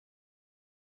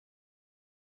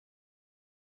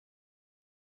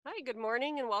Hi, good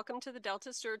morning and welcome to the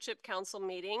Delta Stewardship Council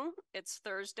meeting. It's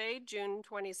Thursday, June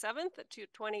 27th at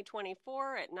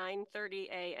 2024 at 9:30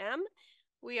 a.m.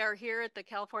 We are here at the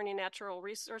California Natural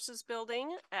Resources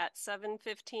Building at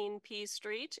 715 P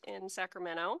Street in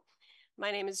Sacramento.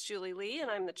 My name is Julie Lee and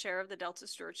I'm the chair of the Delta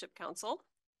Stewardship Council.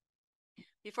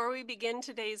 Before we begin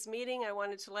today's meeting, I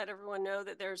wanted to let everyone know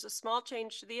that there's a small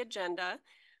change to the agenda.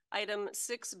 Item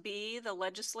 6B, the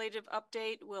legislative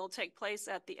update, will take place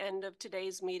at the end of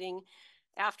today's meeting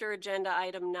after agenda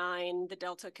item 9, the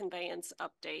Delta conveyance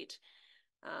update.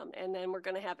 And then we're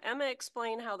going to have Emma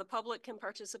explain how the public can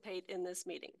participate in this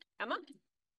meeting. Emma?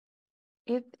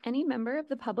 If any member of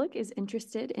the public is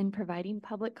interested in providing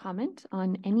public comment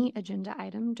on any agenda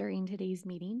item during today's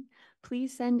meeting,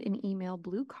 please send an email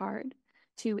blue card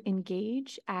to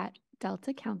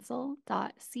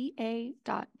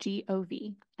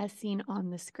engage@deltacouncil.ca.gov as seen on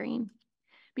the screen.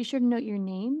 Be sure to note your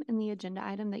name and the agenda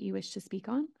item that you wish to speak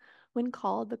on. When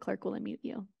called, the clerk will unmute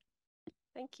you.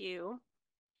 Thank you.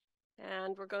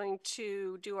 And we're going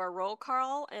to do our roll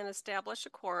call and establish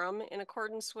a quorum. In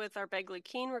accordance with our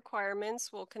Begley-Keene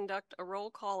requirements, we'll conduct a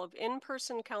roll call of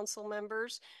in-person council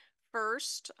members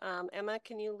first. Emma,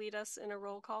 can you lead us in a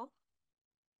roll call?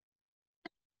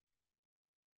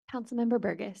 Councilmember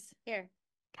Burgess. Here.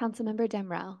 Councilmember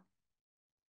Demrell.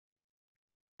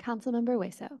 Councilmember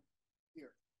Weso.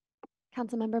 Here.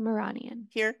 Councilmember Maranian.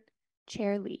 Here.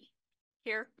 Chair Lee.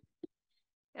 Here.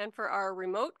 And for our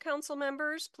remote council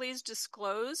members, please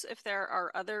disclose if there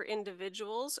are other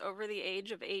individuals over the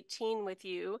age of 18 with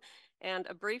you and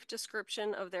a brief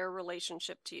description of their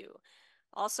relationship to you.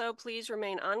 Also, please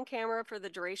remain on camera for the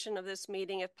duration of this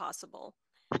meeting if possible.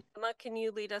 Emma, can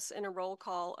you lead us in a roll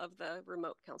call of the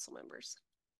remote council members?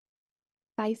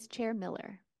 Vice Chair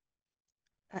Miller.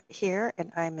 Here,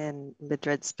 and I'm in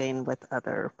Madrid, Spain with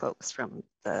other folks from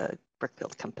the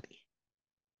Brookfield Company.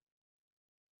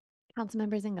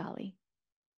 Councilmember Zingali.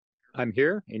 I'm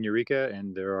here in Eureka,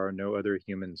 and there are no other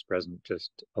humans present,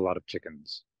 just a lot of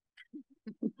chickens.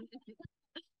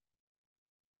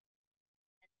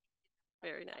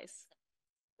 Very nice.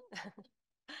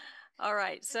 All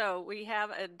right, so we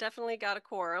have definitely got a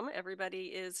quorum. Everybody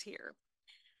is here.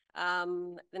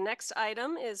 The next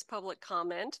item is public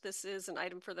comment. This is an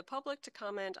item for the public to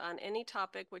comment on any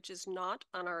topic which is not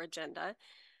on our agenda.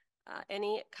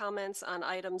 Any comments on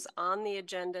items on the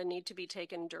agenda need to be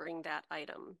taken during that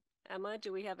item. Emma,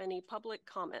 do we have any public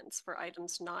comments for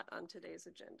items not on today's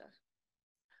agenda?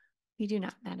 We do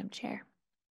not, Madam Chair.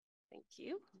 Thank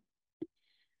you.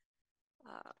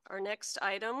 Our next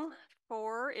item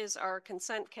 4 is our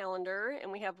consent calendar,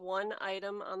 and we have one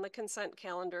item on the consent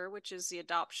calendar, which is the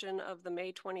adoption of the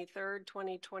May 23rd,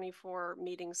 2024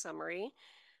 meeting summary.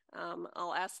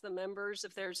 I'll ask the members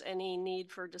if there's any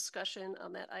need for discussion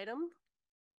on that item.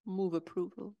 Move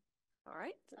approval. All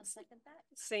right. I'll second that.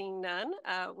 Seeing none,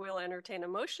 we'll entertain a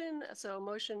motion. So a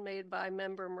motion made by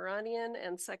Member Maranian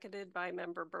and seconded by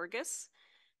Member Burgess.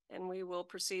 And we will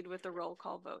proceed with the roll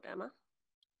call vote. Emma?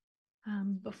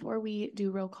 Before we do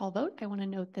roll call vote, I want to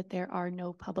note that there are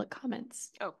no public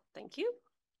comments. Oh, thank you.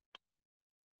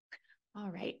 All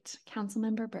right.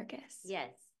 Councilmember Burgess.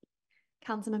 Yes.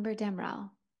 Councilmember Demrell.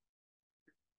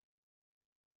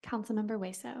 Councilmember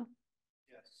Weso.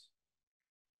 Yes.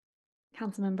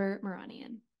 Councilmember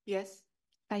Maranian. Yes.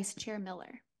 Vice Chair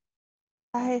Miller.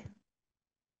 Aye.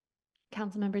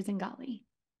 Councilmember Zingali.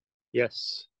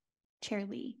 Yes. Chair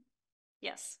Lee.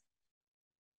 Yes.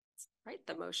 All right,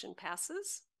 the motion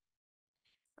passes.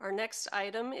 Our next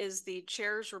item is the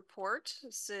chair's report.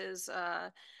 This is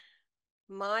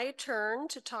my turn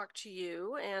to talk to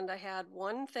you, and I had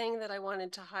one thing that I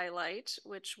wanted to highlight,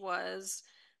 which was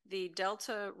the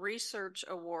Delta Research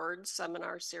Awards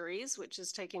seminar series, which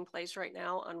is taking place right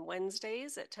now on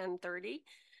Wednesdays at 10:30.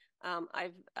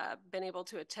 I've been able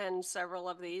to attend several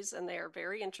of these, and they are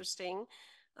very interesting.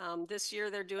 This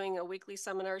year, they're doing a weekly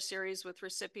seminar series with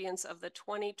recipients of the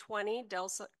 2020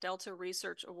 Delta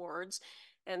Research Awards,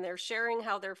 and they're sharing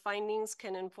how their findings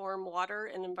can inform water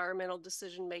and environmental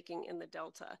decision-making in the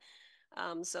Delta.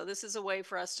 So this is a way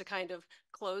for us to kind of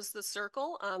close the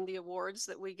circle on the awards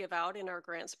that we give out in our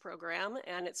grants program.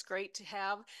 And it's great to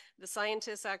have the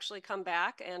scientists actually come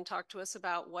back and talk to us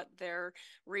about what their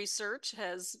research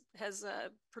has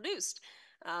produced.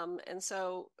 And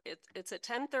so it's at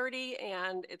 10:30,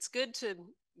 and it's good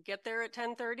to get there at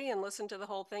 10:30 and listen to the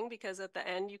whole thing, because at the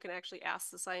end you can actually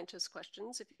ask the scientists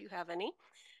questions if you have any.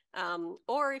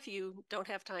 Or if you don't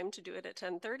have time to do it at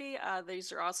 10:30,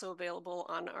 these are also available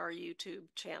on our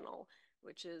YouTube channel,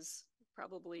 which is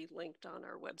probably linked on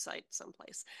our website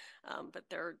someplace. But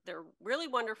they're really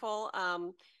wonderful.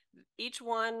 each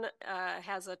one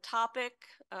has a topic,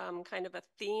 kind of a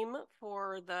theme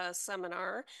for the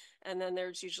seminar, and then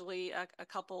there's usually a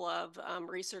couple of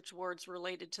research awards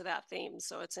related to that theme.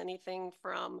 So it's anything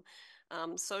from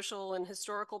social and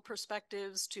historical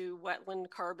perspectives to wetland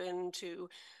carbon to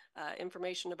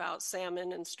information about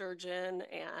salmon and sturgeon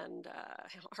and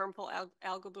harmful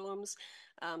algal blooms.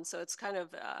 So it's kind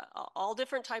of all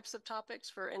different types of topics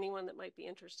for anyone that might be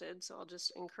interested. So I'll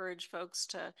just encourage folks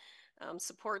to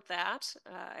support that.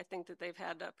 I think that they've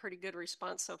had a pretty good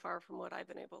response so far from what I've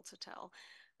been able to tell.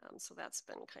 So that's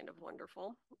been kind of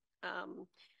wonderful.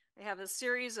 I have a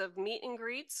series of meet and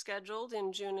greets scheduled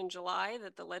in June and July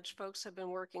that the Ledge folks have been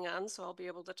working on, so I'll be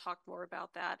able to talk more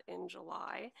about that in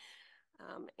July.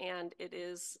 And it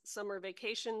is summer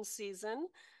vacation season.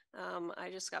 I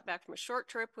just got back from a short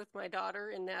trip with my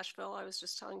daughter in Nashville. I was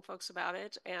just telling folks about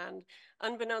it, and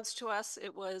unbeknownst to us,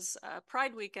 it was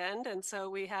Pride weekend, and so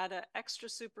we had an extra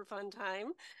super fun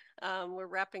time. We're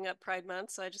wrapping up Pride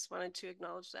Month, so I just wanted to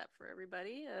acknowledge that for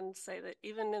everybody and say that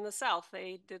even in the South,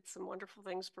 they did some wonderful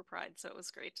things for Pride, so it was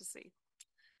great to see.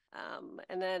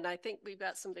 And then I think we've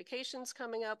got some vacations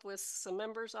coming up with some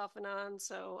members off and on,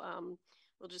 so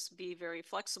we'll just be very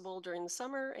flexible during the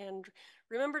summer, and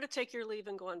remember to take your leave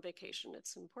and go on vacation.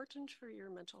 It's important for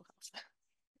your mental health.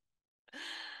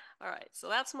 All right, so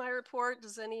that's my report.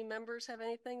 Does any members have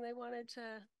anything they wanted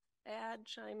to add,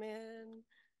 chime in?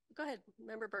 Go ahead,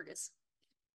 Member Burgess.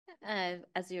 As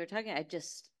you were talking, I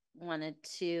just wanted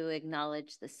to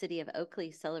acknowledge the city of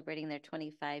Oakley celebrating their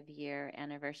 25-year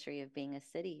anniversary of being a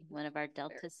city, one of our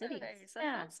Delta cities. Nice.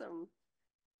 That's awesome.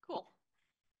 Cool.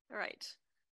 All right.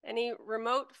 Any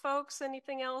remote folks?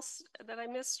 Anything else that I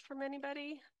missed from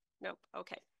anybody? Nope.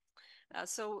 Okay.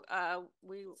 Is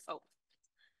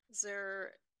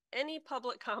there any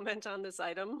public comment on this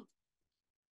item?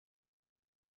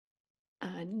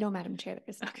 No, Madam Chair, there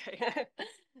is not. Okay.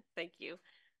 Thank you.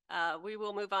 We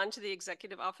will move on to the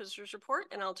executive officer's report,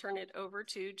 and I'll turn it over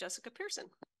to Jessica Pearson.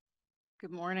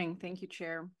 Good morning. Thank you,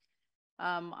 Chair.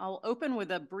 I'll open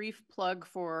with a brief plug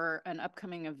for an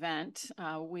upcoming event.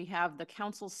 We have the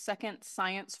Council's second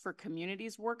Science for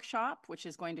Communities workshop, which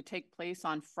is going to take place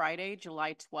on Friday,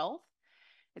 July 12th.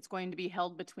 It's going to be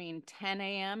held between 10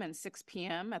 a.m. and 6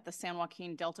 p.m. at the San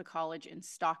Joaquin Delta College in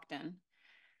Stockton.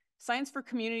 Science for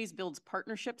Communities builds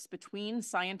partnerships between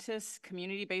scientists,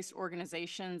 community-based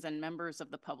organizations, and members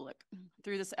of the public.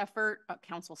 Through this effort,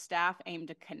 Council staff aim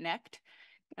to connect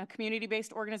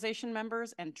community-based organization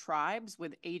members and tribes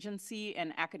with agency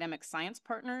and academic science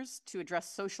partners to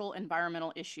address social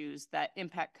environmental issues that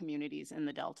impact communities in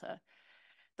the Delta.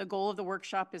 The goal of the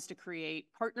workshop is to create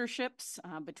partnerships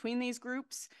between these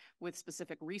groups with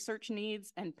specific research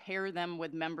needs and pair them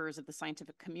with members of the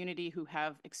scientific community who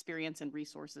have experience and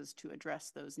resources to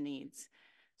address those needs.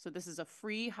 So this is a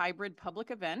free hybrid public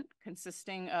event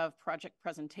consisting of project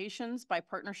presentations by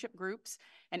partnership groups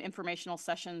and informational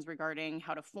sessions regarding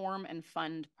how to form and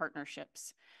fund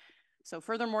partnerships. So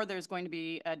furthermore, there's going to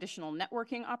be additional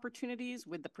networking opportunities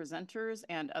with the presenters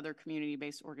and other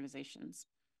community-based organizations.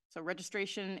 So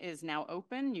registration is now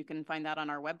open. You can find that on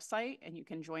our website, and you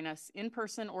can join us in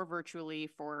person or virtually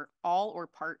for all or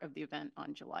part of the event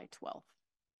on July 12th.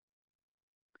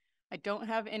 I don't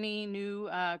have any new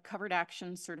covered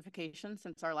action certification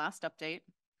since our last update.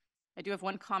 I do have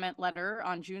one comment letter.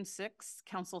 On June 6th,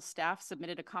 Council staff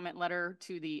submitted a comment letter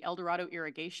to the El Dorado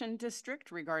Irrigation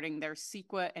District regarding their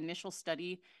CEQA initial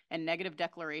study and negative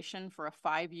declaration for a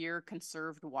 5-year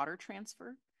conserved water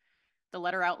transfer. The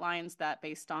letter outlines that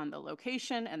based on the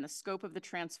location and the scope of the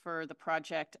transfer, the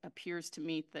project appears to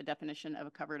meet the definition of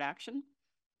a covered action.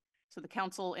 So the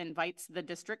council invites the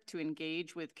district to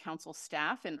engage with council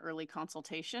staff in early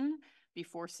consultation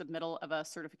before submittal of a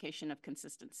certification of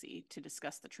consistency to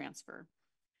discuss the transfer.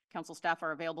 Council staff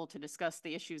are available to discuss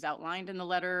the issues outlined in the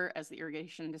letter as the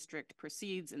irrigation district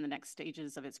proceeds in the next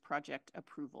stages of its project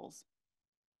approvals.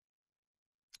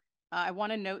 I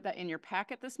want to note that in your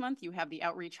packet this month, you have the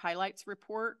outreach highlights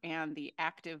report and the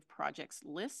active projects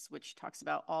list, which talks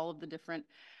about all of the different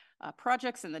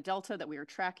projects in the Delta that we are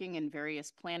tracking in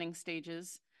various planning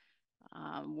stages.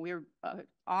 We're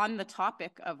on the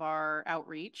topic of our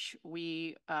outreach.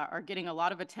 We are getting a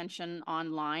lot of attention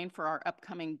online for our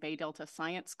upcoming Bay Delta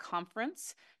Science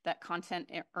Conference. That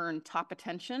content earned top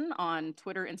attention on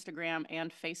Twitter, Instagram,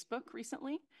 and Facebook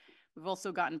recently. We've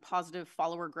also gotten positive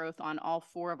follower growth on all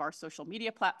 4 of our social media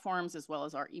platforms, as well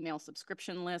as our email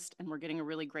subscription list, and we're getting a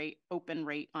really great open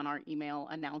rate on our email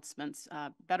announcements,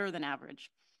 better than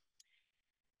average.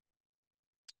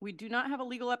 We do not have a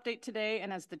legal update today,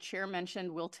 and as the chair mentioned,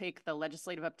 we'll take the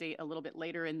legislative update a little bit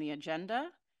later in the agenda.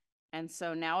 And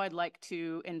so now I'd like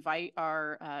to invite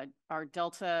our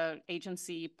Delta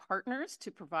agency partners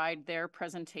to provide their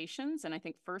presentations. And I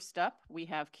think first up, we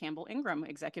have Campbell Ingram,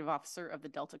 Executive Officer of the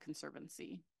Delta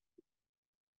Conservancy.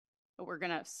 But we're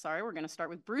gonna start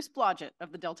with Bruce Blodgett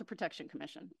of the Delta Protection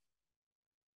Commission.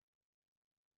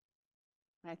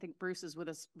 I think Bruce is with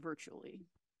us virtually.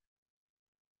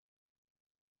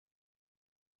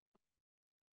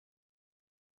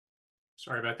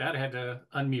 Sorry about that. I had to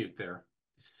unmute there.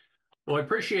 Well, I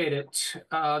appreciate it,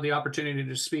 the opportunity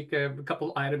to speak. I have a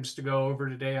couple items to go over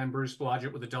today. I'm Bruce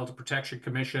Blodgett with the Delta Protection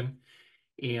Commission.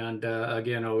 And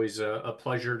again, always a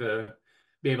pleasure to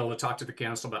be able to talk to the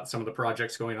council about some of the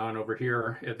projects going on over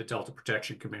here at the Delta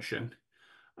Protection Commission.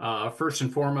 First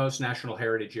and foremost, National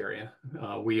Heritage Area.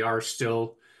 We are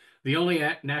still the only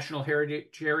National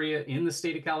Heritage Area in the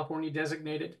state of California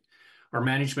designated. Our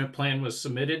management plan was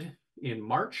submitted in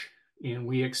March, and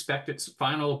we expect its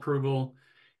final approval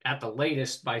at the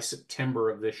latest by September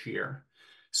of this year.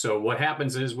 So what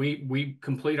happens is we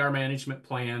complete our management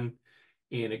plan,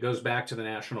 and it goes back to the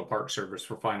National Park Service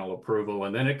for final approval,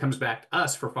 and then it comes back to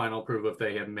us for final approval if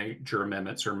they have major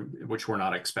amendments, or which we're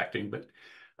not expecting. But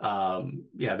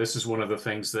yeah, this is one of the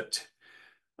things that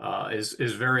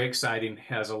is very exciting.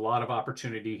 Has a lot of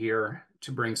opportunity here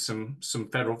to bring some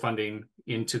federal funding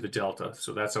into the Delta,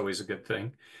 so that's always a good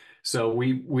thing. So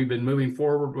we've been moving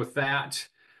forward with that.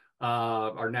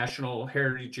 Our National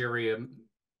Heritage Area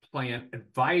Plan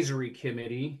Advisory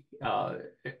Committee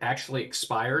actually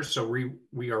expires, so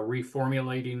we are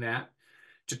reformulating that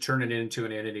to turn it into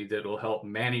an entity that will help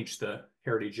manage the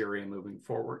heritage area moving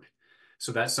forward.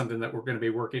 So that's something that we're going to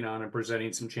be working on and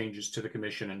presenting some changes to the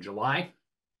commission in July.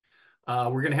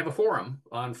 We're going to have a forum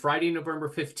on Friday, November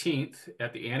 15th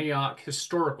at the Antioch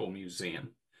Historical Museum.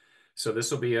 So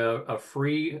this will be a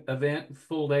free event,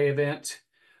 full day event.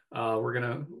 We're going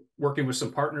to working with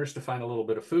some partners to find a little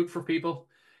bit of food for people.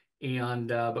 And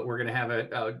but we're going to have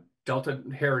a Delta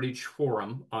Heritage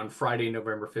Forum on Friday,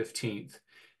 November 15th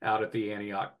out at the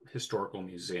Antioch Historical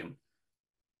Museum.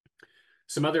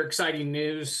 Some other exciting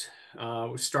news.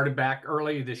 We started back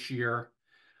early this year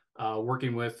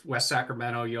working with West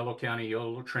Sacramento, Yolo County,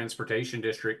 Yolo Transportation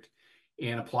District,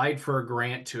 and applied for a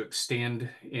grant to extend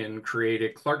and create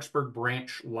a Clarksburg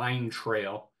Branch Line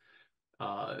Trail,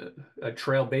 a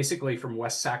trail basically from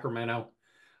West Sacramento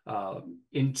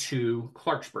into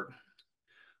Clarksburg.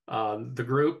 The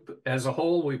group as a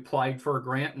whole, we applied for a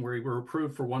grant and we were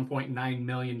approved for $1.9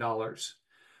 million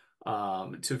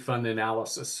to fund the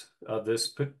analysis of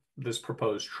this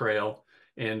proposed trail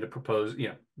and to propose,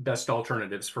 best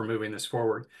alternatives for moving this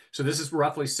forward. So this is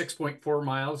roughly 6.4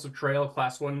 miles of trail,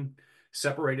 Class 1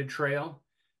 separated trail.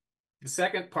 The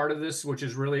second part of this, which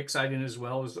is really exciting as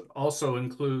well, is also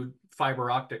include fiber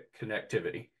optic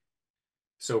connectivity.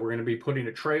 So we're going to be putting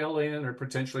a trail in, or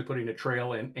potentially putting a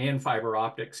trail in and fiber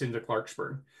optics into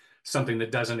Clarksburg, something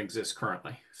that doesn't exist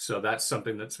currently. So that's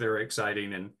something that's very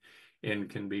exciting and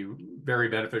can be very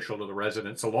beneficial to the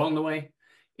residents along the way,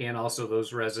 and also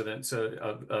those residents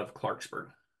of Clarksburg.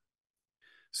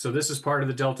 So this is part of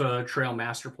the Delta Trail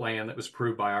Master Plan that was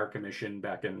approved by our commission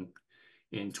back in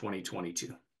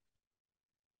 2022.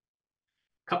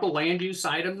 Couple land use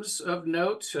items of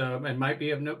note, and might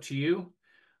be of note to you.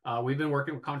 We've been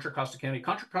working with Contra Costa County.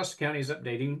 Contra Costa County is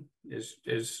updating,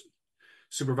 is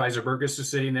Supervisor Burgess is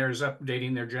sitting there, is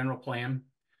updating their general plan.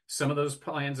 Some of those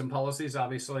plans and policies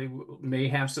obviously may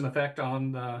have some effect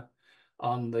on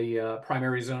the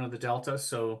primary zone of the Delta.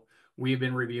 So we've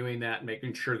been reviewing that and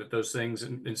making sure that those things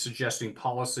and suggesting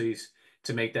policies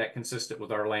to make that consistent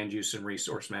with our land use and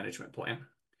resource management plan.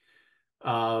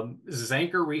 This is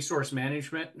Anchor Resource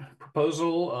Management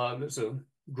proposal. There's a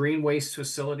green waste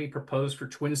facility proposed for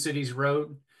Twin Cities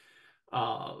Road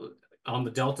on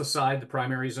the Delta side, the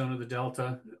primary zone of the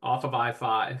Delta, off of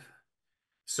I-5.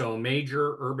 So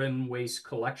major urban waste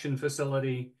collection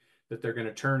facility that they're going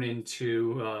to turn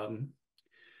into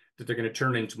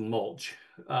mulch.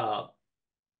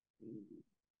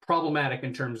 Problematic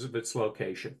in terms of its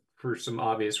location for some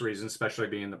obvious reasons, especially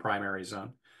being the primary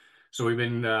zone. So we've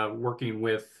been working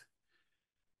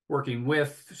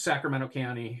with Sacramento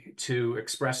County to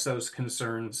express those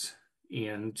concerns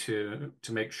and to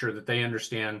make sure that they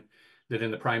understand that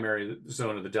in the primary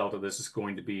zone of the Delta, this is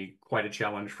going to be quite a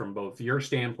challenge from both your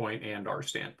standpoint and our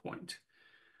standpoint.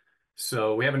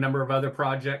 So we have a number of other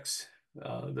projects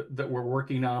that we're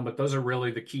working on, but those are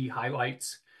really the key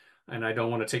highlights. And I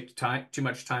don't want to take too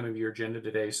much time of your agenda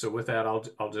today. So with that,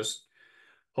 I'll just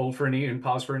hold for any and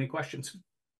pause for any questions.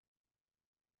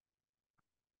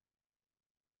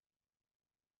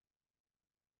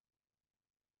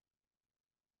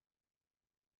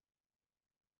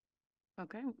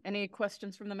 Okay, any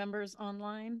questions from the members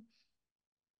online?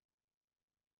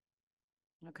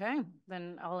 Okay,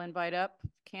 then I'll invite up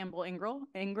Campbell Ingram.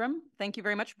 Thank you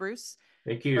very much, Bruce.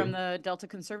 Thank you. From the Delta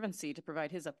Conservancy to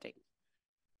provide his update.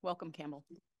 Welcome, Campbell.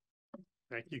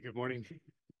 Thank you. Good morning,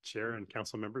 Chair and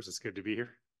council members. It's good to be here.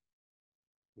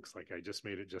 Looks like I just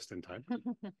made it just in time.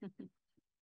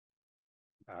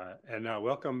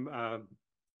 Welcome,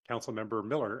 Council Member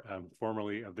Miller,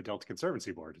 formerly of the Delta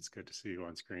Conservancy Board. It's good to see you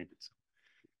on screen. So,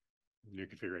 new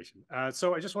configuration.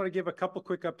 So I just want to give a couple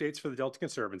quick updates for the Delta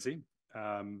Conservancy.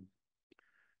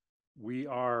 We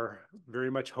are very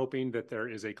much hoping that there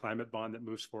is a climate bond that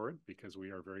moves forward because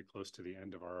we are very close to the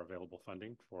end of our available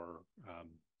funding for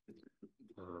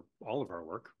all of our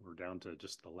work. We're down to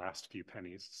just the last few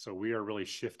pennies. So we are really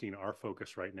shifting our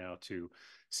focus right now to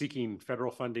seeking federal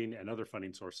funding and other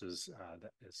funding sources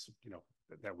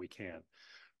that we can.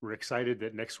 We're excited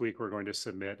that next week we're going to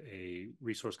submit a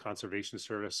Resource Conservation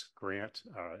Service grant.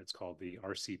 It's called the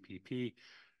RCPP,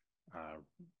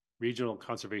 Regional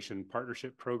Conservation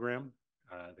Partnership Program.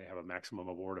 They have a maximum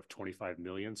award of 25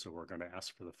 million, so we're going to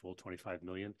ask for the full 25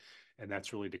 million. And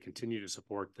that's really to continue to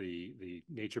support the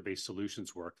nature-based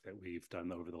solutions work that we've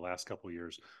done over the last couple of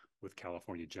years with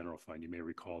California General Fund. You may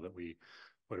recall that we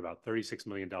put about $36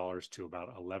 million to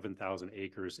about 11,000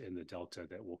 acres in the Delta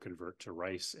that will convert to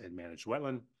rice and managed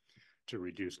wetland to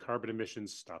reduce carbon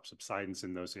emissions, stop subsidence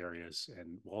in those areas,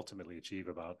 and ultimately achieve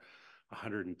about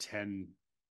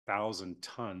 110,000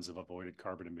 tons of avoided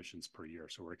carbon emissions per year.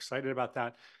 So we're excited about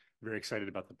that. Very excited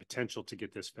about the potential to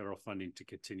get this federal funding to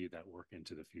continue that work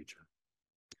into the future.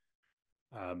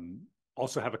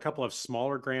 Also have a couple of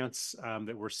smaller grants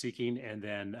that we're seeking, and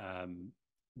then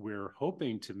we're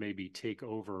hoping to maybe take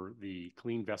over the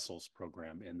Clean Vessels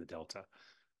program in the Delta.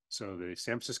 So the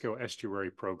San Francisco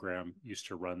Estuary program used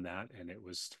to run that, and it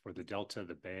was for the Delta,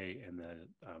 the Bay, and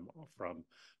from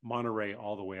Monterey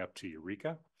all the way up to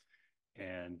Eureka.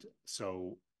 And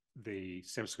so the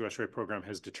San Francisco Estuary program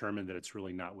has determined that it's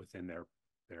really not within the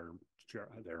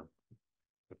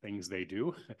things they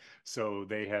do. So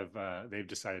they've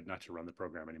decided not to run the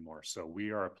program anymore. So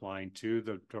we are applying to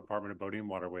the Department of Boating and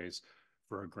Waterways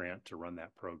for a grant to run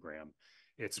that program.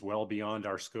 It's well beyond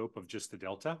our scope of just the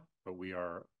Delta, but we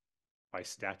are by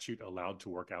statute allowed to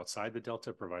work outside the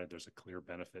Delta, provided there's a clear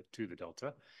benefit to the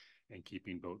Delta, and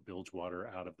keeping boat bilge water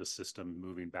out of the system,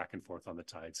 moving back and forth on the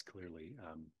tides clearly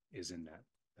is in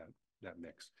that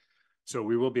mix. So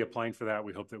we will be applying for that.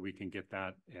 We hope that we can get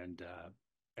that. And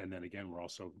then again, we're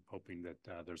also hoping that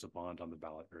there's a bond on the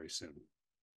ballot very soon.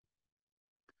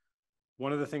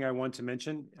 One other thing I want to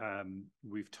mention,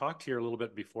 we've talked here a little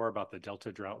bit before about the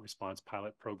Delta Drought Response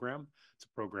Pilot Program. It's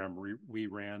a program we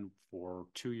ran for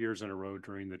 2 years in a row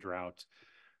during the drought,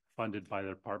 funded by the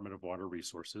Department of Water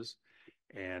Resources.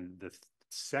 And the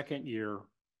second year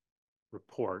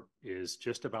report is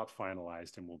just about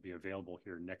finalized and will be available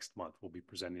here next month. We'll be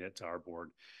presenting it to our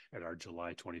board at our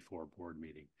July 24 board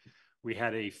meeting. We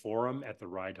had a forum at the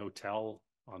Ride Hotel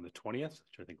on the 20th,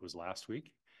 which I think was last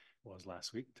week.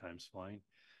 Time's flying.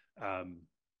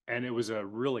 And it was a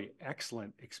really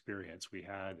excellent experience. We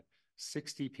had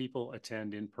 60 people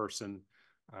attend in person.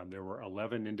 There were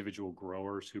 11 individual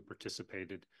growers who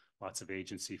participated, lots of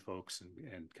agency folks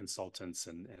and consultants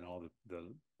and all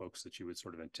the folks that you would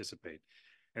sort of anticipate.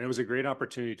 And it was a great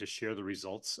opportunity to share the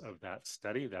results of that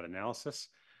study, that analysis,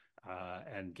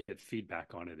 and get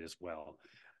feedback on it as well.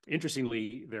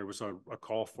 Interestingly, there was a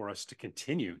call for us to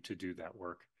continue to do that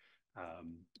work.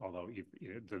 Although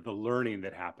the learning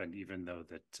that happened, even though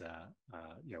that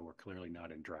we're clearly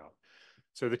not in drought.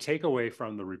 So the takeaway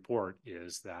from the report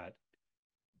is that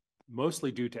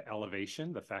mostly due to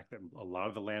elevation, the fact that a lot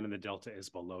of the land in the Delta is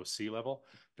below sea level,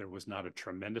 there was not a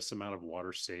tremendous amount of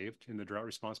water saved in the drought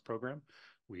response program.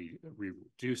 We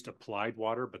reduced applied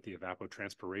water, but the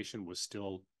evapotranspiration was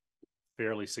still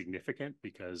fairly significant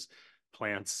because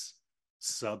plants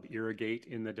sub-irrigate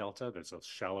in the Delta. There's a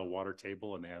shallow water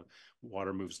table and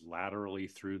water moves laterally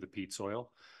through the peat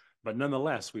soil. But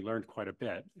nonetheless, we learned quite a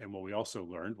bit. And what we also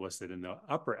learned was that in the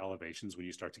upper elevations, when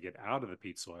you start to get out of the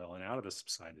peat soil and out of the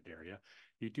subsided area,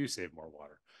 you do save more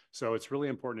water. So it's really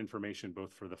important information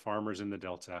both for the farmers in the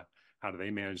Delta, how do they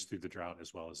manage through the drought,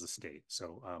 as well as the state.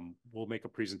 So we'll make a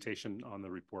presentation on the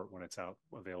report when it's out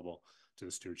available to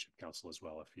the Stewardship Council as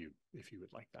well, if you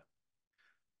would like that.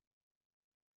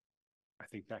 I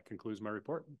think that concludes my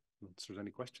report, unless there's any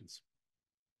questions.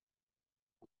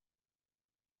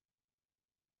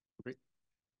 Great.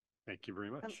 Thank you very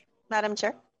much. Madam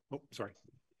Chair. Oh, sorry.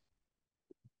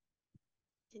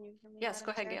 Can you hear me? Yes, Madam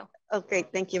go ahead, Chair? Gail. Oh,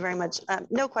 great. Thank you very much.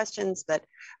 No questions, but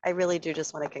I really do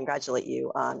just want to congratulate you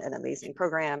on an amazing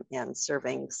program and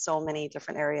serving so many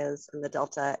different areas in the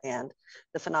Delta, and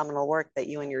the phenomenal work that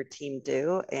you and your team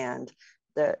do, and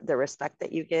the respect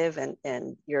that you give,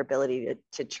 and your ability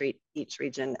to treat each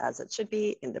region as it should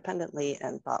be, independently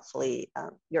and thoughtfully,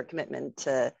 your commitment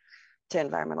to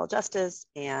environmental justice.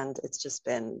 And it's just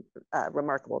been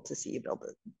remarkable to see you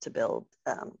build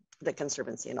the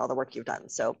Conservancy and all the work you've done.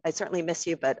 So I certainly miss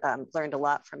you, but learned a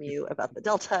lot from you about the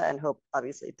Delta, and hope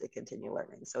obviously to continue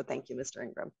learning. So thank you, Mr.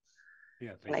 Ingram.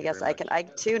 Yeah, And I guess I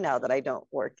too, now that I don't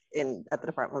work at the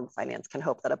Department of Finance, can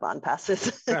hope that a bond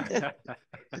passes. Thank you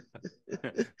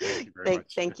very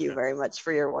much. Thank you very much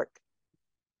for your work.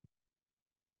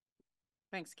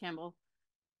 Thanks, Campbell.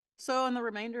 So on the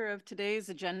remainder of today's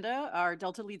agenda, our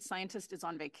Delta lead scientist is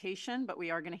on vacation, but we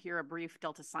are going to hear a brief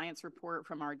Delta science report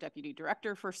from our Deputy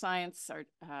Director for Science,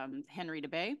 Henry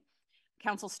DeBay.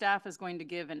 Council staff is going to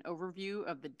give an overview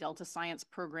of the Delta Science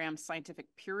Program scientific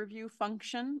peer review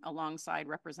function alongside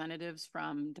representatives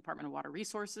from Department of Water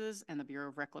Resources and the Bureau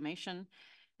of Reclamation.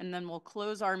 And then we'll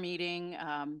close our meeting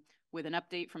with an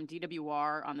update from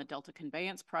DWR on the Delta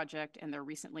Conveyance Project and their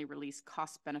recently released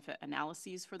cost-benefit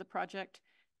analyses for the project.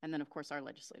 And then, of course, our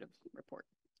legislative report.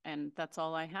 And that's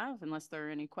all I have, unless there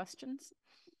are any questions.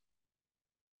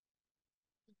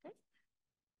 Okay.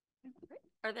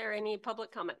 Are there any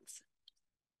public comments?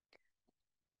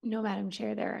 No, Madam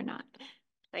Chair, there are not.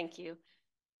 Thank you.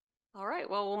 All right,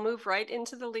 well, we'll move right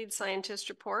into the lead scientist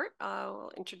report.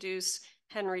 We'll introduce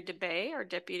Henry DeBay, our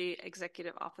Deputy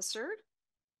Executive Officer.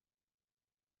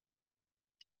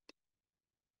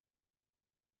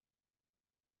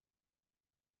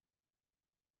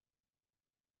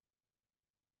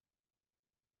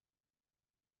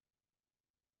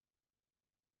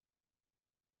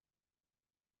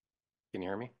 Can you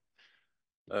hear me?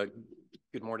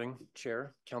 Good morning,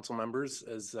 Chair, council members.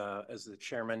 As the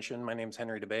chair mentioned, my name is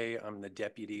Henry DeBay. I'm the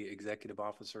Deputy Executive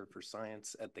Officer for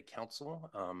Science at the council,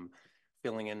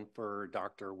 filling in for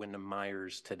Dr. Wyndham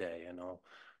Myers today, and I'll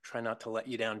try not to let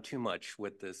you down too much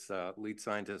with this lead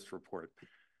scientist report.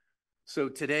 So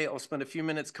today I'll spend a few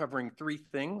minutes covering three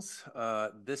things.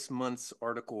 This month's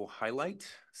article highlight,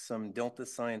 some Delta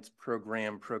Science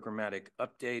Program programmatic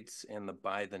updates, and the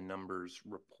By the Numbers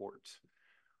report.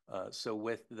 So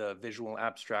with the visual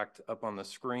abstract up on the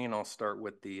screen, I'll start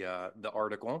with the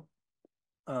article.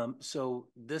 So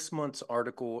this month's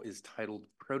article is titled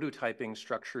Prototyping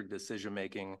Structured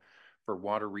Decision-Making for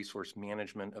Water Resource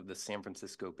Management of the San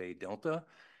Francisco Bay Delta.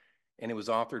 And it was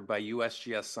authored by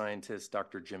USGS scientist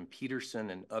Dr. Jim Peterson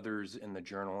and others in the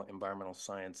journal Environmental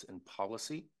Science and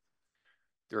Policy.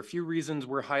 There are a few reasons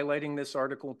we're highlighting this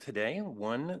article today.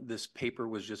 One, this paper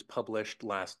was just published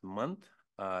last month.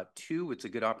 Two, it's a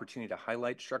good opportunity to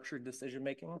highlight structured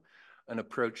decision-making, an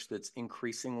approach that's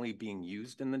increasingly being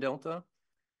used in the Delta.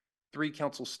 Three,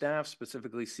 council staff,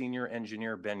 specifically senior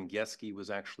engineer Ben Geske,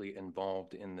 was actually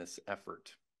involved in this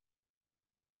effort.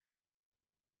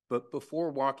 But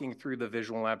before walking through the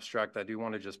visual abstract, I do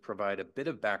want to just provide a bit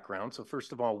of background. So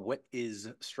first of all, what is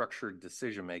structured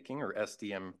decision-making, or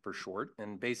SDM for short?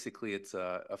 And basically it's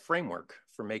a framework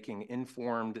for making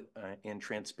informed and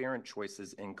transparent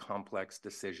choices in complex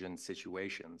decision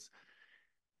situations.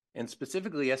 And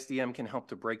specifically, SDM can help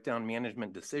to break down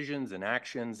management decisions and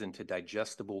actions into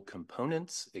digestible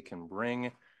components. It can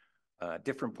bring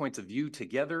different points of view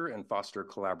together and foster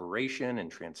collaboration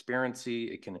and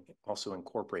transparency. It can also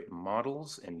incorporate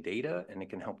models and data, and it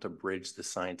can help to bridge the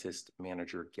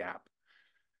scientist-manager gap.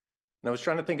 And I was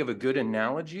trying to think of a good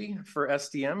analogy for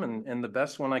SDM, and the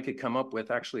best one I could come up with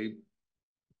actually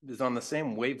is on the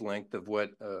same wavelength of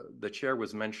what the chair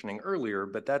was mentioning earlier,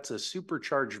 but that's a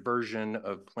supercharged version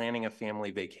of planning a family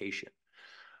vacation,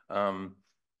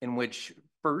 in which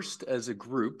first, as a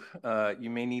group,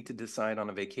 you may need to decide on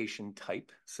a vacation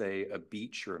type, say a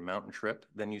beach or a mountain trip.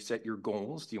 Then you set your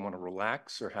goals. Do you want to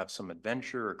relax or have some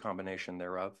adventure or combination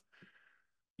thereof?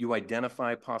 You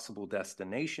identify possible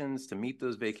destinations to meet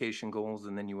those vacation goals,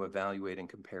 and then you evaluate and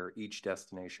compare each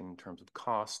destination in terms of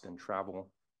cost and travel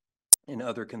and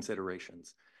other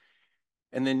considerations.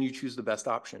 And then you choose the best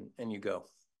option and you go.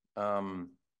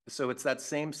 So it's that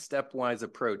same stepwise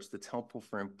approach that's helpful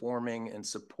for informing and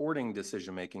supporting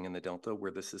decision-making in the Delta, where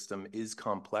the system is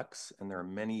complex and there are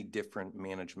many different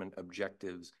management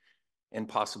objectives and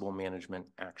possible management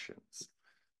actions.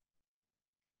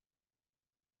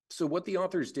 So what the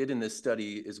authors did in this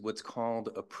study is what's called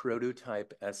a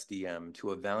prototype SDM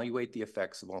to evaluate the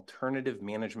effects of alternative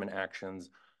management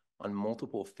actions on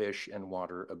multiple fish and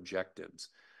water objectives.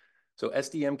 So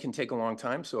SDM can take a long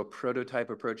time, so a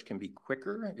prototype approach can be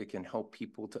quicker. It can help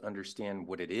people to understand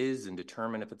what it is and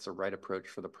determine if it's the right approach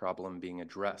for the problem being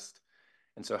addressed.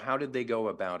 And so how did they go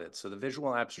about it? So the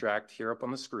visual abstract here up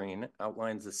on the screen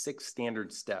outlines the 6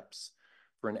 standard steps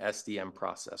for an SDM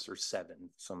process, or 7.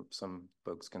 Some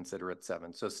folks consider it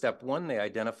 7. So step 1, they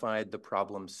identified the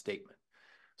problem statement.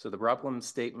 So the problem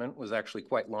statement was actually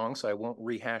quite long, so I won't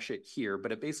rehash it here,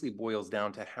 but it basically boils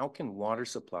down to how can water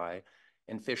supply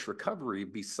and fish recovery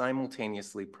be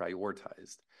simultaneously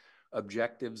prioritized,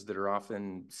 objectives that are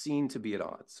often seen to be at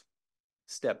odds.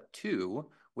 Step 2,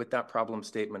 with that problem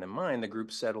statement in mind, the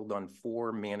group settled on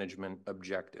 4 management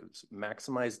objectives: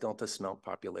 maximize Delta smelt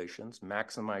populations,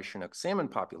 maximize Chinook salmon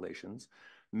populations,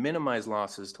 minimize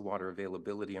losses to water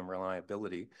availability and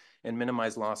reliability, and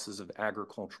minimize losses of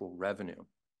agricultural revenue.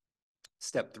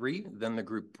 Step 3, then the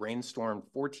group brainstormed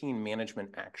 14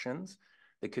 management actions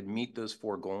that could meet those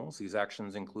 4 goals. These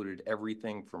actions included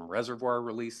everything from reservoir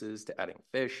releases to adding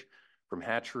fish, from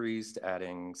hatcheries to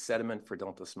adding sediment for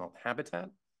Delta smelt habitat.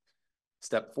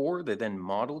 Step 4, they then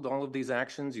modeled all of these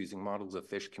actions using models of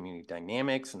fish community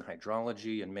dynamics and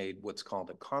hydrology and made what's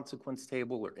called a consequence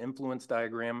table or influence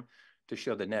diagram to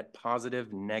show the net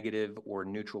positive, negative, or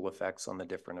neutral effects on the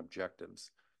different objectives.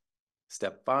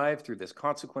 Step 5, through this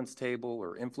consequence table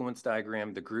or influence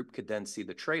diagram, the group could then see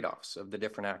the trade-offs of the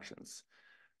different actions.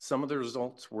 Some of the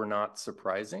results were not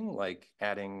surprising, like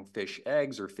adding fish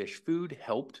eggs or fish food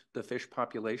helped the fish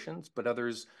populations, but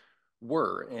others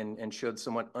were and showed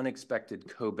somewhat unexpected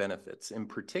co-benefits. In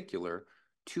particular,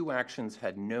 2 actions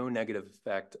had no negative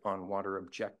effect on water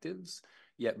objectives,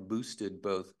 yet boosted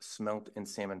both smelt and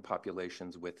salmon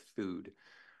populations with food.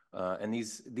 And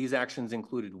these actions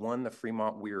included 1, the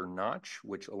Fremont-Weir Notch,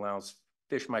 which allows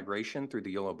fish migration through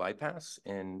the Yolo bypass,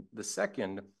 and the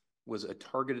second was a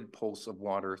targeted pulse of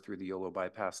water through the Yolo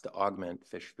bypass to augment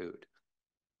fish food.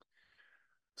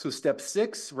 So step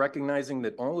 6, recognizing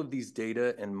that all of these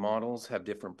data and models have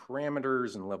different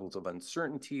parameters and levels of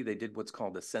uncertainty, they did what's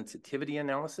called a sensitivity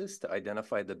analysis to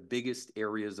identify the biggest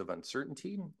areas of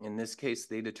uncertainty. In this case,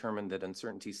 they determined that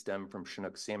uncertainty stemmed from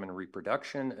Chinook salmon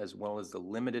reproduction, as well as the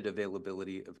limited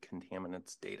availability of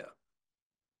contaminants data.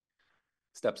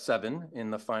 Step 7, in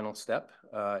the final step,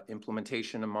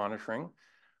 implementation and monitoring.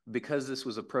 Because this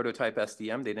was a prototype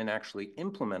SDM, they didn't actually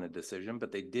implement a decision,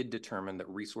 but they did determine that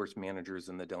resource managers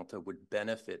in the Delta would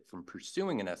benefit from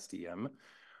pursuing an SDM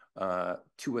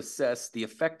to assess the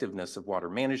effectiveness of water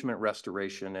management,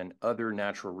 restoration, and other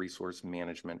natural resource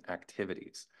management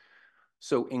activities.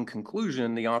 So in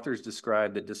conclusion, the authors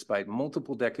described that despite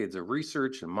multiple decades of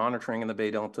research and monitoring in the Bay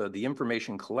Delta, the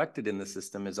information collected in the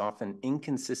system is often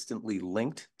inconsistently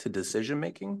linked to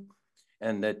decision-making,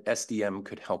 and that SDM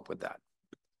could help with that.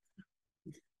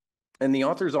 And the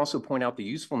authors also point out the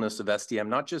usefulness of SDM,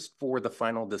 not just for the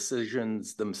final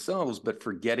decisions themselves, but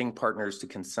for getting partners to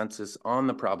consensus on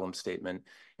the problem statement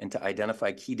and to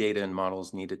identify key data and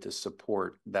models needed to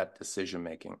support that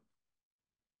decision-making.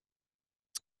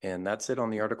 And that's it on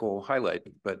the article highlight,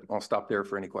 but I'll stop there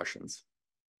for any questions.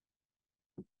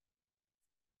 Does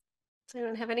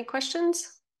anyone have any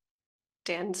questions?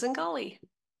 Dan Zingali.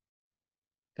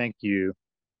 Thank you.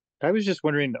 I was just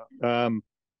wondering,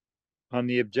 on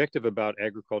the objective about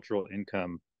agricultural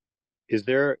income, is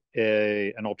there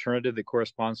an alternative that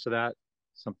corresponds to that?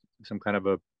 Some kind of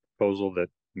a proposal that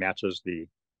matches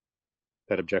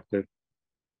that objective?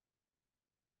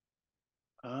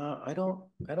 I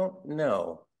don't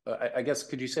know. I guess,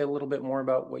 could you say a little bit more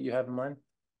about what you have in mind?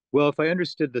 Well, if I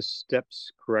understood the steps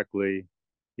correctly,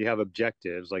 you have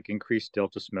objectives like increased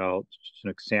Delta smelt,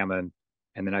 Chinook salmon,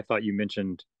 and then I thought you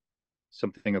mentioned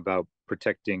something about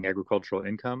protecting agricultural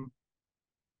income.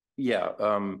 Yeah,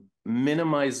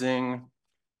 minimizing,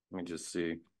 let me just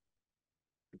see.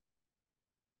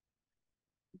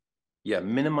 Yeah,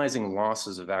 minimizing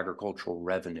losses of agricultural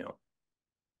revenue.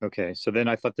 Okay, so then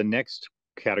I thought the next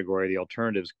category, the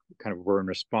alternatives, kind of were in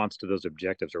response to those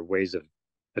objectives or ways of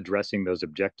addressing those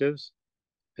objectives,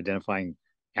 identifying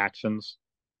actions.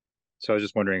 So I was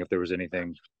just wondering if there was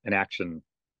anything, an action,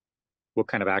 what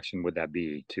kind of action would that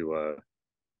be to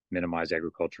minimize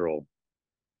agricultural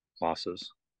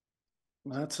losses?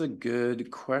 That's a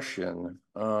good question.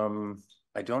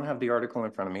 I don't have the article in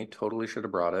front of me. Totally should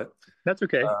have brought it. That's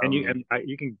okay. And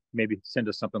you can maybe send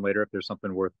us something later if there's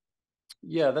something worth.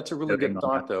 Yeah, that's a really good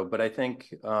thought, though. But I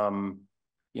think,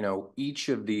 you know, each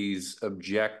of these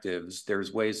objectives,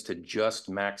 there's ways to just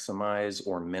maximize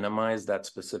or minimize that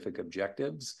specific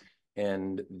objectives.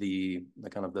 And the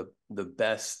kind of the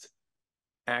best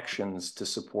actions to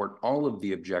support all of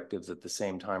the objectives at the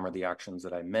same time are the actions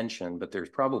that I mentioned, but there's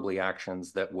probably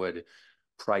actions that would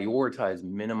prioritize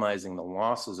minimizing the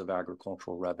losses of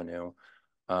agricultural revenue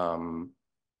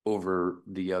over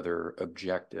the other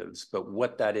objectives. But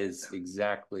what that is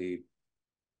exactly,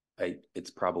 it's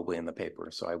probably in the paper,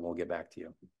 so I will get back to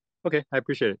you. Okay, I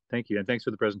appreciate it. Thank you. And thanks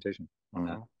for the presentation.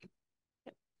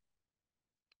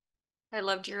 I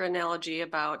loved your analogy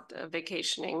about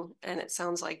vacationing, and it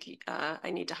sounds like I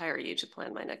need to hire you to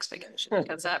plan my next vacation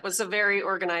because that was a very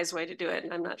organized way to do it,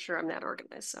 and I'm not sure I'm that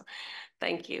organized, so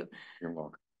thank you. You're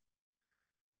welcome.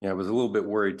 Yeah, I was a little bit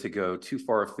worried to go too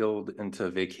far afield into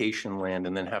vacation land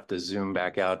and then have to zoom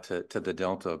back out to the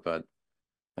Delta, but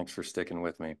thanks for sticking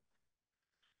with me.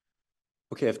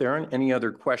 Okay, if there aren't any other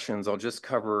questions, I'll just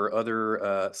cover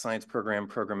other science program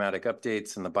programmatic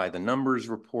updates and the by the numbers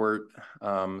report.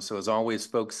 So as always,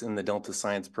 folks in the Delta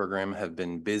Science program have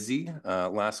been busy.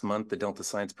 Last month, the Delta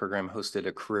Science program hosted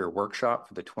a career workshop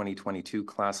for the 2022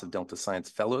 class of Delta Science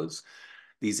Fellows.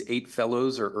 These 8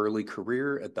 fellows are early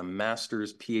career at the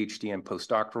master's, PhD, and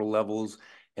postdoctoral levels,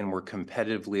 and were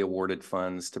competitively awarded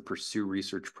funds to pursue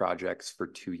research projects for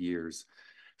 2 years.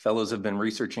 Fellows have been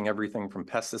researching everything from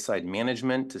pesticide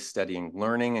management to studying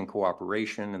learning and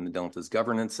cooperation in the Delta's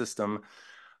governance system.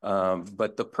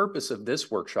 But the purpose of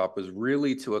this workshop was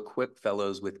really to equip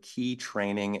fellows with key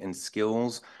training and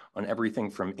skills on everything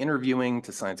from interviewing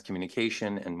to science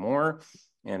communication and more.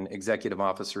 And Executive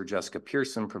Officer Jessica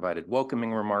Pearson provided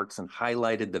welcoming remarks and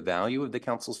highlighted the value of the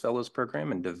Council's Fellows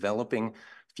Program in developing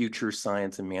future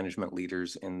science and management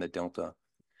leaders in the Delta.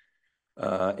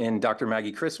 And Dr.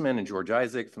 Maggie Chrisman and George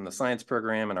Isaac from the Science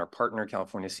Program and our partner,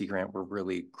 California Sea Grant, were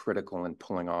really critical in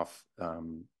pulling off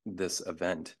this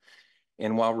event.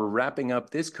 And while we're wrapping up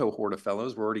this cohort of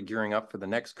fellows, we're already gearing up for the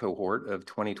next cohort of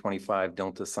 2025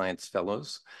 Delta Science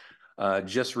Fellows.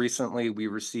 Just recently, we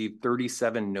received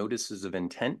 37 notices of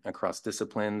intent across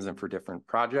disciplines and for different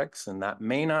projects. And that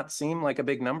may not seem like a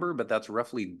big number, but that's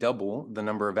roughly double the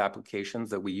number of applications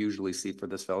that we usually see for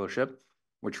this fellowship,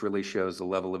 which really shows the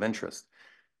level of interest.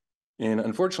 And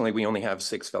unfortunately, we only have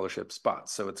 6 fellowship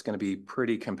spots, so it's going to be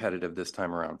pretty competitive this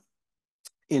time around.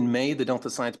 In May, the Delta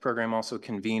Science program also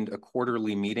convened a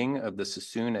quarterly meeting of the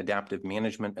Sassoon Adaptive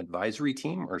Management Advisory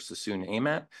Team, or Sassoon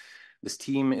AMAT. This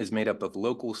team is made up of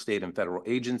local, state, and federal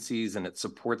agencies, and it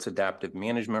supports adaptive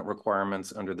management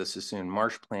requirements under the Sassoon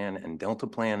Marsh Plan and Delta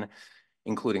Plan,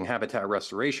 including habitat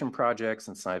restoration projects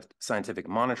and scientific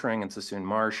monitoring in Sassoon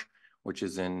Marsh, which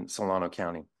is in Solano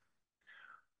County.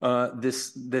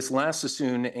 This last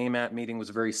Sassoon AMAT meeting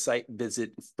was very site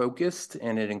visit focused,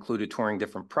 and it included touring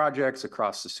different projects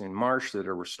across Sassoon Marsh that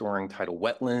are restoring tidal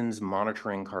wetlands,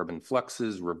 monitoring carbon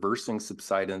fluxes, reversing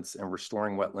subsidence, and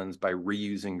restoring wetlands by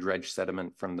reusing dredge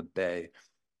sediment from the bay.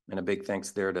 And a big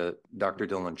thanks there to Dr.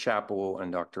 Dylan Chappell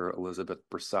and Dr. Elizabeth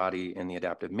Brasati in the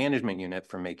Adaptive Management Unit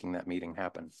for making that meeting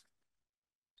happen.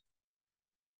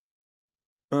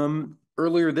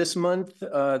 Earlier this month,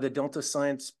 the Delta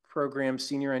Science Program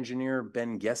Senior Engineer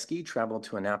Ben Geske traveled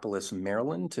to Annapolis,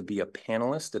 Maryland to be a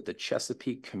panelist at the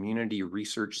Chesapeake Community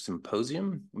Research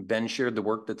Symposium. Ben shared the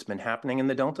work that's been happening in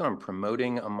the Delta on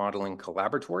promoting a modeling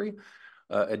collaboratory.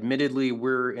 Admittedly,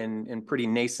 we're in pretty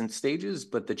nascent stages,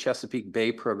 but the Chesapeake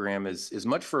Bay program is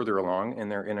much further along in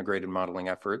their integrated modeling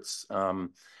efforts.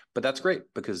 But that's great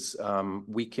because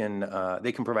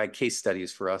they can provide case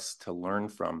studies for us to learn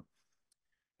from.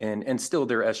 And still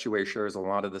their estuary shares a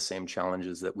lot of the same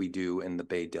challenges that we do in the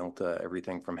Bay Delta,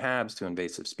 everything from HABs to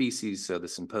invasive species. So the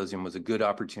symposium was a good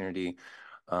opportunity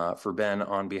for Ben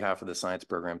on behalf of the science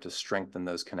program to strengthen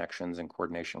those connections in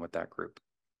coordination with that group.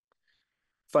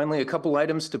 Finally, a couple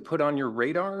items to put on your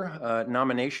radar.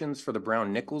 Nominations for the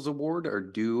Brown-Nichols Award are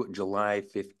due July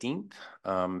 15th.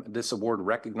 This award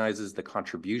recognizes the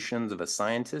contributions of a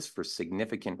scientist for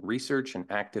significant research and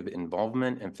active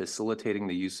involvement in facilitating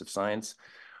the use of science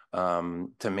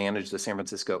to manage the San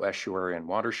Francisco estuary and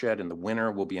watershed, and the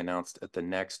winner will be announced at the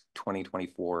next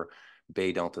 2024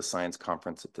 Bay Delta Science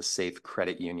Conference at the Safe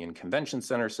Credit Union Convention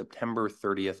Center, September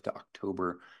 30th to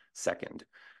October 2nd.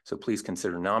 So please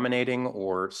consider nominating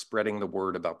or spreading the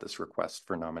word about this request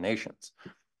for nominations.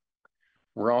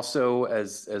 We're also,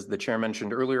 as the chair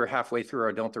mentioned earlier, halfway through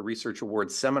our Delta Research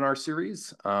Awards seminar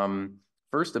series.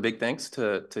 First, a big thanks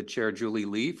to Chair Julie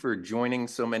Lee for joining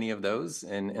so many of those,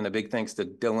 and a big thanks to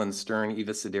Dylan Stern,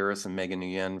 Eva Sedaris, and Megan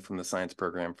Nguyen from the science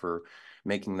program for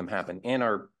making them happen, and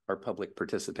our public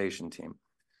participation team.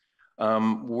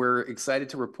 We're excited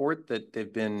to report that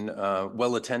they've been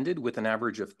well attended with an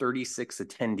average of 36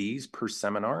 attendees per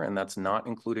seminar, and that's not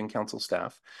including council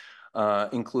staff,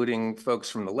 including folks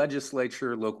from the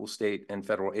legislature, local, state, and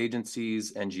federal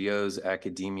agencies, NGOs,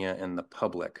 academia, and the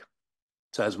public.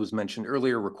 So as was mentioned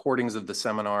earlier, recordings of the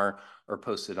seminar are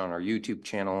posted on our YouTube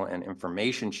channel, and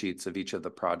information sheets of each of the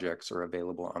projects are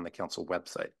available on the council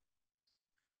website.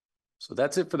 So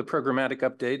that's it for the programmatic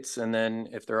updates. And then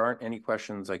if there aren't any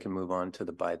questions, I can move on to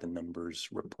the by the numbers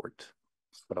report,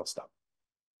 but I'll stop.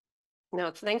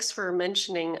 No, thanks for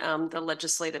mentioning the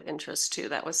legislative interest too.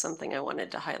 That was something I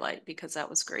wanted to highlight because that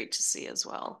was great to see as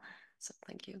well. So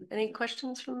thank you. Any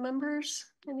questions from members?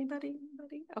 Anybody?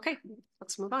 Okay,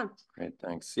 let's move on. Great,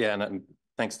 thanks. Yeah, and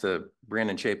thanks to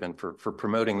Brandon Chapin for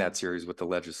promoting that series with the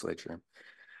legislature.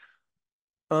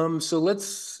 So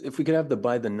let's, if we could have the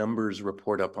by the numbers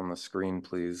report up on the screen,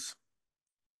 please.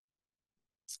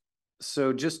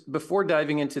 So just before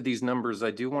diving into these numbers,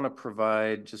 I do want to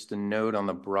provide just a note on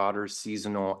the broader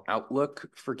seasonal outlook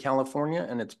for California,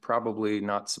 and it's probably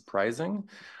not surprising.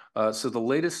 So the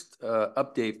latest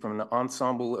update from the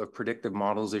ensemble of predictive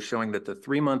models is showing that the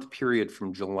 3-month period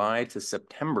from July to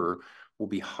September will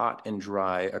be hot and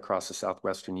dry across the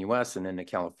southwestern US and into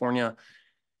California.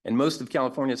 And most of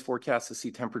California is forecast to see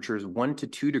temperatures 1 to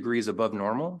 2 degrees above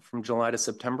normal from July to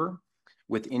September,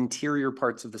 with interior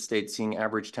parts of the state seeing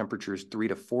average temperatures 3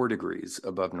 to 4 degrees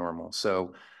above normal.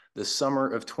 So the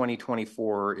summer of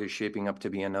 2024 is shaping up to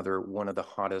be another one of the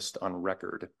hottest on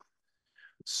record.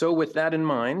 So with that in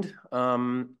mind,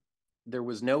 there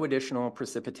was no additional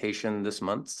precipitation this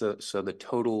month. So the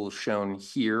totals shown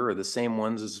here are the same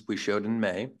ones as we showed in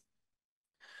May.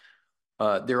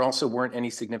 There also weren't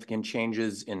any significant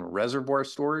changes in reservoir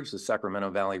storage. The Sacramento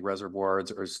Valley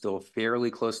reservoirs are still fairly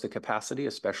close to capacity,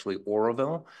 especially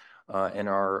Oroville, and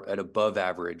are at above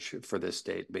average for this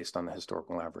state based on the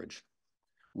historical average.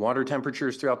 Water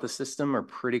temperatures throughout the system are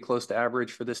pretty close to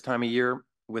average for this time of year,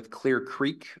 with Clear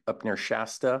Creek up near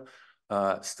Shasta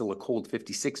still a cold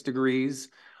 56 degrees,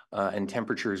 and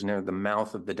temperatures near the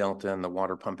mouth of the Delta and the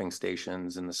water pumping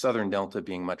stations in the southern Delta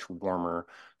being much warmer,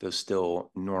 though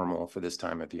still normal for this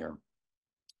time of year.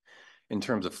 In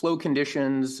terms of flow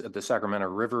conditions at the Sacramento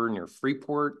River near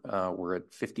Freeport, we're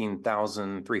at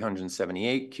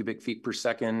 15,378 cubic feet per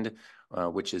second,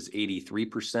 which is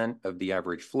 83% of the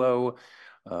average flow.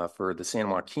 For the San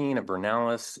Joaquin at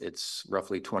Vernalis, it's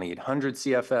roughly 2,800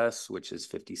 CFS, which is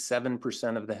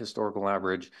 57% of the historical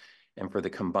average. And for the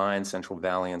combined Central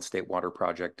Valley and State Water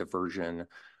Project diversion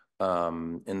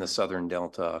in the Southern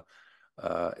Delta,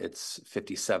 it's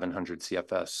 5,700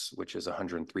 CFS, which is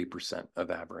 103%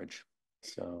 of average.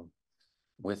 So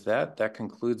with that, that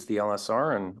concludes the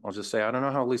LSR. And I'll just say, I don't know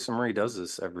how Lisa Marie does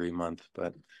this every month,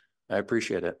 but I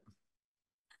appreciate it.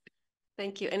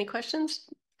 Thank you. Any questions?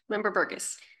 Member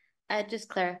Burgess. Just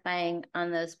clarifying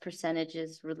on those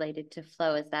percentages related to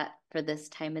flow, is that for this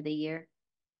time of the year?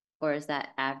 Or is that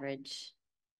average?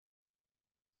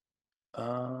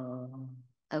 Oh,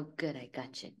 good. I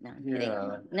got you. No, I'm kidding.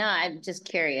 No, I'm just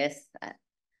curious.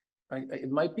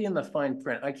 It might be in the fine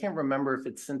print. I can't remember if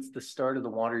it's since the start of the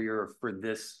water year or for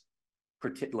this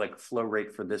particular, like flow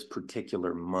rate for this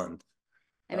particular month.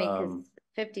 I mean,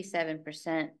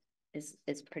 57% is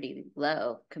pretty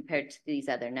low compared to these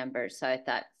other numbers. So I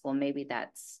thought, well, maybe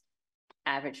that's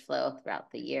average flow throughout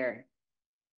the year.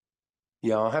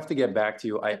 Yeah, I'll have to get back to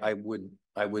you. I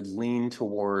would lean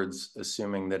towards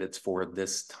assuming that it's for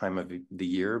this time of the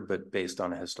year, but based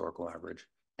on a historical average.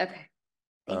 Okay.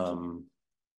 Thank you.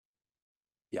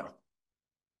 Yeah.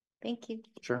 Thank you.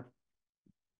 Sure.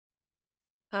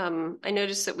 I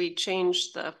noticed that we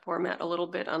changed the format a little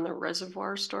bit on the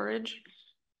reservoir storage.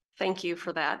 Thank you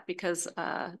for that, because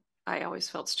I always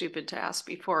felt stupid to ask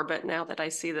before, but now that I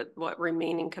see that what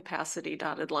remaining capacity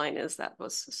dotted line is, that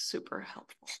was super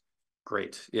helpful.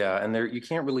 Great. Yeah, and there you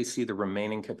can't really see the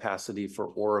remaining capacity for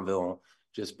Oroville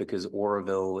just because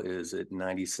Oroville is at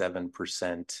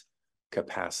 97%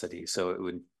 capacity. So it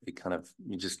would be kind of,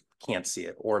 you just can't see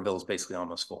it. Oroville is basically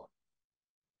almost full.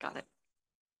 Got it.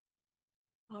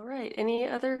 All right. Any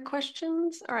other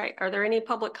questions? All right. Are there any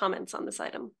public comments on this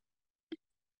item?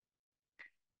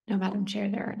 No, Madam Chair,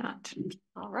 there are not.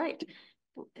 All right.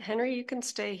 Henry, you can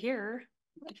stay here.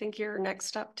 I think you're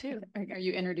next up too. Are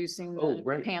you introducing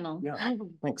the panel? Yeah,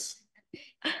 thanks.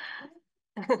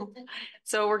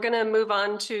 So we're going to move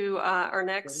on to our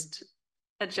next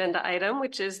agenda item,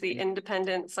 which is the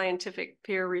independent scientific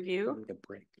peer review.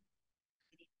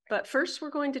 But first,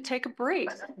 we're going to take a break.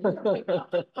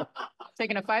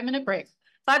 Taking a 5-minute break.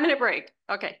 5-minute break.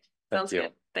 Okay, sounds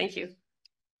good. Thank you.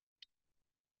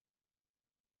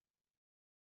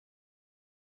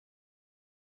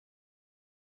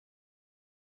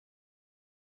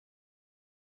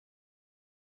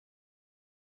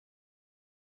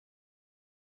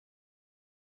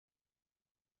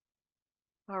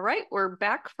 All right, we're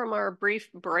back from our brief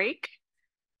break.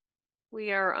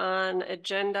 We are on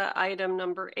agenda item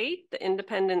number 8, the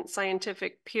independent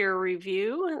scientific peer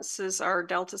review. This is our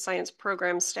Delta Science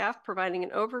Program staff providing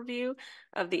an overview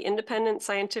of the independent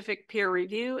scientific peer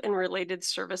review and related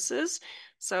services.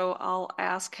 So I'll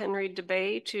ask Henry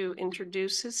DeBay to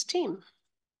introduce his team.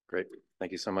 Great.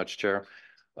 Thank you so much, Chair.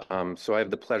 So I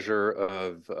have the pleasure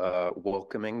of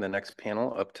welcoming the next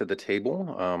panel up to the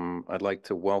table. I'd like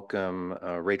to welcome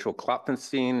Rachel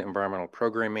Klopfenstein, Environmental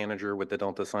Program Manager with the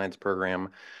Delta Science Program,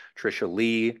 Tricia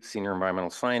Lee, Senior Environmental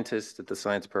Scientist at the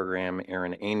Science Program,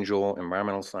 Aaron Angel,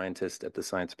 Environmental Scientist at the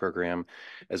Science Program,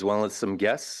 as well as some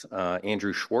guests,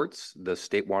 Andrew Schwartz, the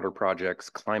State Water Project's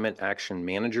Climate Action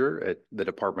Manager at the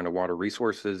Department of Water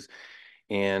Resources,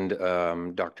 and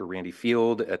Dr. Randy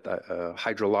Field, at the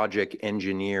hydrologic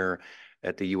engineer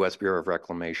at the U.S. Bureau of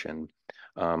Reclamation.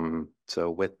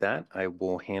 So with that, I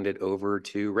will hand it over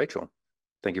to Rachel.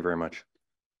 Thank you very much.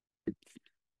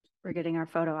 We're getting our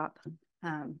photo up.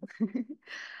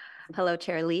 Hello,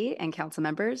 Chair Lee and council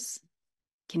members.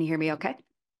 Can you hear me okay?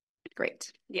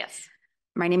 Great. Yes.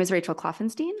 My name is Rachel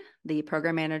Klopfenstein, the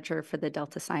program manager for the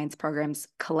Delta Science Program's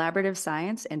Collaborative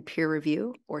Science and Peer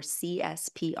Review, or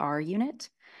CSPR unit.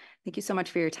 Thank you so much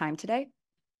for your time today.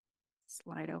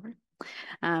 Slide over.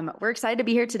 We're excited to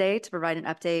be here today to provide an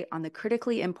update on the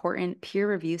critically important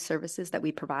peer review services that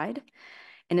we provide.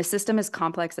 In a system as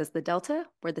complex as the Delta,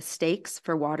 where the stakes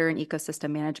for water and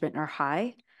ecosystem management are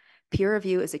high, peer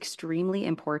review is extremely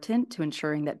important to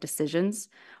ensuring that decisions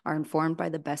are informed by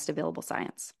the best available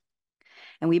science.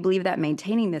 And we believe that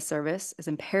maintaining this service is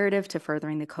imperative to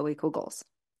furthering the co-equal goals.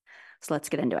 So let's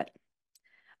get into it.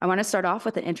 I want to start off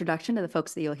with an introduction to the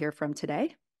folks that you'll hear from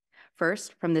today.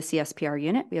 First, from the CSPR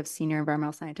unit, we have Senior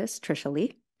Environmental Scientist Tricia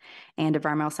Lee and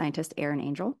Environmental Scientist Aaron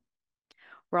Angel.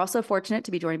 We're also fortunate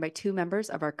to be joined by 2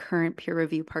 members of our current peer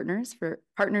review partners for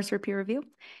peer review,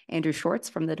 Andrew Schwartz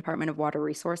from the Department of Water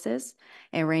Resources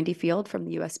and Randy Field from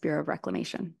the U.S. Bureau of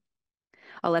Reclamation.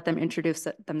 I'll let them introduce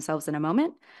themselves in a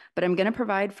moment, but I'm going to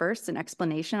provide first an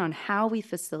explanation on how we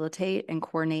facilitate and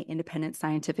coordinate independent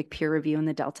scientific peer review in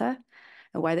the Delta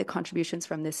and why the contributions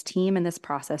from this team and this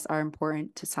process are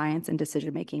important to science and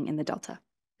decision-making in the Delta.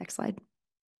 Next slide.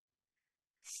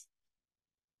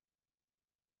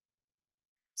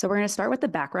 So we're going to start with the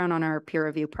background on our peer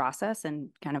review process and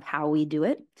kind of how we do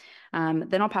it.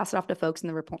 Then I'll pass it off to folks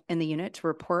in the unit to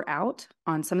report out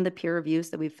on some of the peer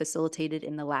reviews that we've facilitated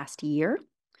in the last year,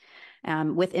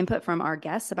 with input from our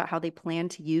guests about how they plan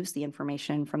to use the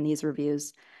information from these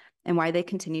reviews and why they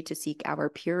continue to seek our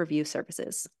peer review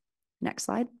services. Next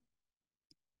slide.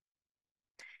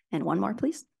 And one more,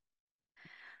 please.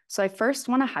 So I first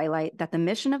want to highlight that the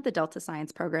mission of the Delta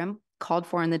Science Program, called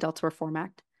for in the Delta Reform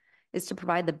Act, is to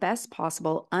provide the best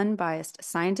possible unbiased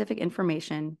scientific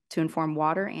information to inform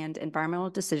water and environmental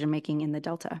decision-making in the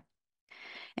Delta.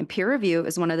 And peer review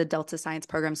is one of the Delta Science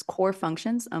Program's core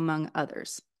functions, among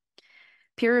others.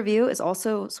 Peer review is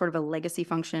also sort of a legacy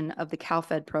function of the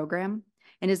CalFed program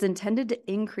and is intended to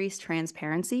increase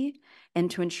transparency and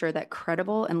to ensure that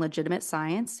credible and legitimate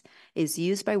science is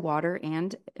used by water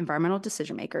and environmental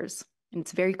decision makers. And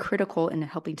it's very critical in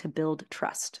helping to build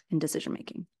trust in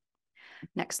decision-making.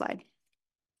 Next slide.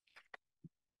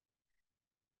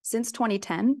 Since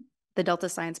 2010, the Delta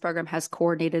Science Program has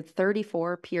coordinated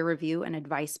 34 peer review and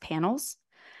advice panels.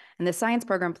 And the science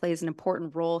program plays an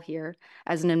important role here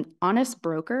as an honest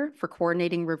broker for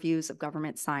coordinating reviews of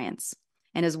government science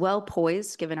and is well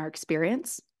poised given our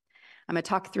experience. I'm going to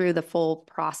talk through the full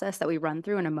process that we run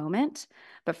through in a moment.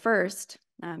 But first,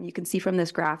 you can see from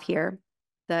this graph here,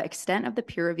 the extent of the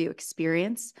peer review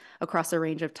experience across a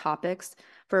range of topics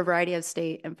for a variety of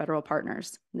state and federal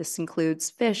partners. This includes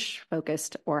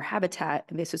fish-focused or habitat,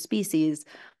 invasive species,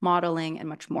 modeling, and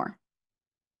much more.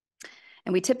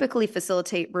 And we typically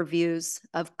facilitate reviews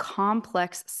of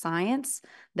complex science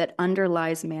that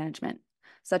underlies management,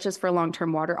 such as for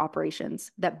long-term water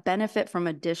operations that benefit from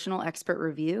additional expert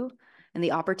review and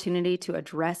the opportunity to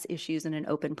address issues in an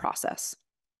open process.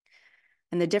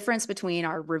 And the difference between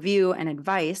our review and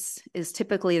advice is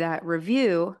typically that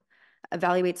review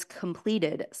evaluates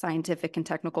completed scientific and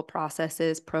technical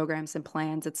processes, programs, and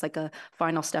plans. It's like a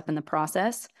final step in the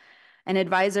process. And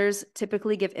advisors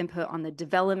typically give input on the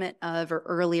development of or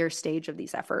earlier stage of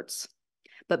these efforts.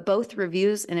 But both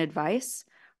reviews and advice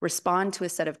respond to a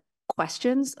set of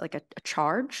questions, like a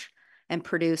charge, and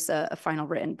produce a final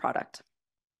written product.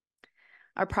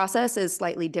 Our process is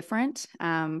slightly different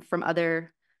from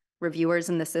other reviewers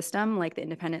in the system, like the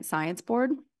Independent Science Board,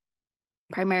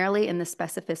 primarily in the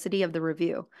specificity of the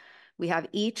review. We have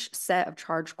each set of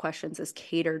charge questions is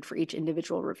catered for each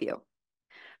individual review.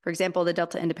 For example, the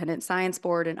Delta Independent Science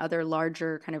Board and other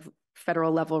larger kind of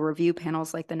federal level review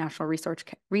panels like the National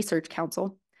Research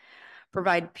Council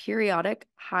provide periodic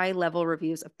high-level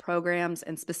reviews of programs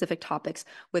and specific topics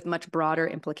with much broader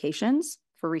implications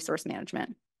for resource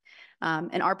management.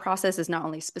 And our process is not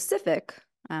only specific,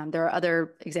 there are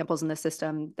other examples in the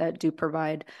system that do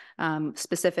provide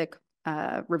specific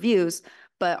reviews,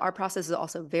 but our process is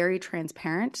also very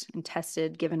transparent and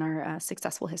tested given our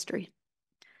successful history.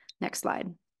 Next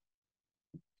slide.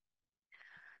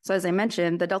 So as I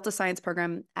mentioned, the Delta Science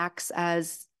Program acts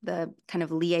as the kind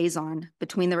of liaison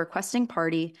between the requesting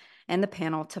party and the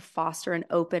panel to foster an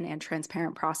open and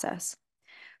transparent process.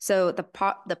 So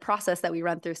the process that we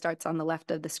run through starts on the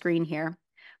left of the screen here.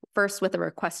 First with a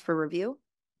request for review,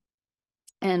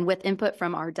 and with input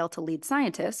from our Delta lead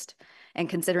scientist and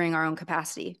considering our own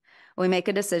capacity, we make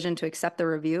a decision to accept the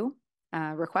review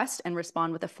request and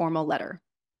respond with a formal letter.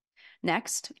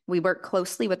 Next, we work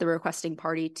closely with the requesting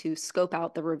party to scope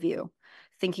out the review,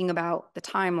 thinking about the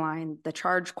timeline, the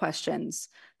charge questions,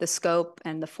 the scope,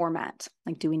 and the format.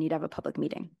 Like, do we need to have a public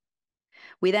meeting?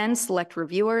 We then select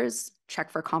reviewers, check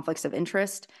for conflicts of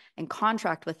interest, and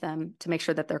contract with them to make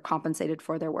sure that they're compensated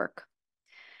for their work.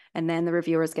 And then the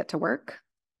reviewers get to work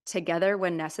together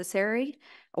when necessary,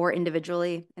 or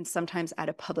individually, and sometimes at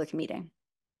a public meeting.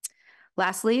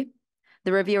 Lastly,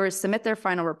 the reviewers submit their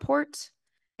final report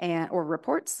or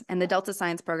reports, and the Delta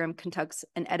Science Program conducts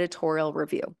an editorial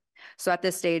review. So at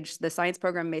this stage, the science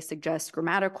program may suggest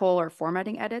grammatical or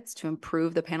formatting edits to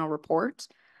improve the panel report,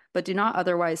 but do not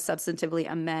otherwise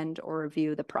substantively amend or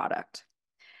review the product.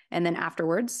 And then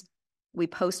afterwards, we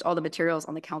post all the materials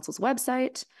on the council's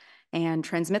website and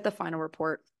transmit the final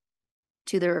report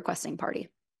to the requesting party.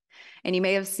 And you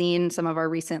may have seen some of our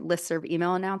recent listserv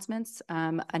email announcements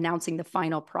announcing the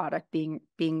final product being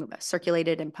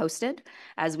circulated and posted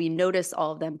as we notice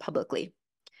all of them publicly.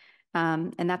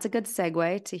 And that's a good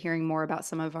segue to hearing more about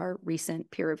some of our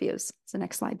recent peer reviews. So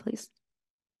next slide, please.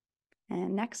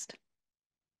 And next.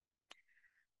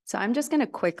 So I'm just going to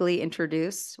quickly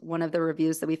introduce one of the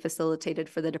reviews that we facilitated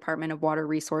for the Department of Water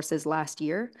Resources last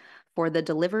year for the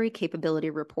Delivery Capability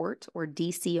Report, or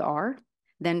DCR,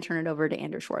 then turn it over to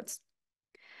Andrew Schwartz.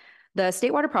 The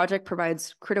State Water Project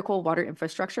provides critical water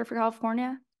infrastructure for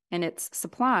California, and its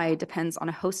supply depends on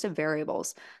a host of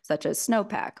variables, such as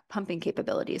snowpack, pumping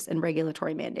capabilities, and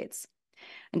regulatory mandates.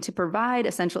 And to provide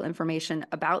essential information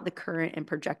about the current and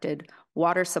projected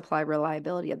water supply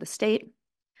reliability of the state,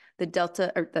 the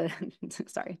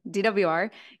DWR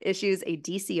issues a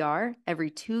DCR every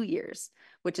 2 years,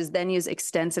 which is then used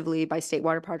extensively by State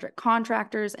Water Project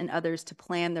contractors and others to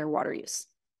plan their water use.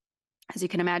 As you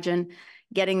can imagine,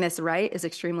 getting this right is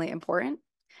extremely important.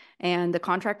 And the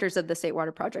contractors of the State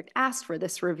Water Project asked for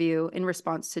this review in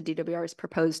response to DWR's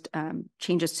proposed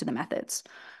changes to the methods.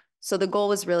 So the goal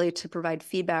was really to provide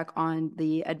feedback on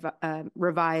the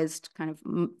revised kind of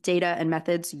data and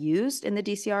methods used in the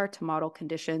DCR to model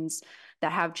conditions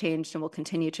that have changed and will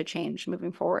continue to change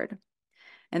moving forward.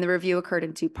 And the review occurred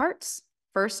in two parts.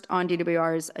 First, on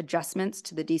DWR's adjustments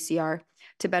to the DCR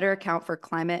to better account for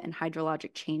climate and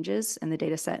hydrologic changes in the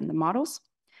data set and the models.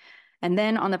 And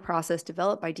then on the process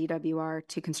developed by DWR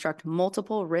to construct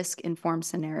multiple risk-informed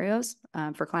scenarios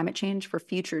for climate change for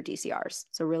future DCRs.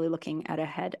 So really looking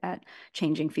ahead at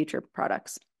changing future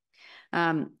products.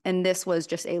 And this was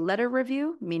just a letter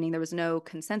review, meaning there was no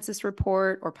consensus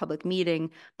report or public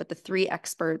meeting, but the three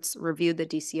experts reviewed the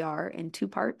DCR in two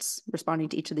parts, responding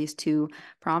to each of these two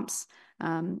prompts,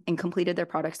 and completed their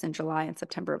products in July and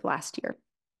September of last year.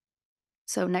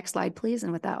 So next slide, please.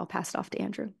 And with that, I'll pass it off to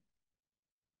Andrew.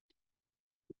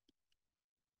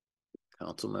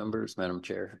 Council members, Madam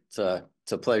Chair, it's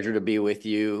a pleasure to be with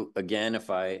you again. If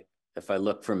I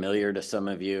look familiar to some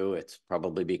of you, it's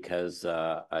probably because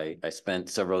I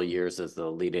spent several years as the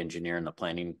lead engineer in the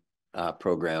planning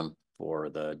program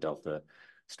for the Delta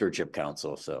Stewardship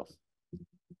Council. So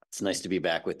it's nice to be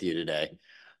back with you today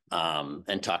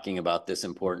and talking about this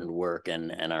important work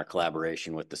and our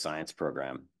collaboration with the science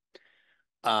program.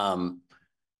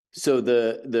 So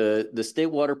the State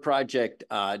Water Project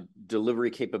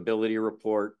Delivery Capability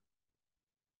Report,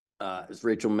 as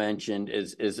Rachel mentioned,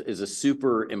 is a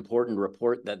super important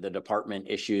report that the department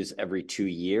issues every 2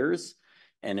 years,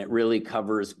 and it really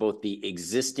covers both the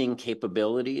existing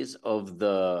capabilities of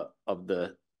the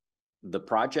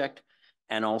project,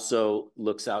 and also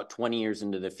looks out 20 years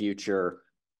into the future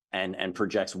and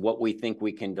projects what we think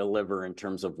we can deliver in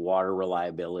terms of water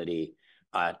reliability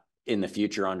in the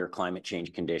future under climate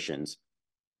change conditions.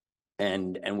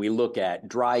 And we look at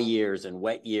dry years and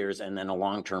wet years and then a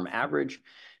long-term average.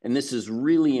 And this is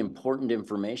really important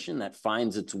information that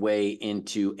finds its way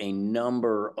into a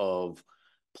number of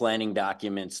planning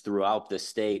documents throughout the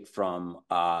state from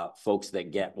folks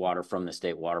that get water from the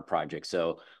state water project.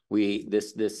 So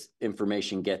this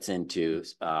information gets into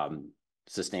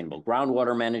sustainable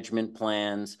groundwater management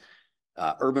plans,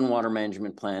 urban water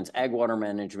management plans, ag water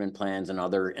management plans, and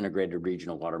other integrated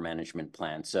regional water management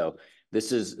plans. So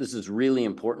this is really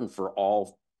important for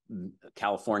all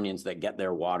Californians that get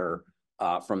their water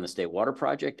from the state water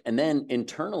project. And then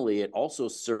internally, it also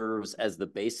serves as the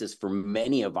basis for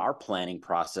many of our planning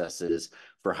processes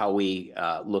for how we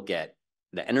look at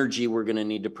the energy we're going to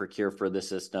need to procure for the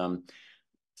system,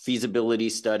 feasibility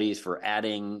studies for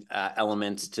adding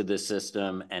elements to the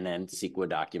system, and then CEQA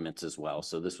documents as well.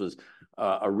 So this was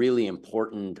a really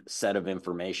important set of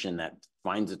information that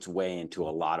finds its way into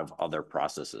a lot of other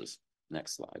processes.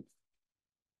 Next slide.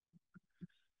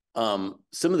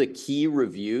 Some of the key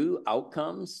review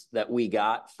outcomes that we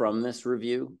got from this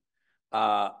review.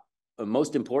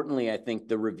 Most importantly, I think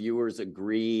the reviewers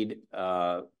agreed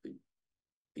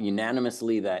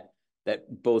unanimously that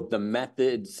both the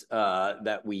methods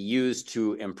that we use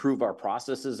to improve our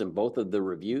processes in both of the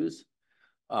reviews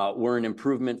were an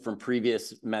improvement from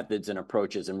previous methods and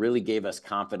approaches, and really gave us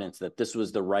confidence that this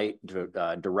was the right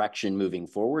direction moving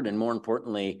forward. And more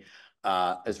importantly,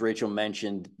 as Rachel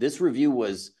mentioned, this review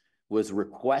was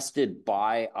requested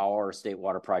by our state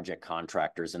water project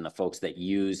contractors and the folks that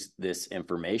use this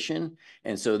information.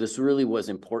 And so this really was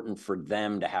important for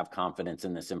them to have confidence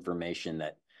in this information,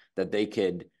 that they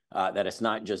could, that it's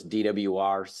not just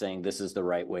DWR saying this is the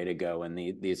right way to go and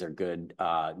these are good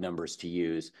numbers to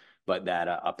use, but that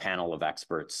a panel of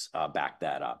experts backed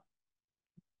that up.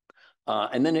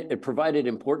 And then it provided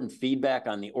important feedback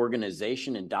on the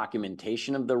organization and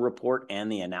documentation of the report and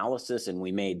the analysis. And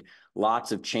we made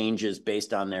lots of changes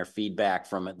based on their feedback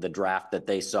from the draft that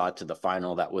they saw to the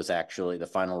final that was actually the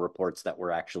final reports that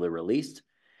were actually released.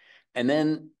 And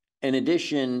then in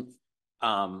addition,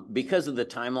 because of the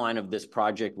timeline of this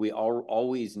project, we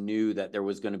always knew that there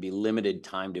was going to be limited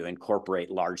time to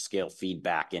incorporate large-scale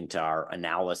feedback into our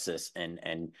analysis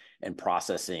and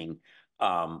processing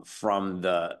from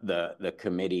the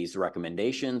committee's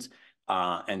recommendations.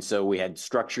 And so we had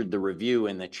structured the review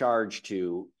and the charge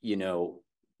to,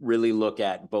 really look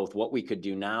at both what we could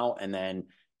do now and then,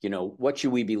 what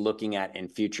should we be looking at in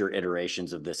future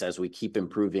iterations of this as we keep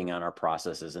improving on our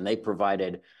processes. And they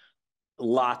provided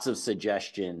lots of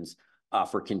suggestions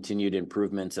for continued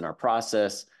improvements in our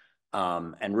process,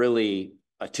 and really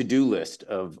a to-do list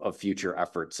of future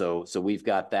efforts. So we've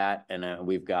got that, and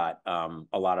we've got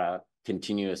a lot of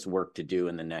continuous work to do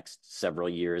in the next several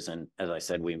years. And as I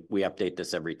said, we update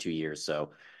this every 2 years.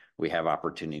 So we have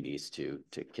opportunities to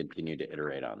continue to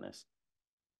iterate on this.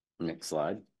 Next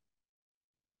slide.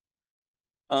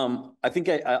 I think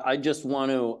I just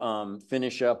want to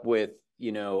finish up with,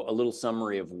 a little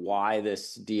summary of why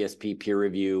this DSP peer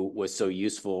review was so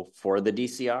useful for the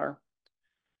DCR.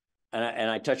 And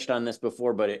I touched on this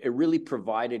before, but it really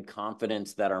provided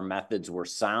confidence that our methods were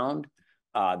sound,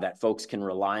 that folks can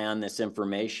rely on this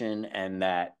information, and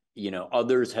that,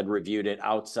 others had reviewed it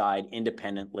outside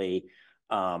independently,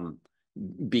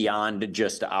 beyond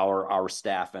just our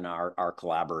staff and our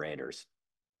collaborators.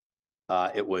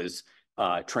 It was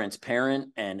transparent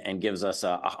and gives us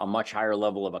a much higher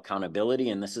level of accountability.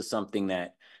 And this is something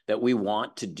that we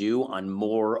want to do on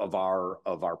more of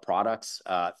our products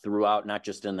throughout, not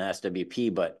just in the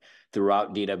SWP, but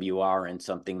throughout DWR, and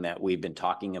something that we've been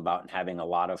talking about and having a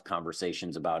lot of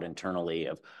conversations about internally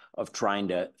of trying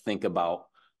to think about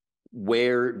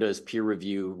where does peer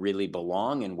review really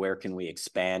belong and where can we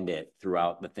expand it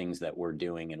throughout the things that we're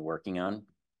doing and working on.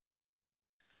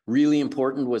 Really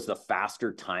important was the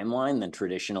faster timeline than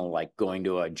traditional, like going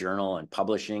to a journal and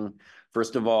publishing.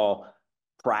 First of all,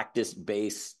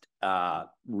 practice-based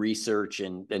research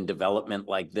and development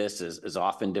like this is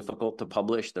often difficult to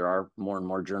publish. There are more and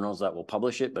more journals that will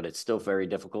publish it, but it's still very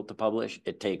difficult to publish.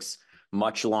 It takes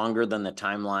much longer than the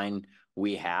timeline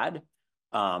we had.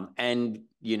 And,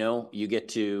 you get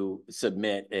to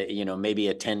submit, maybe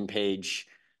a 10-page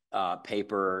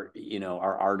paper,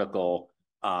 or article,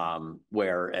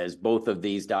 whereas both of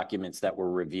these documents that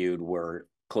were reviewed were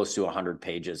close to 100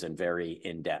 pages and very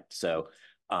in-depth. So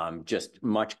just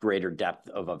much greater depth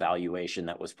of evaluation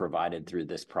that was provided through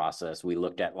this process. We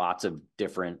looked at lots of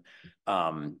different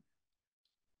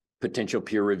potential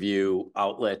peer review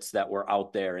outlets that were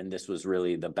out there, and this was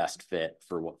really the best fit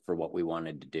for what we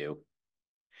wanted to do.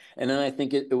 And then I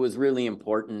think it was really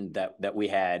important that we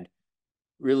had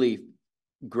really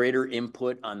greater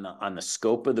input on the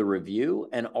scope of the review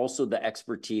and also the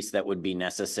expertise that would be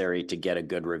necessary to get a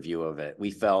good review of it.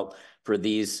 We felt for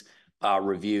these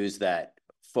reviews that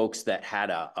folks that had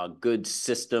a good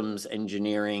systems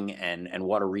engineering and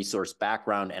water resource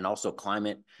background and also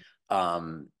climate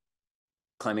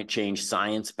change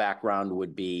science background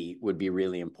would be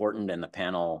really important, and the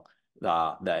panel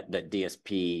that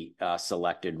DSP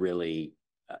selected really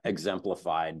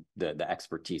exemplified the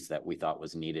expertise that we thought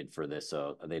was needed for this.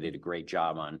 So they did a great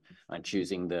job on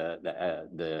choosing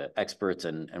the experts,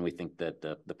 and we think that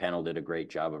the panel did a great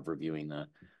job of reviewing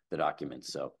the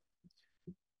documents. So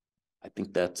I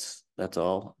think that's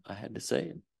all I had to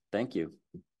say. Thank you.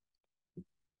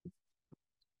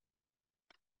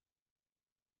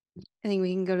 I think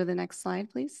we can go to the next slide,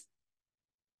 please.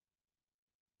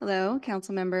 Hello,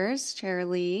 council members, Chair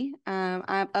Lee. I'm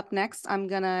up next. I'm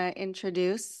gonna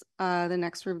introduce the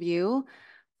next review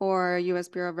for U.S.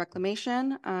 Bureau of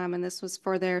Reclamation, and this was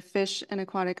for their fish and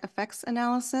aquatic effects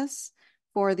analysis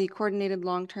for the coordinated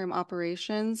long-term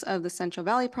operations of the Central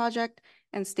Valley Project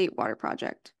and State Water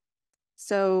Project.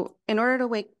 So in order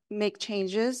to make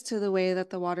changes to the way that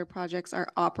the water projects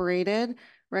are operated,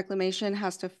 Reclamation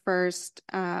has to first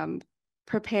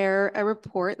prepare a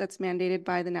report that's mandated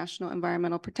by the National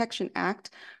Environmental Protection Act,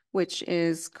 which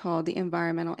is called the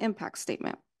Environmental Impact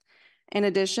Statement. In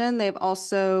addition, they've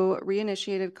also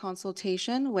reinitiated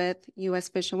consultation with U.S.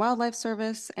 Fish and Wildlife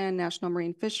Service and National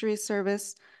Marine Fisheries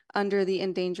Service under the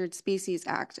Endangered Species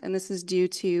Act. And this is due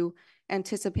to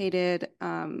anticipated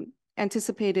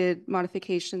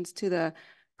modifications to the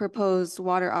proposed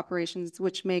water operations,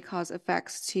 which may cause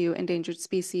effects to endangered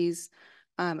species,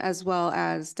 as well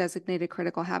as designated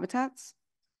critical habitats.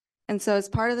 And so as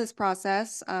part of this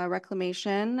process,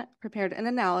 Reclamation prepared an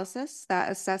analysis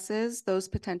that assesses those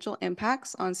potential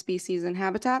impacts on species and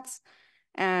habitats.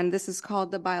 And this is called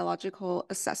the biological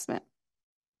assessment.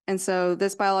 And so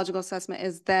this biological assessment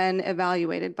is then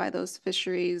evaluated by those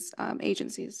fisheries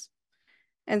agencies.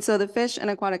 And so the fish and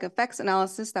aquatic effects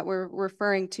analysis that we're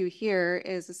referring to here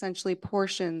is essentially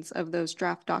portions of those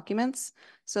draft documents.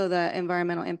 So the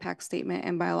environmental impact statement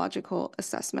and biological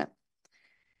assessment.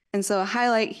 And so a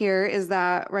highlight here is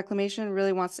that Reclamation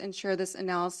really wants to ensure this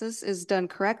analysis is done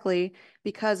correctly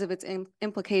because of its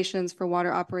implications for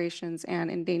water operations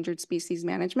and endangered species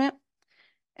management.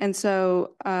 And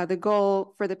so the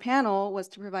goal for the panel was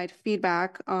to provide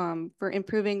feedback for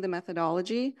improving the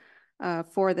methodology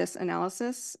for this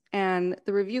analysis. And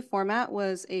the review format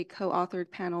was a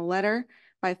co-authored panel letter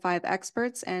by 5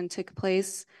 experts and took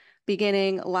place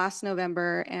beginning last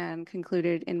November and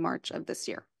concluded in March of this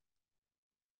year.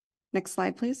 Next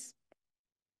slide, please.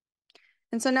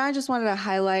 And so now I just wanted to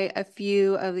highlight a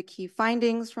few of the key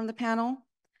findings from the panel.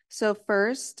 So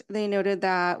first, they noted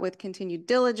that with continued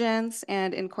diligence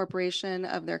and incorporation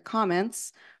of their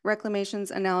comments,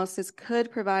 Reclamation's analysis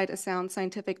could provide a sound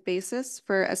scientific basis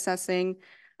for assessing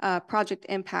project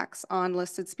impacts on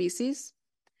listed species.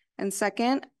 And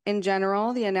second, in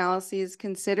general, the analyses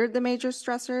considered the major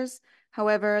stressors.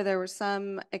 However, there were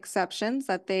some exceptions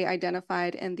that they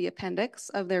identified in the appendix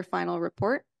of their final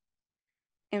report.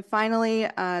 And finally,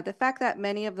 the fact that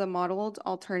many of the modeled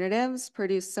alternatives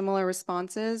produce similar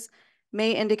responses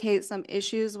may indicate some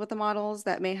issues with the models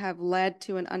that may have led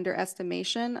to an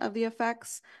underestimation of the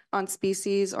effects on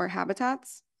species or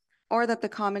habitats, or that the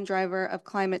common driver of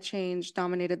climate change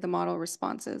dominated the model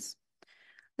responses.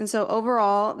 And so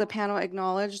overall, the panel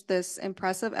acknowledged this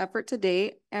impressive effort to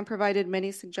date and provided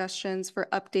many suggestions for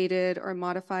updated or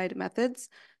modified methods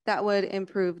that would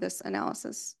improve this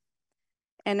analysis.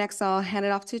 And next, I'll hand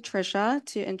it off to Tricia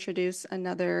to introduce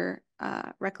another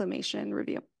Reclamation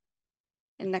review.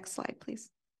 And next slide, please.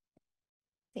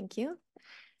 Thank you.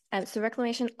 So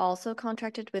Reclamation also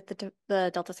contracted with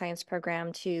the Delta Science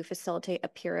Program to facilitate a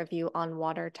peer review on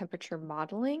water temperature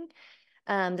modeling.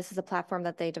 This is a platform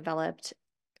that they developed.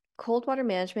 Cold water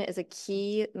management is a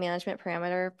key management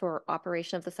parameter for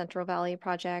operation of the Central Valley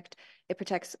Project. It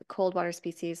protects cold water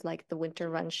species like the winter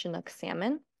run Chinook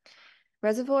salmon.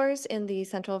 Reservoirs in the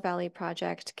Central Valley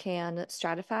Project can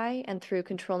stratify, and through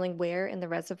controlling where in the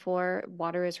reservoir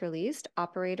water is released,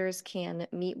 operators can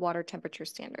meet water temperature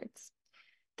standards.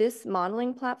 This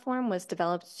modeling platform was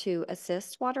developed to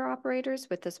assist water operators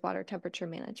with this water temperature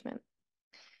management.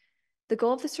 The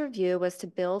goal of this review was to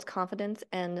build confidence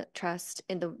and trust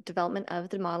in the development of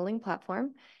the modeling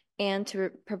platform and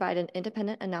to provide an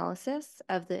independent analysis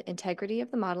of the integrity of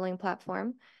the modeling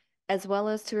platform, as well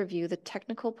as to review the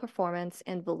technical performance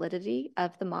and validity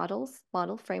of the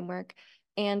model framework,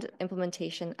 and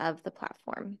implementation of the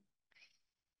platform.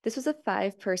 This was a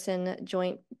 5-person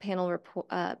joint panel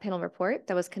report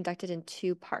that was conducted in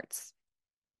 2 parts.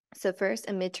 So first,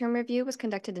 a midterm review was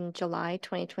conducted in July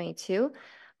 2022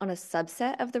 on a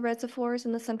subset of the reservoirs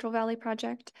in the Central Valley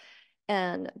project.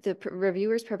 And the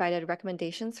reviewers provided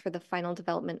recommendations for the final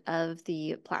development of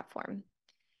the platform.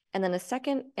 And then a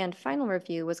second and final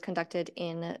review was conducted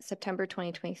in September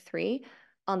 2023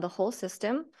 on the whole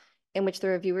system, in which the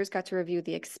reviewers got to review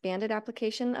the expanded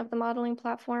application of the modeling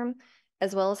platform,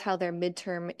 as well as how their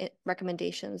midterm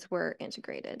recommendations were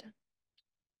integrated.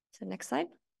 So next slide.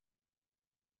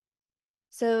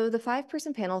 So the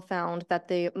 5-person panel found that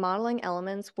the modeling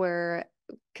elements were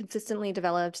consistently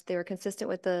developed, they were consistent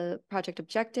with the project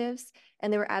objectives,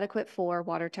 and they were adequate for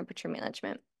water temperature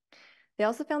management. They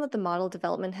also found that the model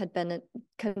development had been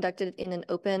conducted in an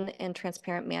open and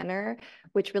transparent manner,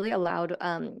 which really allowed,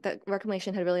 that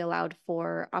reclamation had really allowed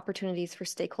for opportunities for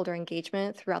stakeholder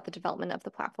engagement throughout the development of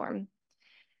the platform.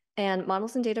 And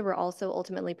models and data were also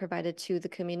ultimately provided to the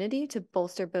community to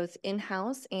bolster both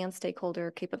in-house and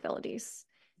stakeholder capabilities.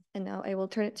 And now I will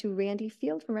turn it to Randy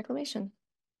Field from Reclamation.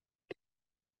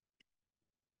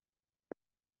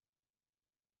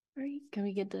 All right, can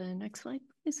we get the next slide,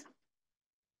 please?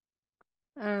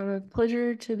 A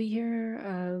pleasure to be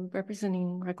here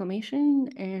representing Reclamation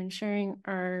and sharing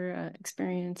our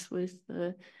experience with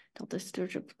the Delta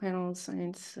Stewardship Panel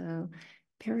Science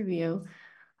peer review.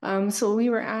 So we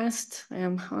were asked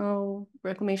how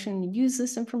Reclamation used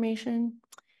this information,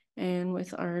 and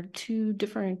with our 2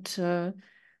 different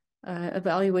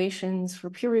evaluations for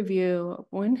peer review,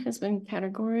 one has been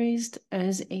categorized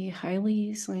as a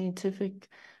highly scientific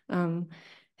and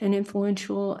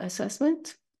influential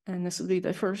assessment. And this would be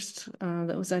the first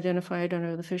that was identified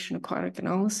under the fish and aquatic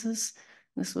analysis.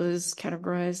 This was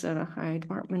categorized at a high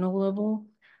departmental level.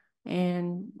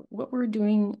 And what we're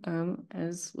doing,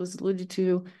 as was alluded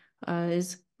to,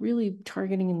 is really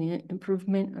targeting the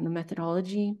improvement on the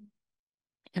methodology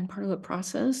and part of the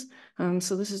process.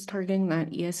 So this is targeting that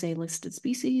ESA listed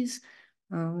species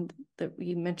that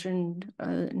we mentioned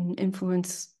and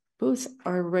influence both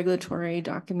our regulatory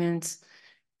documents.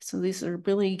 So these are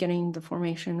really getting the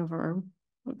formation of our,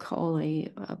 what we call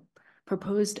a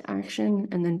proposed action,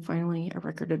 and then finally a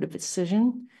record of a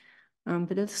decision.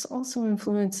 But this also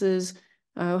influences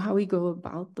how we go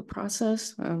about the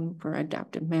process for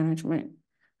adaptive management.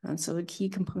 So a key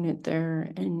component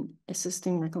there in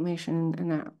assisting Reclamation in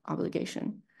that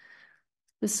obligation.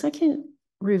 The second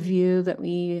review that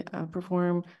we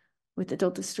perform with the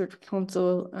Delta Stewardship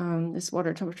Council, this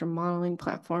water temperature modeling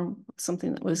platform,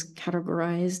 something that was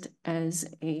categorized as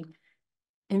a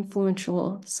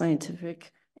influential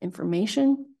scientific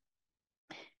information.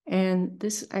 And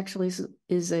this actually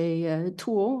is a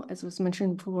tool, as was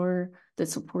mentioned before, that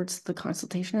supports the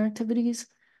consultation activities.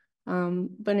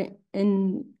 But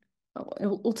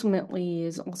ultimately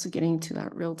is also getting to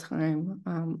that real-time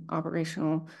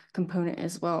operational component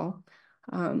as well.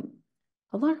 A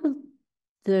lot of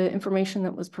the information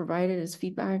that was provided as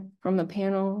feedback from the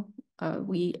panel,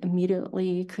 we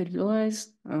immediately could utilize.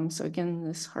 So again,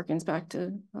 this harkens back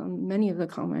to many of the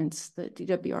comments that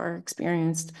DWR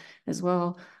experienced as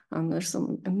well. There's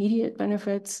some immediate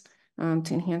benefits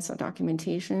to enhance that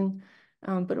documentation,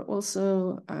 but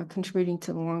also contributing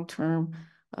to the long-term,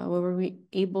 where we're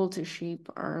able to shape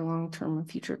our long-term and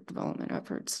future development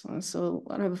efforts. So a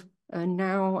lot of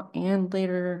now and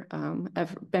later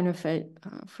benefit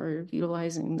for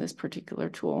utilizing this particular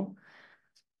tool.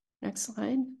 Next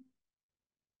slide.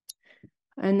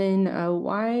 And then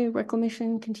why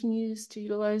Reclamation continues to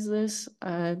utilize this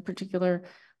particular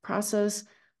process.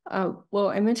 Well,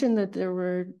 I mentioned that there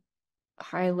were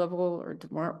high level or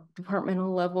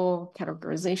departmental level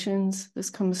categorizations. This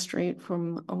comes straight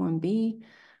from OMB,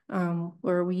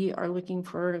 where we are looking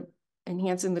for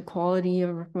enhancing the quality of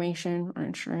information or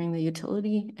ensuring the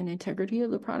utility and integrity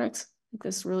of the products.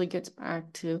 This really gets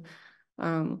back to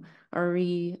are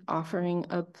we offering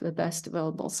up the best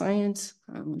available science,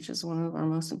 which is one of our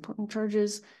most important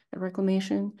charges at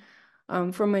Reclamation.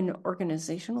 From an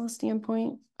organizational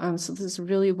standpoint, so this is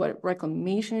really what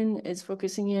Reclamation is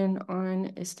focusing in on,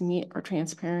 is to meet our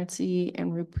transparency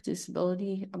and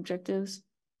reproducibility objectives.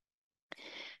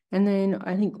 And then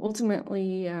I think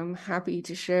ultimately I'm happy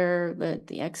to share that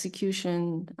the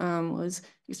execution was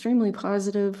extremely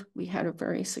positive. We had a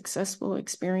very successful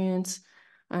experience.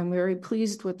 I'm very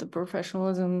pleased with the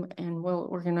professionalism and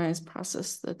well-organized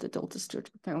process that the Delta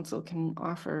Stewardship Council can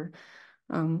offer.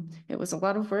 It was a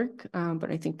lot of work,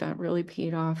 but I think that really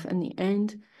paid off in the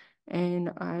end.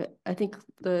 And I think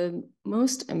the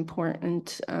most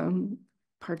important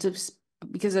parts of,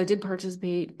 because I did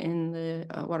participate in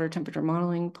the water temperature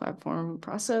modeling platform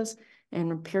process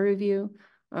and peer review,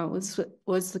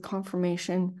 was the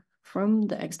confirmation from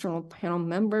the external panel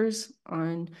members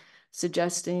on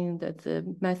suggesting that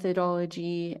the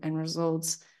methodology and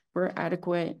results were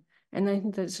adequate. And I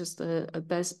think that's just a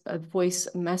voice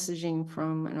messaging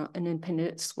from an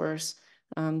independent source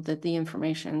that the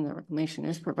information the reclamation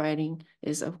is providing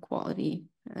is of quality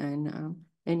and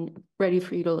ready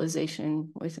for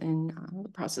utilization within the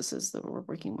processes that we're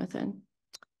working within.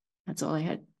 That's all I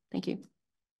had. Thank you.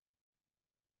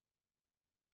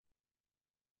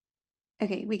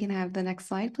 Okay, we can have the next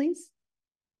slide, please.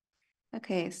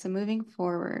 Okay, so moving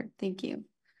forward, thank you.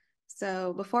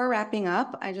 So before wrapping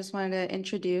up, I just wanted to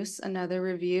introduce another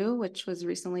review, which was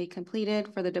recently completed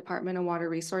for the Department of Water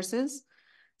Resources.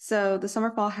 So the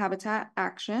Summer Fall Habitat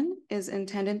Action is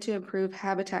intended to improve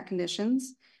habitat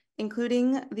conditions,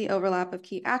 including the overlap of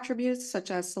key attributes such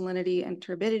as salinity and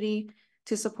turbidity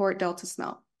to support Delta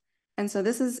smelt. And so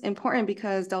this is important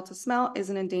because Delta smelt is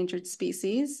an endangered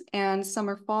species and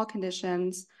summer fall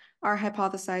conditions are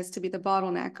hypothesized to be the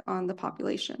bottleneck on the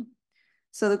population.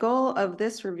 So the goal of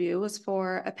this review was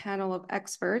for a panel of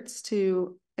experts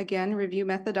to, again, review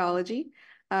methodology,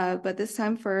 but this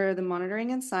time for the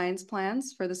monitoring and science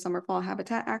plans for the Summer Fall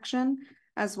Habitat Action,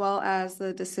 as well as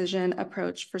the decision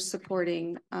approach for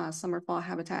supporting Summer Fall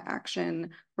Habitat Action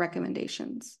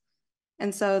recommendations.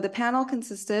 And so the panel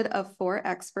consisted of 4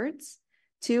 experts,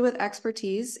 2 with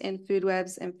expertise in food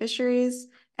webs and fisheries,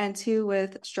 and 2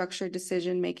 with structured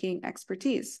decision-making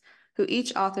expertise, who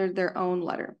each authored their own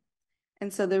letter.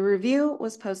 And so the review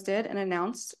was posted and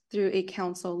announced through a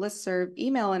council listserv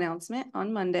email announcement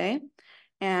on Monday,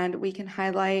 and we can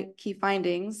highlight key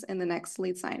findings in the next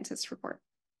lead scientist report.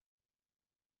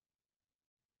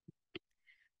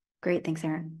 Great, thanks,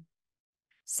 Erin.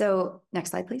 So next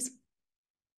slide, please.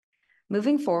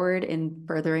 Moving forward in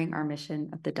furthering our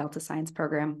mission of the Delta Science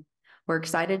Program, we're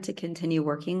excited to continue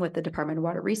working with the Department of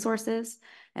Water Resources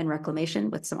and Reclamation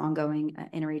with some ongoing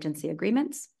interagency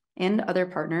agreements and other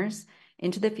partners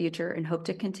into the future and hope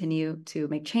to continue to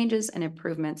make changes and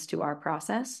improvements to our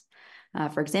process.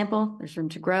 For example, there's room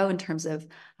to grow in terms of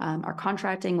our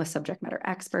contracting with subject matter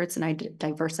experts and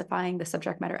diversifying the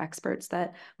subject matter experts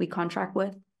that we contract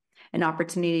with, an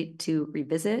opportunity to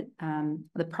revisit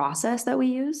the process that we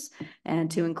use and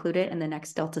to include it in the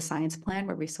next Delta Science Plan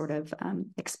where we sort of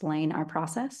explain our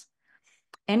process,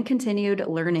 and continued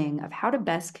learning of how to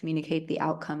best communicate the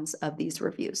outcomes of these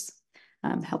reviews.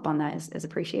 Help on that is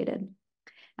appreciated.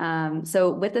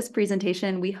 So with this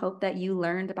presentation, we hope that you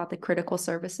learned about the critical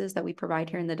services that we provide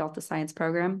here in the Delta Science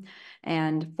Program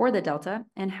and for the Delta,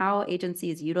 and how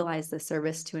agencies utilize this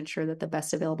service to ensure that the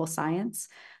best available science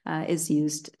is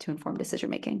used to inform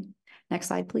decision-making. Next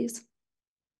slide, please.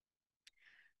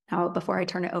 Now, before I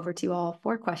turn it over to you all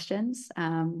for questions,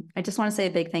 I just want to say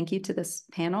a big thank you to this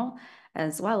panel,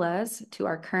 as well as to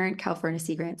our current California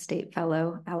Sea Grant State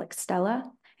Fellow, Alex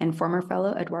Stella, and former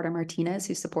fellow Eduardo Martinez,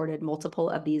 who supported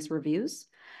multiple of these reviews,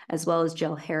 as well as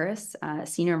Jill Harris,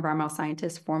 senior environmental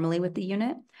scientist formerly with the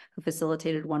unit, who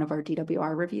facilitated one of our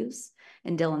DWR reviews,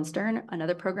 and Dylan Stern,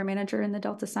 another program manager in the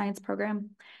Delta Science Program.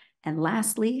 And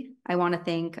lastly, I want to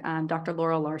thank Dr.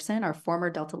 Laurel Larson, our former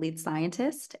Delta lead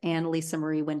scientist, and Lisa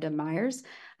Marie Wyndham Myers,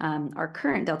 our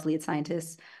current Delta lead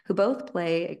scientists, who both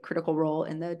play a critical role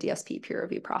in the DSP peer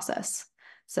review process.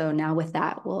 So now with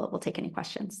that, we'll take any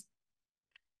questions.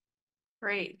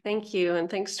 Great, thank you. And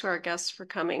thanks to our guests for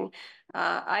coming.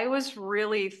 I was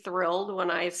really thrilled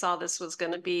when I saw this was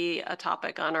going to be a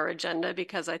topic on our agenda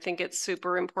because I think it's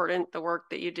super important, the work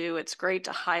that you do. It's great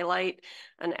to highlight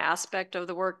an aspect of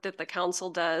the work that the council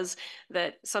does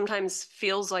that sometimes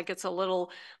feels like it's a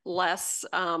little less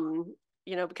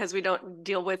because we don't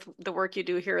deal with the work you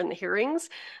do here in the hearings.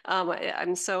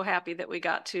 I'm so happy that we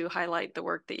got to highlight the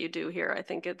work that you do here. I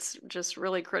think it's just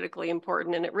really critically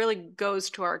important, and it really goes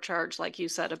to our charge, like you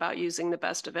said, about using the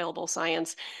best available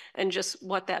science and just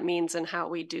what that means and how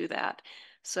we do that.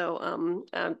 So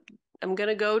I'm going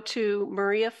to go to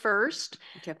Maria first,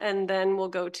 okay, and then we'll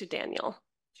go to Daniel.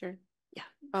 Sure.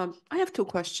 Yeah. I have 2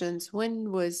 questions.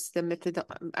 When was the method?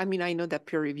 I mean, I know that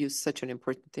peer review is such an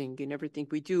important thing in everything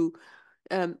we do.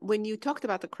 When you talked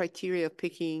about the criteria of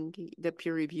picking the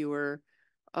peer reviewer,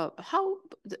 how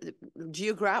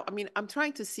geographic, I mean, I'm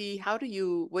trying to see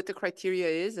what the criteria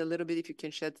is a little bit, if you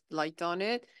can shed light on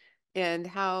it, and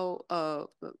how,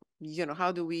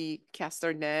 how do we cast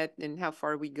our net and how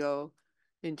far we go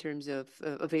in terms of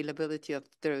availability of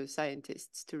the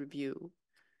scientists to review.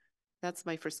 That's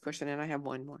my first question, and I have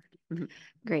one more.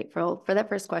 Great. For that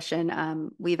first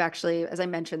question, we've actually, as I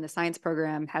mentioned, the science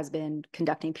program has been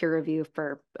conducting peer review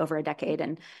for over a decade,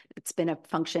 and it's been a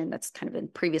function that's kind of been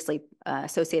previously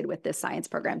associated with this science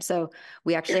program. So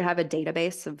we actually have a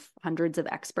database of hundreds of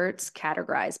experts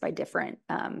categorized by different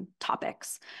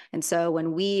topics. And so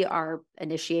when we are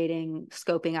initiating,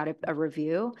 scoping out a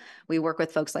review, we work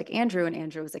with folks like Andrew, and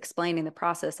Andrew was explaining the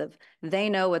process of they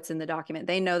know what's in the document.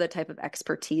 They know the type of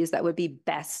expertise that would be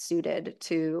best suited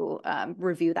to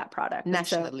review that product.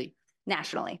 Nationally.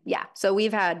 Nationally, yeah. So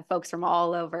we've had folks from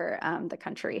all over the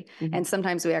country, and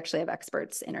sometimes we actually have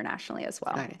experts internationally as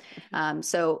well.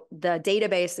 So the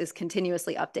database is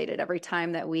continuously updated every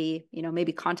time that we,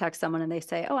 maybe contact someone and they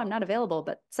say, oh, I'm not available,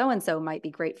 but so-and-so might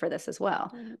be great for this as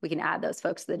well. We can add those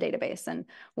folks to the database. And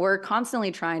we're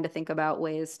constantly trying to think about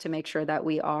ways to make sure that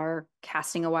we are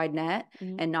casting a wide net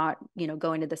and not,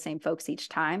 going to the same folks each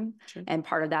time. And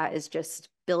part of that is just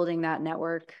building that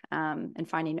network and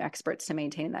finding experts to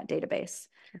maintain that database.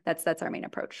 That's our main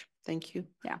approach. Thank you.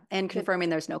 Yeah, and confirming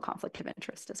there's no conflict of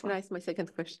interest as well. Nice. My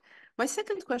second question. My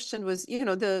second question was,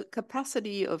 the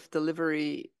capacity of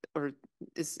delivery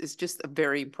is just a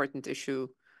very important issue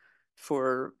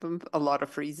for a lot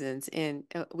of reasons. And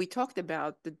we talked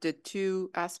about the two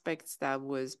aspects that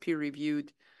was peer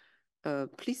reviewed.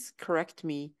 Please correct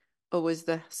me. It was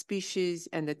the species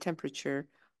and the temperature.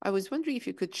 I was wondering if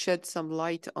you could shed some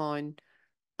light on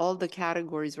all the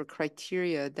categories or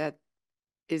criteria that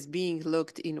is being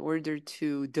looked in order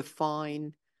to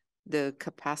define the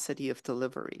capacity of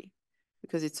delivery,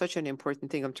 because it's such an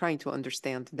important thing. I'm trying to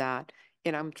understand that,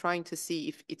 and I'm trying to see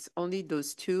if it's only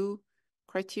those two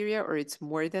criteria or it's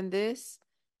more than this.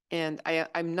 And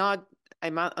I'm not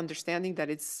understanding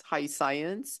that it's high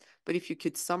science, but if you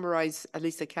could summarize at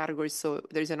least the categories so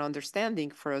there's an understanding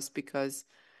for us, because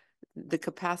the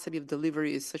capacity of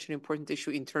delivery is such an important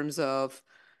issue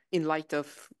in light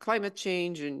of climate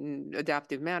change and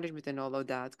adaptive management and all of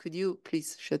that. Could you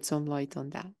please shed some light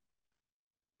on that?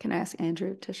 Can I ask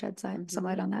Andrew to shed some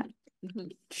light on that?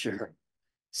 Sure.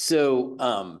 So,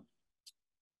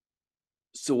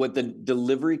 so what the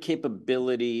delivery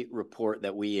capability report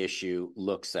that we issue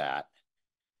looks at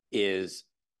is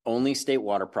only state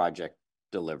water project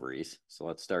deliveries. So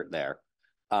let's start there.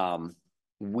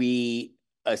 We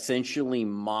essentially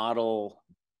model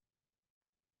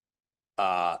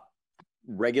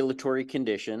regulatory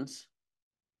conditions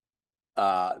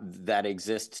that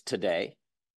exist today.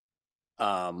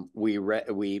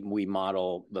 We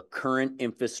model the current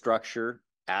infrastructure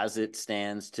as it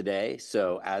stands today.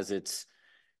 So as its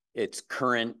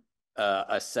current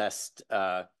assessed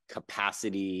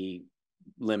capacity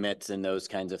limits and those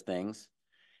kinds of things.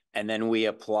 And then we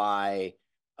apply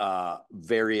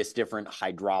various different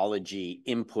hydrology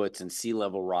inputs and sea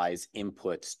level rise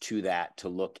inputs to that to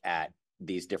look at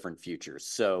these different futures.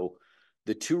 So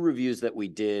the two reviews that we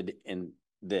did in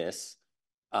this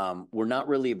were not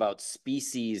really about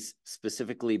species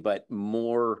specifically, but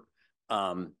more,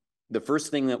 the first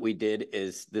thing that we did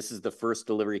is, this is the first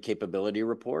delivery capability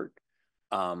report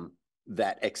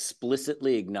that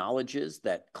explicitly acknowledges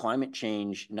that climate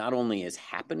change not only is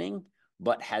happening,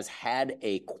 but has had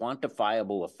a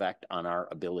quantifiable effect on our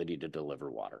ability to deliver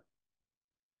water.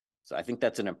 So I think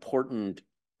that's an important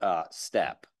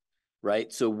step,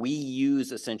 right? So we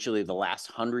use essentially the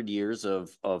last 100 years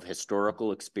of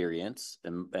historical experience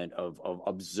and of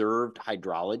observed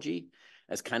hydrology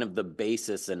as kind of the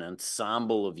basis and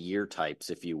ensemble of year types,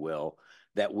 if you will,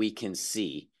 that we can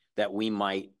see that we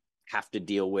might have to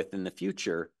deal with in the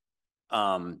future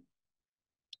when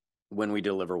we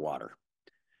deliver water.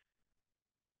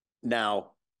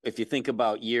 Now, if you think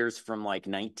about years from like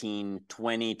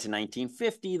 1920 to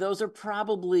 1950,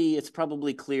 it's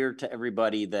probably clear to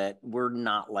everybody that we're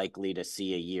not likely to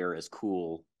see a year as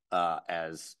cool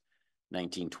as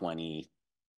 1920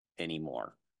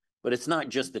 anymore. But it's not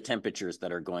just the temperatures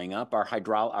that are going up.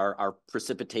 Our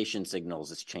precipitation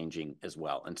signals is changing as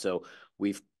well. And so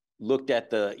we've looked at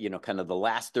the, kind of the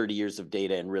last 30 years of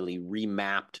data and really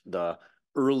remapped the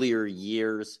earlier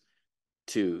years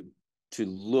to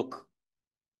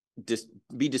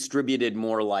be distributed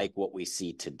more like what we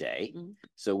see today,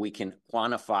 so we can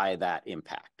quantify that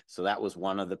impact. So that was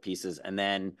one of the pieces. And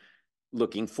then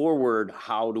looking forward,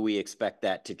 how do we expect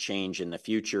that to change in the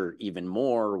future even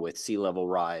more with sea level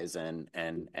rise and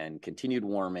continued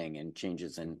warming and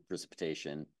changes in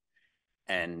precipitation,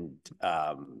 and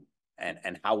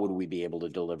how would we be able to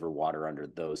deliver water under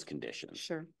those conditions?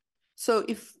 Sure. So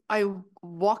if I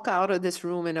walk out of this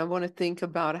room and I want to think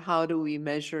about how do we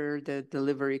measure the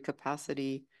delivery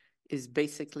capacity, is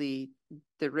basically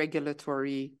the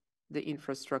regulatory the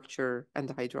infrastructure and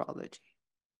the hydrology.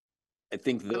 I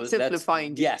think those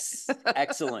simplifying. Yes,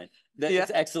 excellent. That's Yeah.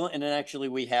 excellent. And then actually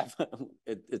we have,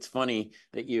 it's funny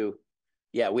that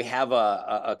we have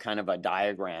a kind of a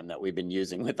diagram that we've been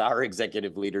using with our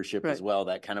executive leadership as well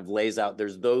that kind of lays out,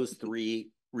 there's those three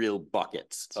real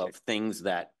buckets of things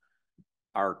that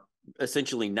are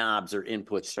essentially knobs or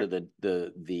inputs to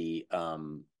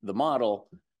the model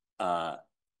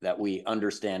that we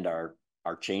understand are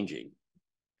changing,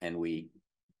 and we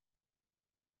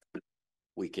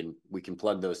can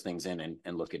plug those things in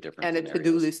and look at different and scenarios. a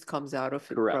to-do list comes out of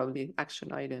it. Correct. Probably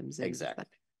action items. And exactly.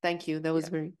 Thank you. That was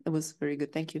very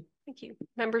good. Thank you. Thank you.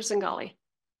 Member Zingali.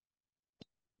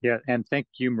 Yeah, and thank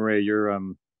you, Maria. Your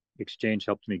exchange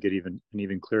helped me get an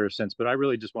even clearer sense. But I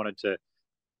really just wanted to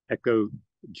echo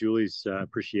Julie's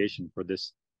appreciation for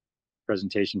this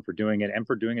presentation, for doing it, and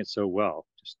for doing it so well.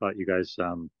 Just thought you guys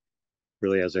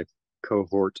really, as a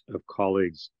cohort of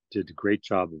colleagues, did a great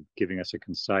job of giving us a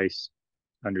concise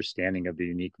understanding of the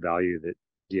unique value that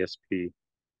DSP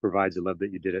provides. I love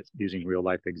that you did it using real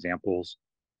life examples.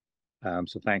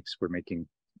 So thanks for making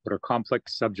what are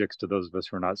complex subjects to those of us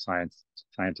who are not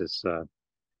scientists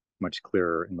much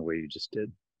clearer in the way you just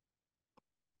did.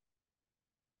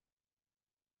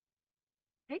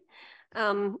 Okay.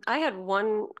 I had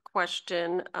one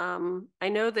question. I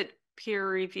know that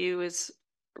peer review is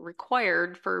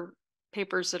required for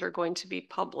papers that are going to be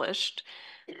published.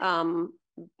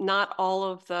 Not all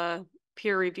of the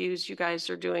peer reviews you guys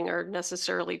are doing are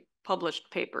necessarily published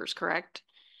papers, correct?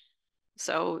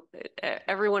 So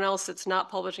everyone else that's not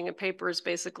publishing a paper is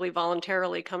basically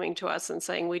voluntarily coming to us and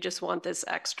saying, we just want this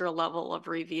extra level of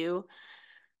review.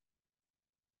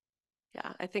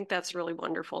 Yeah, I think that's really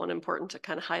wonderful and important to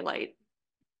kind of highlight.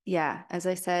 Yeah, as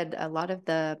I said, a lot of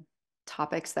the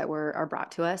topics that are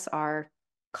brought to us are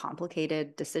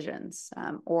complicated decisions,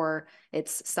 or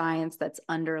it's science that's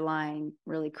underlying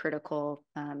really critical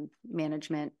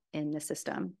management in the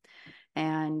system.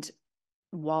 And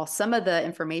while some of the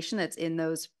information that's in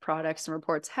those products and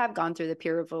reports have gone through the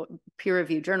peer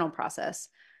review journal process,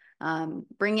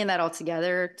 bringing that all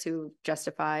together to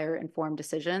justify or inform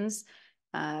decisions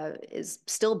is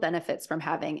still benefits from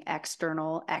having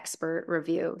external expert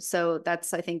review. So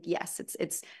that's, I think, yes,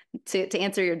 it's to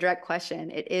answer your direct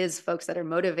question, it is folks that are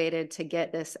motivated to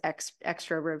get this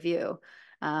extra review.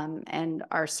 And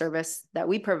our service that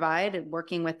we provide,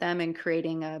 working with them and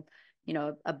creating a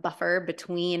buffer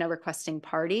between a requesting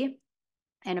party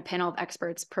and a panel of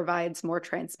experts, provides more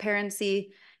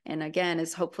transparency, and again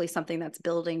is hopefully something that's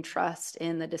building trust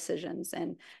in the decisions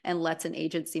and lets an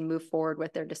agency move forward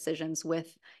with their decisions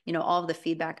with all of the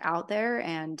feedback out there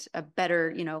and a better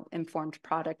informed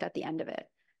product at the end of it.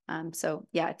 So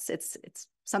yeah, it's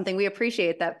something we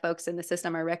appreciate that folks in the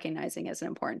system are recognizing as an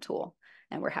important tool,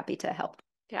 and we're happy to help.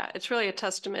 Yeah, it's really a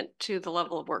testament to the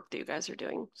level of work that you guys are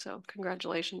doing. So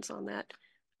congratulations on that.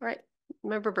 All right,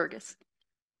 Member Burgess.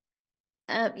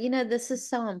 This is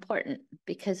so important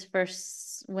because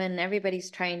first, when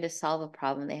everybody's trying to solve a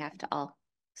problem, they have to all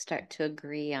start to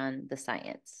agree on the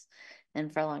science.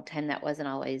 And for a long time, that wasn't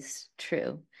always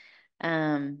true.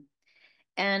 And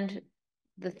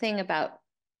the thing about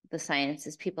the science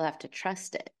is people have to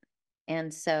trust it.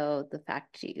 And so the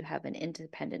fact that you have an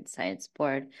independent science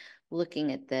board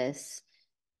looking at this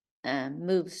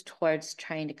moves towards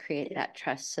trying to create that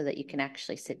trust so that you can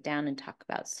actually sit down and talk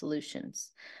about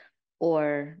solutions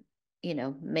or,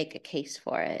 make a case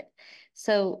for it.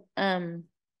 So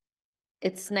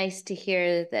it's nice to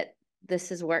hear that this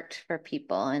has worked for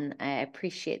people, and I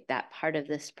appreciate that part of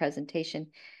this presentation.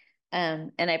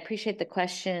 And I appreciate the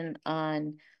question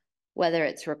on whether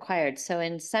it's required. So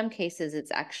in some cases,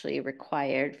 it's actually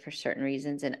required for certain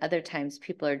reasons, and other times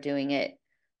people are doing it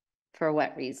for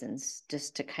what reasons?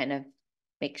 Just to kind of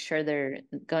make sure they're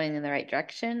going in the right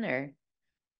direction, or?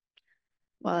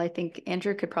 Well, I think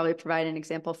Andrew could probably provide an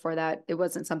example for that. It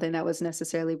wasn't something that was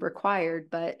necessarily required,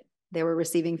 but they were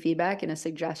receiving feedback and a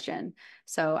suggestion.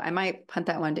 So I might punt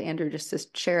that one to Andrew just to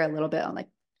share a little bit on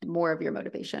more of your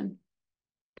motivation.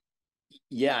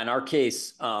 Yeah, in our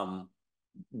case, when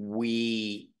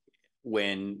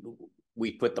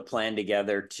we put the plan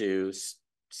together to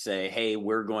say, hey,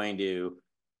 we're going to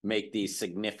make these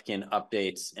significant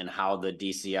updates in how the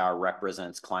DCR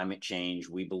represents climate change.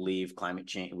 We believe climate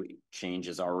change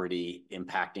is already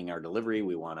impacting our delivery.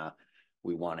 We want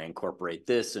to incorporate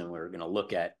this, and we're going to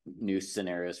look at new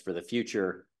scenarios for the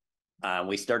future.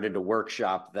 We started to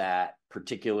workshop that,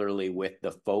 particularly with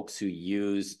the folks who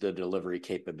use the delivery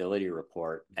capability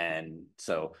report. And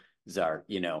so these are,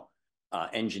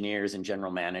 engineers and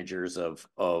general managers of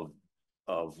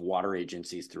water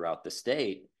agencies throughout the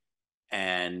state.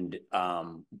 And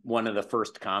one of the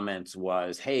first comments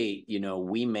was, hey, you know,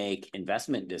 we make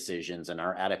investment decisions and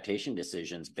our adaptation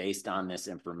decisions based on this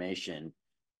information.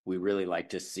 We really like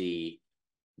to see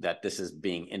that this is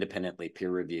being independently peer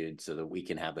reviewed so that we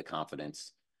can have the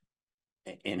confidence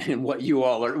in what you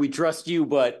all are. We trust you,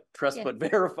 but but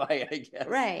verify, I guess.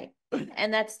 Right.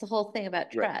 And that's the whole thing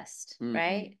about trust,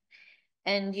 right?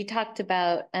 And you talked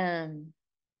about,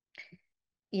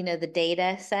 you know, the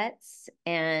data sets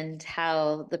and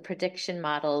how the prediction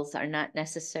models are not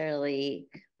necessarily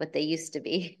what they used to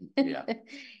be. Yeah.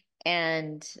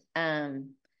 And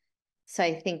so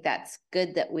I think that's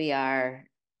good that we are,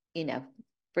 you know,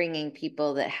 bringing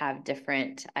people that have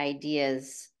different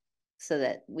ideas so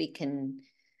that we can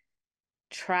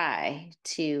try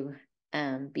to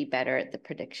be better at the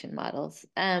prediction models.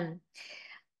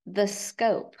 The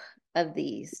scope of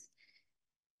these,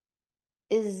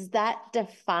 is that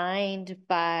defined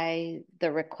by the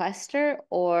requester,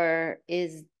 or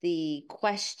is the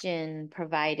question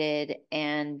provided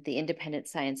and the independent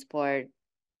science board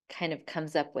kind of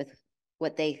comes up with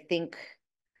what they think?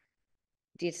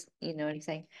 Do you know what I'm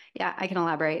saying? Yeah, I can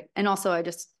elaborate. And also, I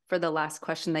just, for the last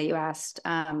question that you asked,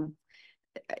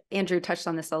 Andrew touched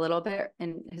on this a little bit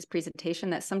in his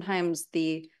presentation, that sometimes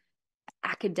the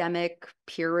academic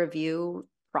peer review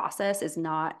process is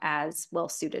not as well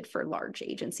suited for large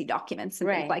agency documents and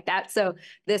things like that. So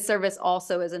this service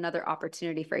also is another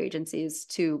opportunity for agencies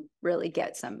to really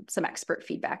get some expert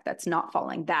feedback that's not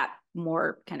following that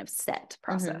more kind of set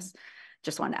process.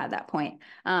 Just wanted to add that point.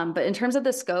 But in terms of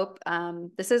the scope,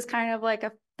 this is kind of like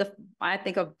I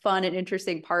think a fun and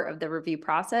interesting part of the review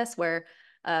process where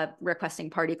a requesting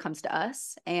party comes to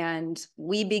us and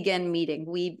we begin meeting,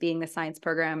 we being the science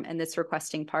program and this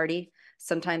requesting party,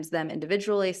 sometimes them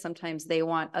individually, sometimes they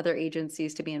want other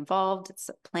agencies to be involved. It's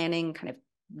a planning kind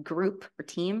of group or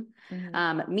team,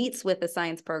 meets with the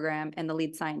science program and the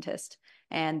lead scientist,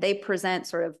 and they present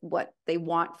sort of what they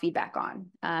want feedback on.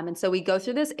 And so we go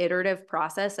through this iterative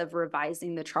process of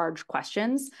revising the charge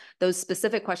questions, those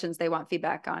specific questions they want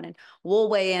feedback on. And we'll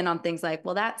weigh in on things like,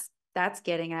 well, that's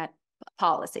getting at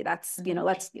policy. That's, you know,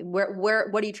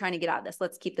 what are you trying to get out of this?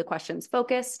 Let's keep the questions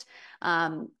focused.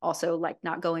 Also, like,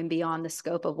 not going beyond the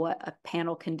scope of what a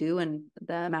panel can do and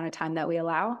the amount of time that we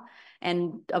allow,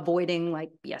 and avoiding like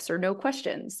yes or no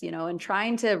questions, you know, and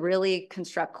trying to really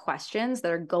construct questions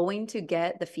that are going to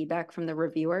get the feedback from the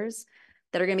reviewers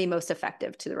that are going to be most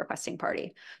effective to the requesting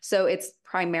party. So it's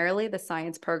primarily the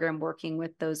science program working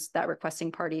with that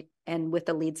requesting party and with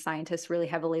the lead scientist really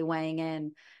heavily weighing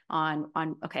in on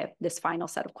okay, this final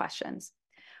set of questions.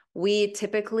 We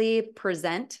typically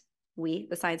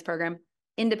the science program,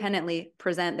 independently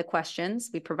present the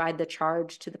questions. We provide the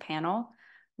charge to the panel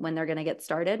when they're going to get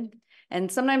started. And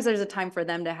sometimes there's a time for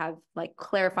them to have like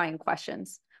clarifying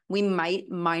questions. We might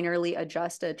minorly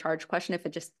adjust a charge question if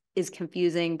it just is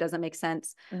confusing, doesn't make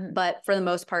sense. But for the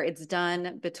most part, it's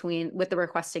done with the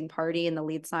requesting party and the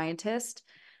lead scientist.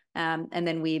 And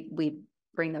then we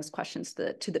bring those questions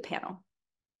to the panel.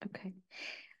 Okay.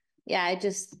 Yeah,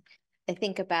 I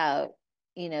think about,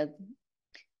 you know,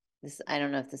 this, I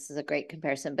don't know if this is a great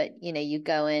comparison, but, you know, you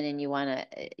go in and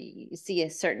you see a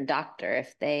certain doctor.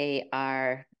 If they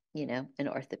are, you know, an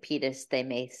orthopedist, they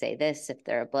may say this. If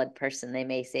they're a blood person, they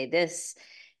may say this.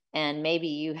 And maybe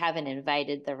you haven't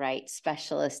invited the right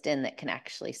specialist in that can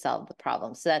actually solve the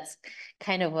problem. So that's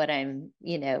kind of what I'm,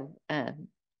 you know,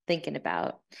 thinking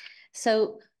about.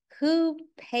 So who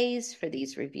pays for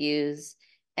these reviews?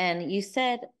 And you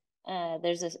said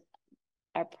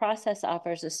our process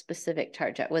offers a specific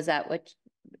charge. Was that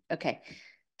okay.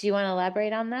 Do you want to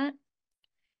elaborate on that?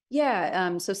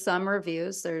 Yeah, so some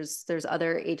reviews, there's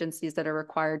other agencies that are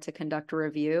required to conduct a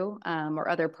review or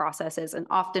other processes, and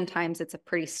oftentimes it's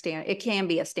it can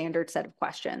be a standard set of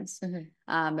questions,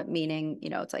 meaning, you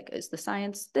know, it's like, is the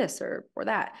science this or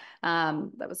that?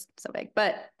 That was so big,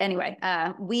 but anyway,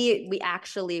 we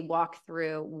actually walk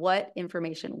through what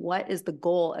is the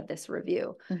goal of this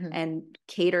review, and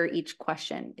cater each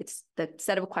question. It's the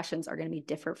set of questions are going to be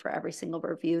different for every single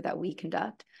review that we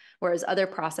conduct, whereas other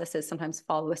processes sometimes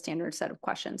follow a standard set of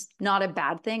questions. Not a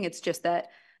bad thing. It's just that,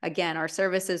 again, our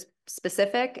service is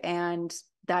specific and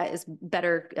that is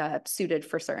better suited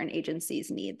for certain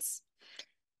agencies' needs.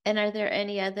 And are there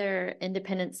any other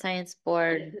independent science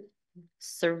board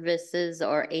services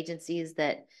or agencies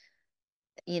that,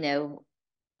 you know,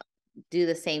 do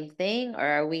the same thing, or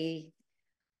are we?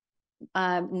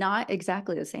 Not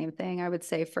exactly the same thing, I would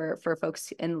say, for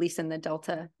folks, at least in the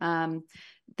Delta.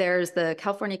 There's the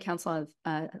California Council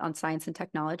on Science and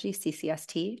Technology,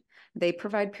 CCST. They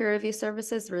provide peer review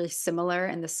services really similar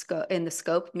in the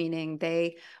scope, meaning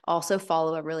they also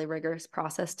follow a really rigorous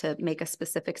process to make a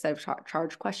specific set of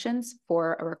charge questions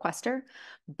for a requester,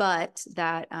 but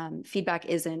that feedback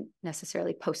isn't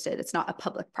necessarily posted. It's not a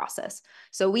public process.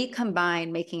 So we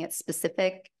combine making it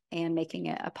specific and making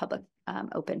it a public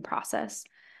open process.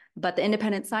 But the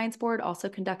Independent Science Board also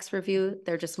conducts review.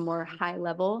 They're just more high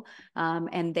level,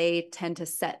 and they tend to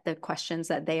set the questions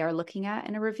that they are looking at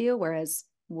in a review, whereas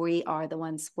we are the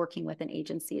ones working with an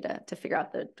agency to figure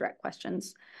out the direct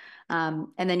questions. And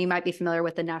then you might be familiar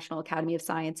with the National Academy of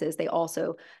Sciences. They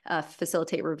also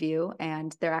facilitate review,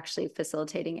 and they're actually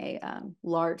facilitating a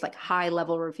large, like high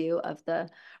level review of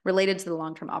related to the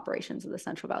long-term operations of the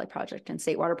Central Valley Project and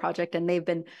State Water Project. And they've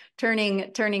been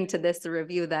turning to this, the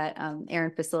review that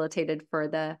Aaron facilitated for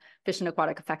the fish and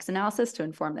aquatic effects analysis to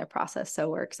inform their process. So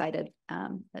we're excited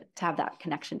to have that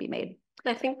connection be made.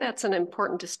 I think that's an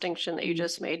important distinction that you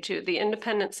just made too. The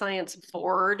Independent Science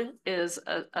Board is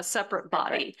a separate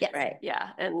body. Yes. Right. Yeah.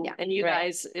 And you Right.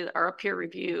 guys are a peer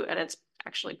review, and it's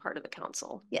actually part of the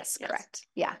council. Yes, correct.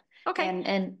 Yeah. Okay.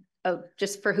 And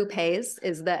just for who pays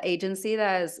is the agency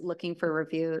that is looking for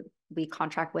review. We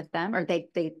contract with them, or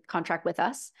they contract with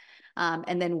us.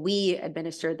 And then we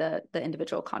administer the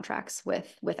individual contracts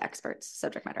with experts,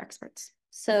 subject matter experts.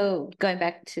 So going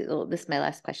back to, this is my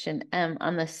last question,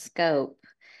 on the scope,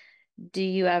 do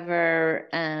you ever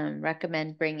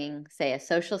recommend bringing, say, a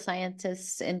social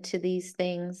scientist into these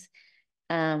things?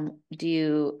 Is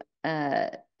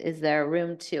there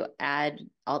room to add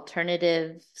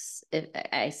alternatives? If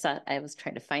I was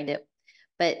trying to find it,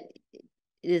 but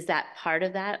is that part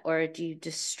of that, or do you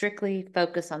just strictly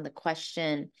focus on the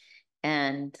question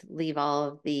and leave all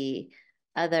of the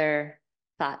other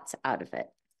thoughts out of it?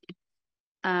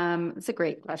 It's a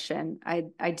great question.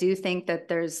 I do think that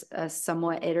there's a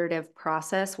somewhat iterative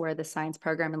process where the science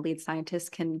program and lead scientists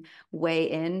can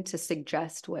weigh in to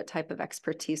suggest what type of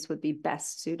expertise would be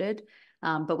best suited.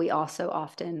 But we also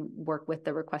often work with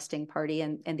the requesting party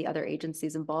and the other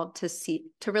agencies involved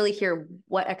to really hear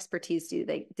what expertise do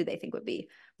they think would be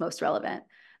most relevant.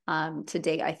 To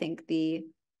date, I think we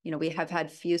have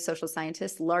had few social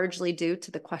scientists, largely due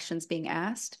to the questions being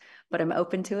asked, but I'm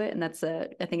open to it. And that's I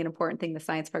think an important thing the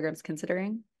science program is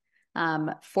considering.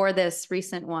 For this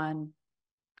recent one,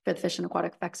 for the fish and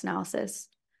aquatic effects analysis,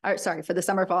 for the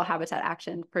summer fall habitat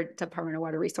action for Department of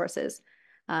Water Resources,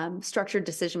 structured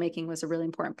decision-making was a really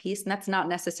important piece. And that's not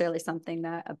necessarily something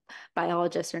that a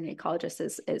biologist or an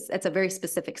ecologist it's a very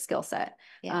specific skill set.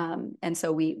 Yeah. And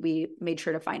so we made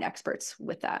sure to find experts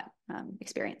with that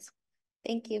experience.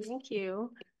 Thank you. Thank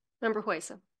you. Member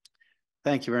Huesa.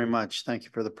 Thank you very much. Thank you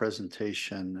for the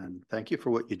presentation, and thank you for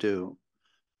what you do.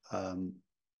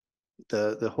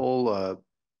 The whole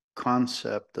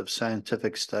concept of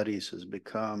scientific studies has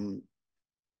become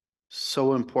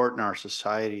so important in our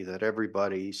society that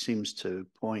everybody seems to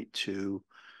point to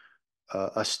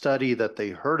a study that they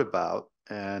heard about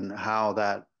and how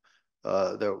that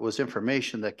there was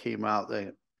information that came out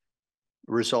that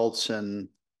results in,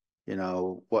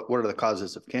 what are the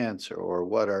causes of cancer, or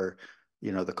what are,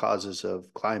 the causes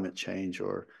of climate change,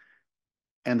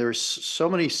 and there's so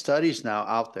many studies now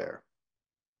out there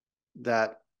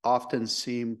that often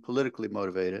seem politically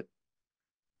motivated,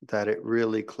 that it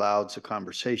really clouds a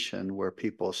conversation where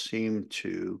people seem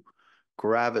to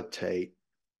gravitate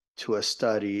to a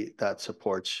study that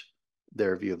supports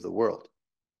their view of the world.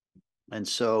 And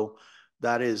so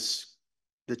that is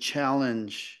the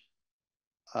challenge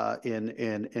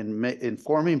in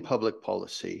forming public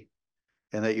policy,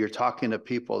 and that you're talking to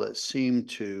people that seem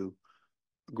to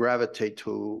gravitate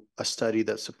to a study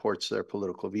that supports their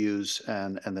political views,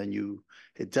 and then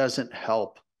it doesn't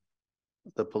help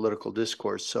the political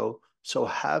discourse. So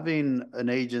having an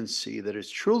agency that is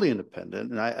truly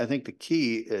independent, and I think the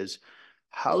key is,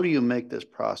 how do you make this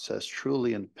process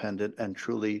truly independent and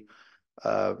truly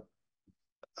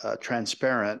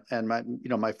transparent? And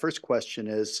my first question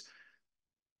is,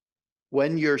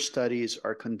 when your studies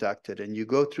are conducted and you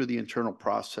go through the internal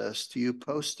process, do you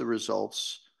post the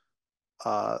results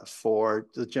for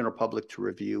the general public to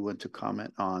review and to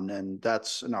comment on? And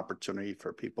that's an opportunity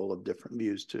for people of different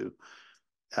views to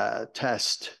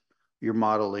test your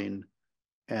modeling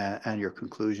and your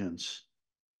conclusions.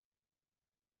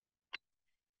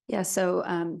 Yeah, so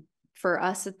for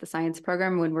us at the science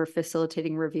program, when we're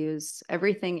facilitating reviews,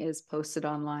 everything is posted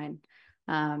online.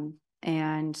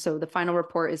 And so the final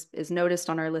report is noticed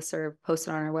on our listserv,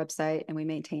 posted on our website, and we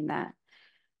maintain that.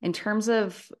 In terms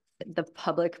of the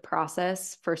public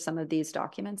process for some of these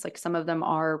documents, like some of them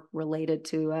are related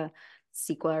to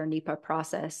CEQA or NEPA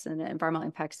process and an environmental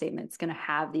impact statement is going to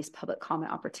have these public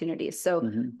comment opportunities.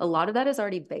 So a lot of that is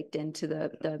already baked into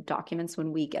the documents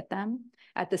when we get them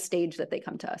at the stage that they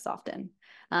come to us often.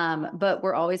 But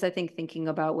we're always, I think, thinking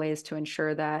about ways to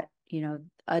ensure that, you know,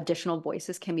 additional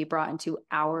voices can be brought into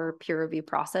our peer review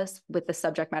process with the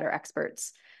subject matter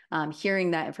experts,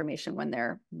 hearing that information when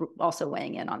they're also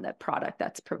weighing in on the product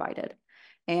that's provided.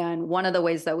 And one of the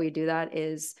ways that we do that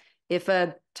is if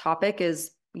a topic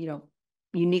is, you know,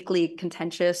 uniquely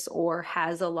contentious or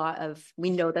has a lot of, we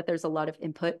know that there's a lot of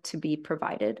input to be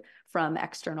provided from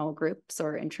external groups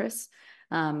or interests,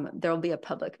 there'll be a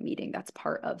public meeting that's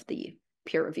part of the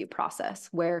peer review process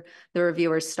where the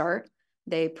reviewers start,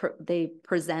 they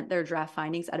present their draft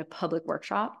findings at a public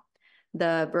workshop.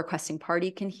 The requesting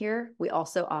party can hear. We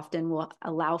also often will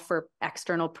allow for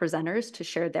external presenters to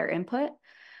share their input.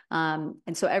 And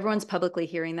so everyone's publicly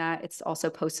hearing that. It's also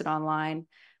posted online.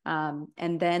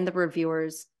 And then the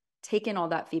reviewers take in all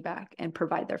that feedback and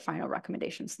provide their final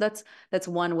recommendations. So that's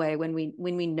one way when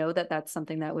we know that that's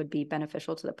something that would be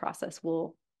beneficial to the process,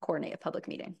 we'll coordinate a public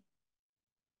meeting.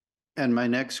 And my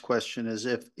next question is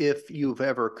if you've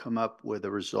ever come up with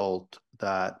a result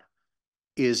that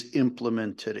is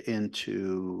implemented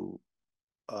into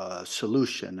a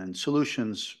solution, and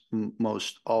solutions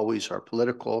most always are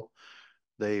political.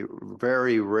 They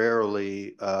very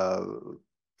rarely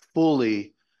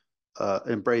fully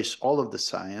embrace all of the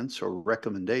science or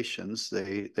recommendations.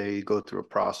 They go through a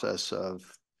process of,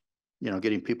 you know,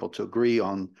 getting people to agree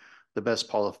on the best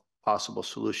possible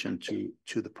solution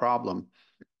to the problem.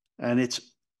 And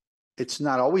it's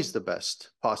not always the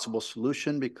best possible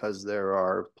solution because there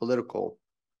are political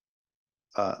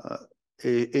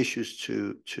issues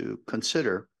to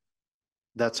consider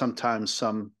that sometimes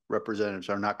some representatives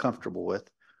are not comfortable with.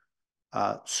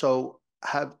 So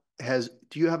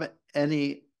do you have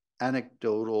any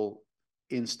anecdotal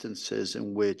instances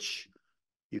in which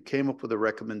you came up with a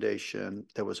recommendation,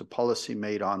 there was a policy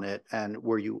made on it, and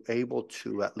were you able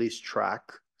to at least track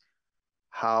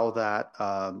how that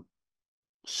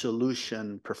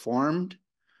solution performed?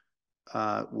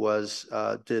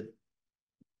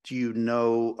 Do you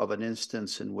know of an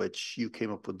instance in which you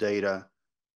came up with data,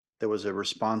 there was a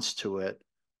response to it,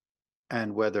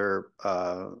 and whether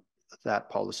that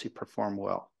policy performed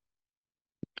well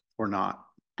or not?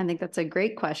 I think that's a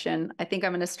great question. I think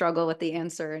I'm going to struggle with the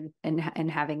answer and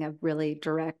having a really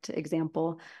direct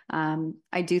example.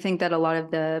 I do think that a lot of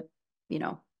the, you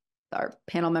know, our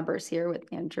panel members here with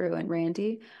Andrew and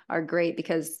Randy are great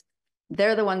because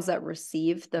they're the ones that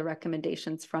receive the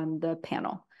recommendations from the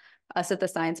panel. Us at the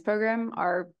science program,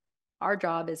 our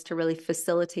job is to really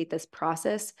facilitate this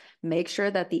process, make sure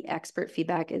that the expert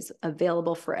feedback is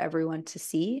available for everyone to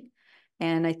see.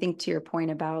 And I think to your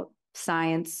point about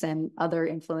science and other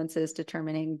influences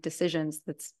determining decisions,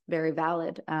 that's very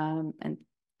valid. And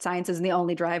science isn't the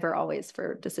only driver always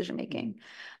for decision making.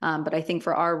 But I think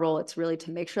for our role, it's really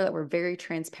to make sure that we're very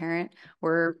transparent.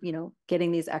 We're, you know,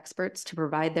 getting these experts to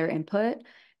provide their input.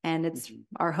 And it's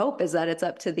our hope is that it's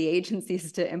up to the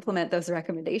agencies to implement those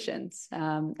recommendations.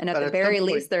 And at the very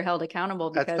least, they're held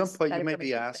accountable because at some point you may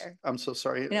be asked, I'm so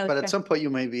sorry, but at some point you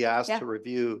may be asked to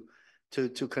review, to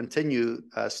continue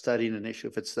studying an issue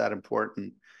if it's that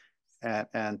important,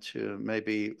 and to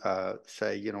maybe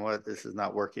say, you know what, this is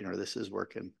not working or this is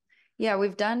working. Yeah,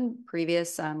 we've done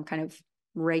previous kind of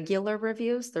regular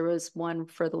reviews. There was one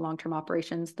for the long-term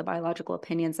operations, the biological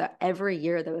opinions, that every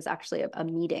year there was actually a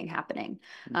meeting happening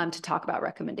to talk about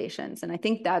recommendations. And I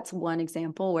think that's one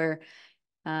example where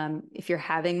if you're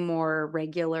having more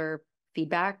regular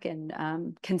feedback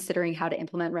and considering how to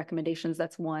implement recommendations,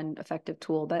 that's one effective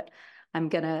tool. But I'm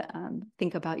going to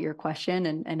think about your question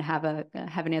and have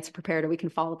an answer prepared, or we can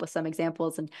follow up with some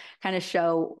examples and kind of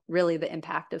show really the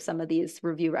impact of some of these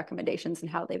review recommendations and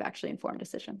how they've actually informed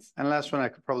decisions. And last one, I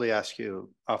could probably ask you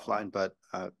offline, but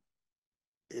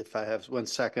if I have 1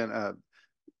 second,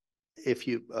 if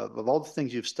you, of all the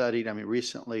things you've studied, I mean,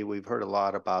 recently we've heard a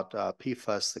lot about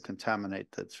PFAS, the contaminant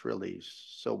that's really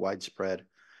so widespread.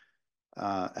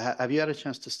 Have you had a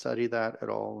chance to study that at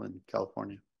all in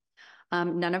California?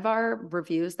 None of our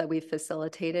reviews that we've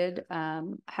facilitated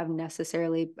have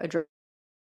necessarily addressed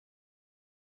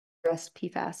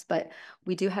PFAS, but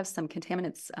we do have some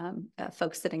contaminants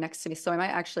folks sitting next to me. So I might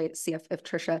actually see if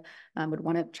Tricia would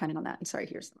want to chime in on that. I'm sorry,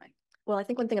 here's the mic. Well, I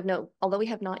think one thing of note, although we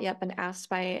have not yet been asked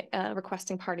by a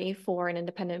requesting party for an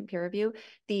independent peer review,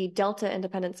 the Delta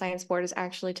Independent Science Board is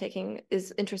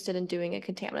interested in doing a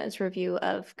contaminants review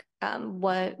of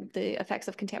what the effects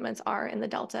of contaminants are in the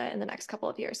Delta in the next couple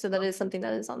of years. So that is something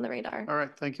that is on the radar. All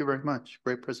right, thank you very much.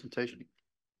 Great presentation.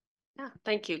 Yeah,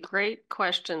 thank you. Great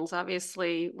questions.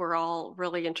 Obviously, we're all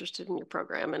really interested in your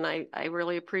program, and I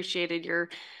really appreciated your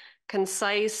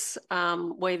concise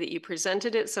way that you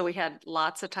presented it. So we had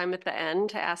lots of time at the end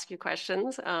to ask you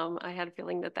questions. I had a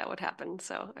feeling that that would happen,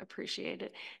 so I appreciate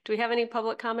it. Do we have any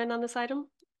public comment on this item?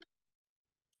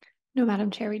 No, Madam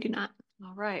Chair, we do not.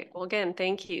 All right. Well, again,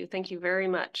 thank you. Thank you very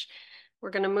much. We're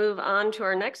going to move on to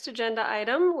our next agenda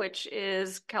item, which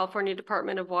is California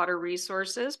Department of Water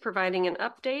Resources providing an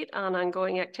update on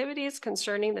ongoing activities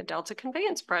concerning the Delta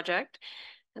Conveyance Project.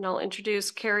 And I'll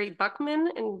introduce Carrie Buckman,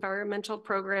 Environmental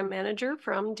Program Manager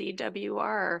from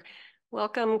DWR.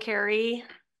 Welcome, Carrie.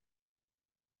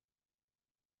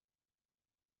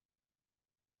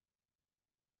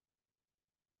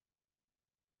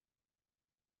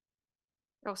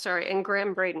 Oh, sorry, and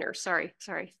Graham Braidner, sorry.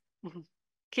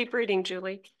 Keep reading,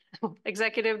 Julie.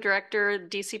 Executive Director,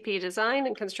 DCP Design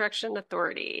and Construction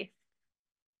Authority.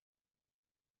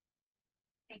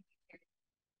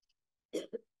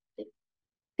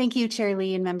 Thank you, Chair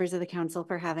Lee and members of the council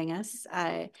for having us.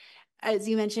 As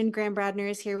you mentioned, Graham Bradner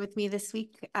is here with me this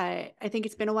week. I think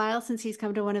it's been a while since he's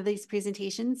come to one of these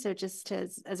presentations. So just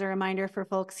as a reminder for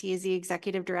folks, he is the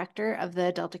Executive Director of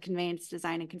the Delta Conveyance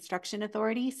Design and Construction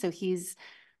Authority. So he's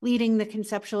leading the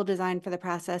conceptual design for the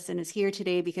process and is here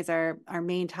today because our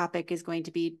main topic is going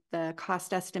to be the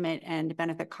cost estimate and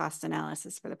benefit cost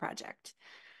analysis for the project.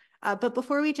 But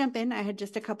before we jump in, I had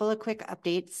just a couple of quick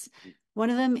updates.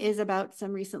 One of them is about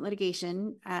some recent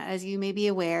litigation. As you may be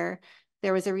aware,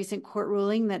 there was a recent court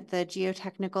ruling that the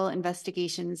geotechnical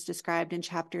investigations described in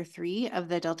Chapter 3 of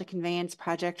the Delta Conveyance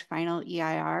Project Final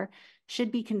EIR should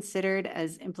be considered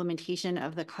as implementation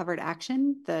of the covered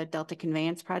action, the Delta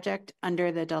Conveyance Project,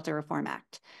 under the Delta Reform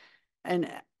Act.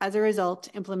 And as a result,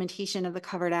 implementation of the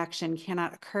covered action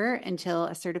cannot occur until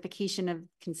a certification of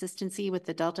consistency with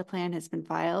the Delta Plan has been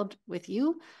filed with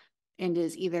you and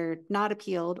is either not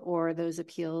appealed or those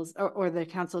appeals or the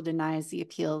council denies the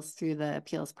appeals through the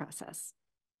appeals process.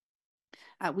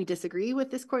 We disagree with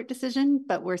this court decision,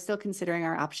 but we're still considering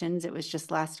our options. It was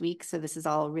just last week, so this is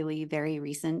all really very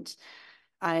recent.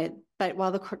 But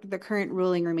while the current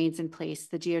ruling remains in place,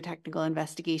 the geotechnical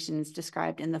investigations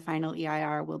described in the final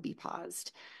EIR will be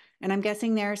paused. And I'm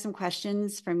guessing there are some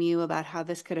questions from you about how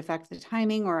this could affect the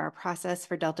timing or our process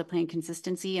for Delta Plan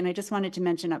consistency. And I just wanted to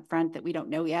mention up front that we don't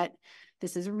know yet.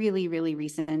 This is really, really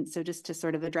recent. So just to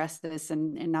sort of address this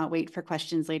and not wait for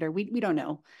questions later, we don't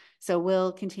know. So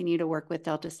we'll continue to work with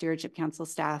Delta Stewardship Council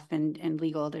staff and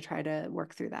legal to try to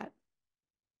work through that.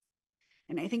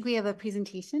 And I think we have a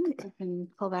presentation, if you can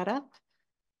pull that up.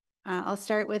 I'll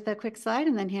start with a quick slide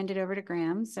and then hand it over to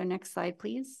Graham. So next slide,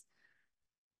 please.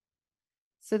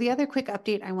 So the other quick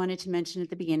update I wanted to mention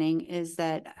at the beginning is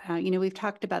that, we've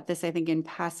talked about this, I think, in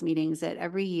past meetings, that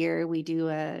every year we do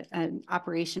an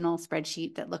operational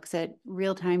spreadsheet that looks at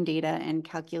real-time data and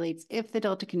calculates if the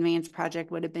Delta Conveyance Project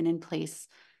would have been in place,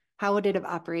 how would it have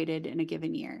operated in a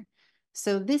given year?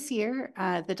 So this year,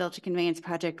 the Delta Conveyance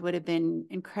Project would have been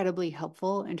incredibly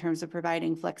helpful in terms of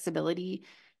providing flexibility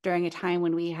during a time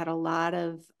when we had a lot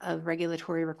of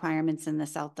regulatory requirements in the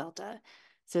South Delta.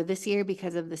 So this year,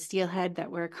 because of the steelhead that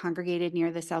were congregated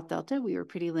near the South Delta, we were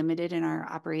pretty limited in our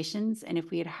operations. And if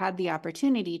we had had the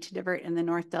opportunity to divert in the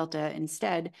North Delta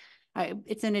instead,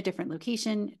 it's in a different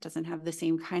location. It doesn't have the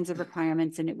same kinds of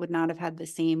requirements, and it would not have had the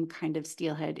same kind of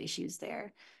steelhead issues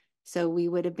there. So we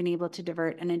would have been able to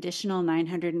divert an additional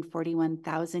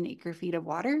 941,000 acre feet of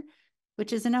water,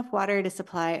 which is enough water to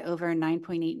supply over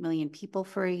 9.8 million people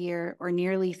for a year, or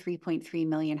nearly 3.3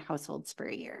 million households for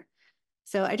a year.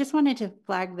 So I just wanted to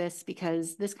flag this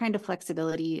because this kind of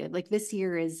flexibility, like this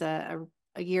year is a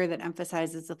year that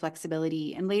emphasizes the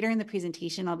flexibility. And later in the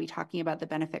presentation, I'll be talking about the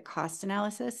benefit cost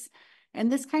analysis. And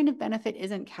this kind of benefit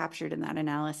isn't captured in that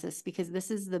analysis because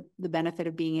this is the benefit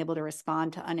of being able to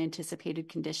respond to unanticipated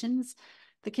conditions.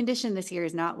 The condition this year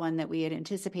is not one that we had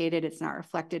anticipated. It's not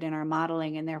reflected in our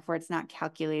modeling, and therefore it's not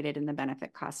calculated in the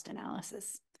benefit cost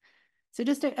analysis. So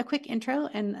just a quick intro,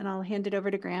 and I'll hand it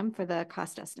over to Graham for the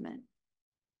cost estimate.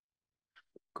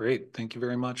 Great. Thank you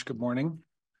very much. Good morning.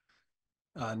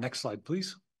 Next slide,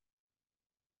 please.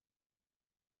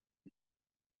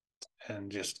 And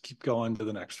just keep going to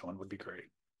the next one would be great.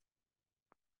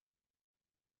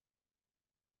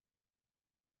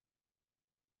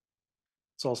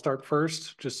 So I'll start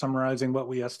first, just summarizing what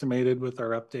we estimated with our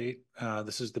update.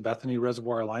 This is the Bethany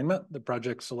Reservoir alignment, the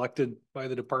project selected by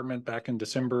the department back in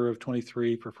December of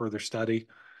 23 for further study.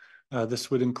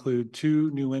 This would include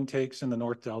 2 new intakes in the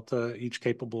North Delta, each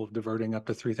capable of diverting up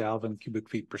to 3,000 cubic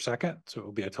feet per second. So it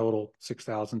will be a total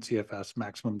 6,000 CFS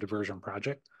maximum diversion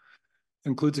project.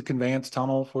 Includes a conveyance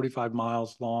tunnel, 45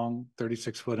 miles long,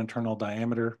 36-foot internal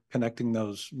diameter, connecting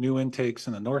those new intakes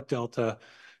in the North Delta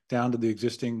down to the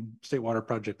existing State Water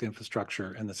Project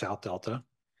infrastructure in the South Delta.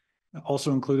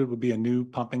 Also included would be a new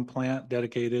pumping plant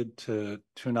dedicated to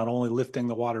not only lifting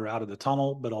the water out of the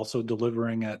tunnel, but also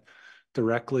delivering it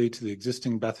directly to the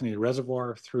existing Bethany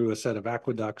Reservoir through a set of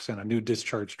aqueducts and a new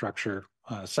discharge structure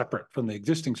separate from the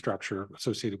existing structure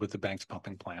associated with the Banks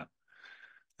pumping plant.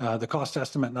 The cost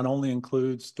estimate not only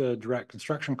includes the direct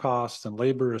construction costs and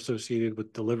labor associated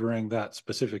with delivering that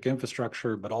specific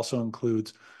infrastructure, but also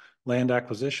includes land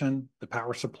acquisition, the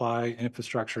power supply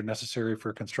infrastructure necessary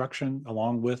for construction,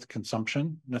 along with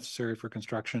consumption necessary for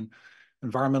construction.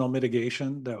 Environmental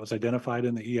mitigation that was identified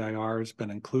in the EIR has been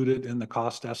included in the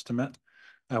cost estimate.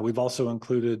 We've also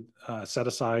included set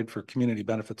aside for community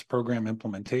benefits program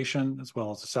implementation, as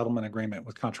well as a settlement agreement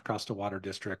with Contra Costa Water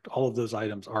District. All of those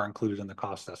items are included in the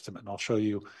cost estimate, and I'll show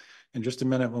you in just a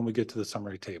minute when we get to the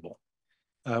summary table.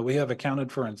 We have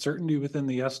accounted for uncertainty within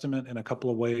the estimate in a couple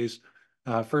of ways.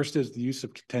 First is the use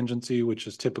of contingency, which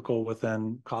is typical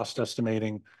within cost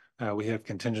estimating. We have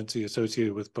contingency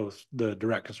associated with both the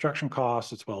direct construction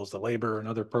costs as well as the labor and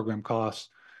other program costs.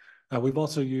 We've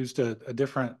also used a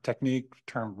different technique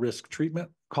termed risk treatment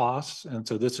costs. And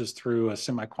so this is through a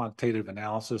semi-quantitative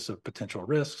analysis of potential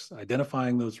risks,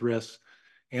 identifying those risks,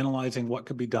 analyzing what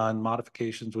could be done,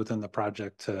 modifications within the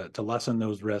project to lessen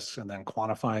those risks, and then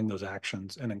quantifying those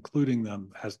actions and including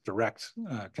them as direct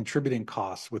contributing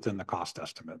costs within the cost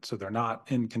estimate. So they're not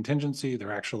in contingency,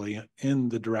 they're actually in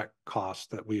the direct costs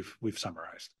that we've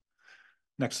summarized.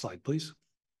 Next slide, please.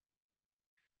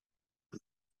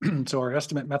 So our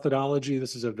estimate methodology,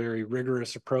 this is a very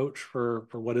rigorous approach for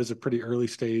what is a pretty early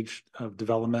stage of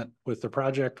development with the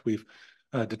project. We've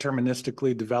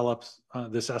deterministically developed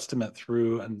this estimate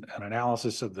through an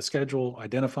analysis of the schedule,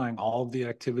 identifying all of the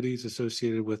activities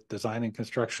associated with design and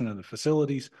construction of the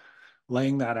facilities,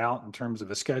 laying that out in terms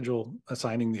of a schedule,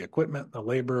 assigning the equipment, the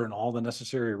labor, and all the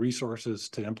necessary resources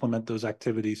to implement those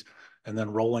activities, and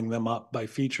then rolling them up by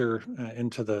feature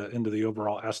into the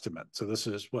overall estimate. So this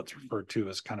is what's referred to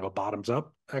as kind of a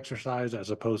bottoms-up exercise as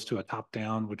opposed to a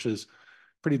top-down, which is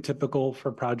pretty typical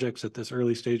for projects at this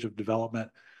early stage of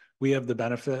development. We have the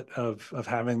benefit of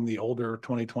having the older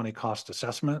 2020 cost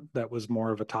assessment that was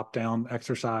more of a top-down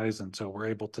exercise, and so we're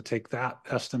able to take that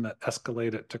estimate,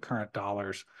 escalate it to current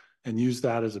dollars, and use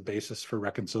that as a basis for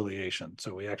reconciliation.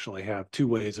 So we actually have two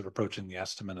ways of approaching the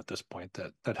estimate at this point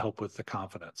that help with the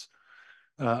confidence.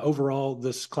 Overall,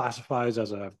 this classifies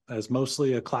as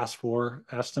mostly a class 4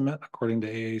 estimate according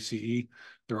to AACE.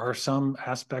 There are some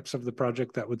aspects of the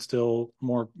project that would still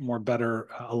more better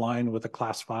align with a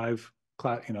class 5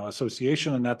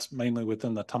 association, and that's mainly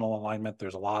within the tunnel alignment.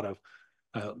 There's a lot of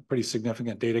pretty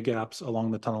significant data gaps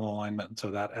along the tunnel alignment, and so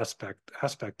that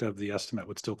aspect of the estimate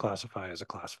would still classify as a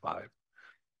class 5.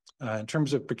 In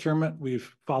terms of procurement,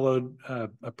 we've followed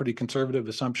a pretty conservative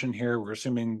assumption here. We're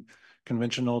assuming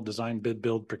conventional design, bid,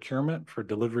 build procurement for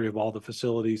delivery of all the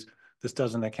facilities. This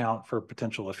doesn't account for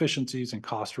potential efficiencies and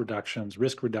cost reductions,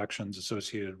 risk reductions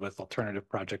associated with alternative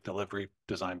project delivery,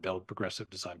 design, build, progressive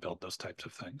design, build, those types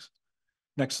of things.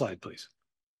 Next slide, please.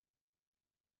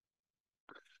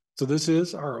 So this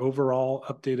is our overall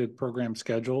updated program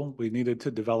schedule. We needed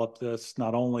to develop this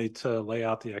not only to lay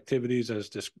out the activities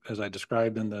as I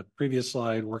described in the previous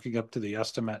slide, working up to the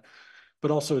estimate, but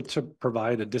also to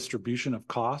provide a distribution of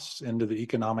costs into the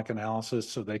economic analysis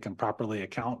so they can properly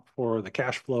account for the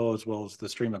cash flow as well as the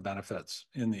stream of benefits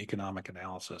in the economic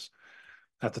analysis.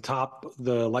 At the top,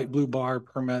 the light blue bar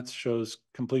permits shows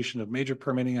completion of major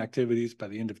permitting activities by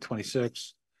the end of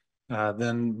 26.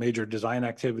 Then major design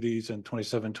activities in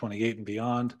 27, 28, and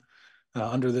beyond.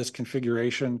 Under this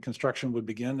configuration, construction would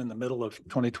begin in the middle of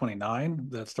 2029.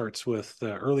 That starts with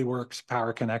early works,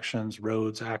 power connections,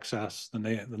 roads, access,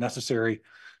 the necessary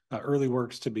early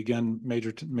works to begin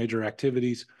major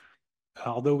activities.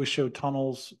 Although we show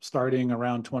tunnels starting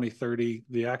around 2030,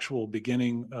 the actual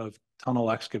beginning of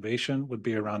tunnel excavation would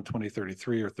be around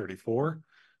 2033 or 34.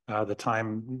 The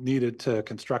time needed to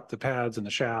construct the pads and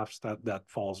the shafts, that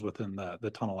falls within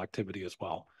the tunnel activity as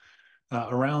well.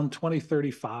 Around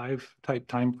 2035 type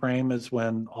time frame is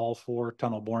when all 4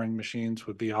 tunnel boring machines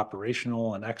would be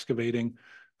operational and excavating.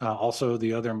 Also,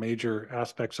 the other major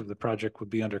aspects of the project would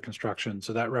be under construction.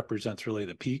 So that represents really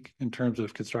the peak in terms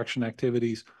of construction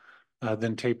activities,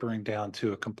 then tapering down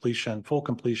to a full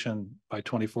completion by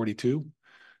 2042.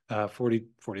 40,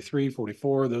 43,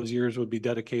 44, those years would be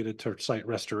dedicated to site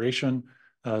restoration,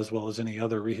 as well as any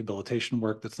other rehabilitation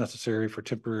work that's necessary for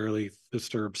temporarily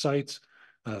disturbed sites.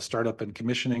 Startup and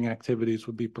commissioning activities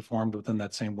would be performed within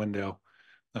that same window.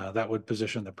 That would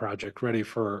position the project ready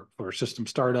for system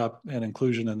startup and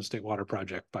inclusion in the State Water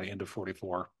Project by end of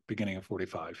 44, beginning of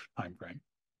 45 timeframe.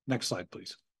 Next slide,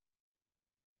 please.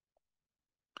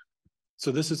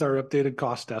 So this is our updated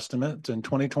cost estimate. In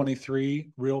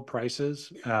 2023, real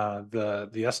prices,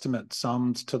 the estimate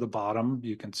sums to the bottom.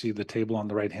 You can see the table on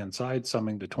the right-hand side,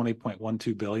 summing to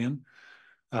 20.12 billion.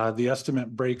 The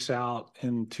estimate breaks out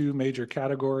in two major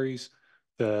categories.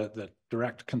 The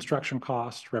direct construction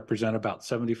costs represent about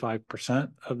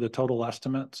 75% of the total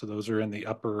estimate. So those are in the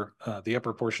upper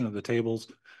portion of the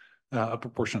tables. Upper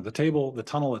portion of the table. The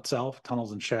tunnel itself,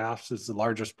 tunnels and shafts, is the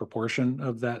largest proportion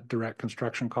of that direct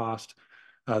construction cost.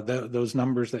 Those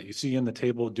numbers that you see in the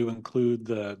table do include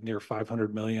the near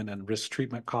 500 million in risk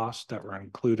treatment costs that were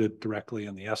included directly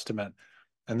in the estimate.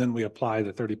 And then we apply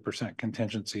the 30%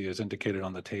 contingency as indicated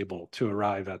on the table to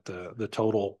arrive at the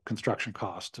total construction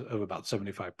cost of about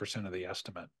 75% of the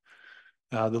estimate.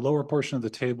 The lower portion of the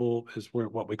table is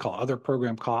what we call other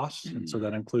program costs. And so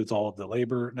that includes all of the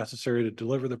labor necessary to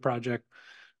deliver the project,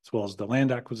 as well as the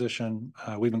land acquisition.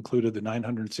 We've included the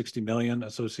 960 million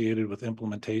associated with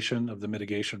implementation of the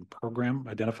mitigation program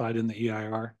identified in the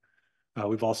EIR.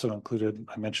 We've also included,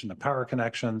 I mentioned the power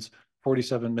connections,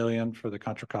 47 million for the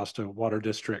Contra Costa Water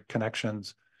District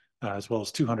connections, as well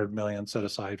as 200 million set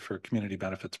aside for community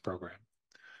benefits program.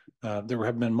 There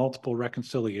have been multiple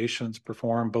reconciliations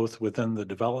performed both within the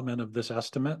development of this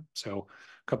estimate. So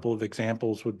a couple of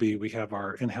examples would be we have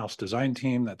our in-house design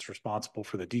team that's responsible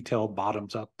for the detailed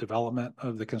bottoms-up development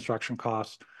of the construction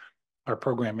costs. Our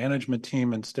program management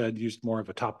team instead used more of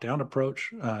a top-down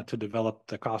approach to develop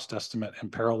the cost estimate in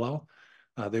parallel.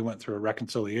 They went through a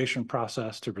reconciliation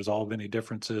process to resolve any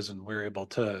differences, and we're able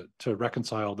to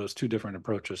reconcile those two different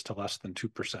approaches to less than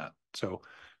 2%. So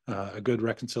a good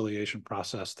reconciliation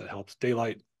process that helps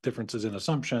daylight differences in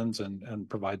assumptions and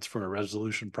provides for a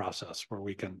resolution process where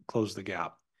we can close the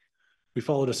gap. We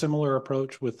followed a similar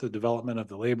approach with the development of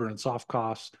the labor and soft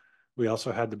costs. We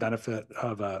also had the benefit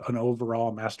of an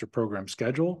overall master program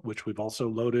schedule, which we've also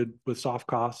loaded with soft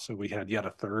costs. So we had yet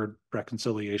a third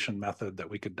reconciliation method that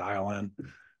we could dial in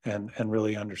and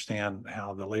really understand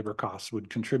how the labor costs would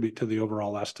contribute to the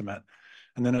overall estimate.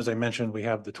 And then, as I mentioned, we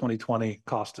have the 2020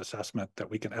 cost assessment that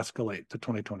we can escalate to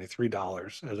 2023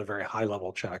 dollars as a very high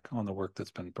level check on the work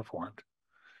that's been performed.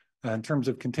 In terms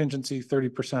of contingency,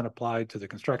 30% applied to the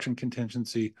construction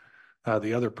contingency.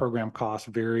 The other program costs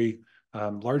vary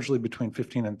largely between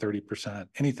 15 and 30%.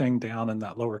 Anything down in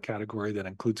that lower category that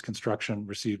includes construction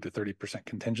received a 30%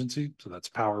 contingency. So that's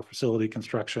power, facility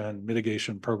construction,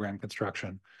 mitigation, program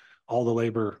construction. All the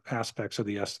labor aspects of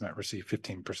the estimate receive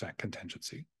 15%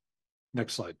 contingency.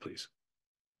 Next slide, please.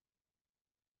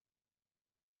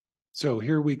 So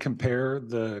here we compare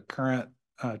the current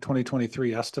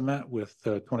 2023 estimate with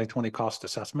the 2020 cost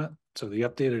assessment. So the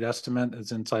updated estimate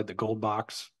is inside the gold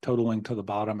box, totaling to the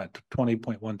bottom at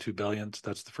 20.12 billion. So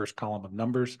that's the first column of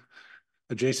numbers.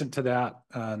 Adjacent to that,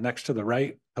 next to the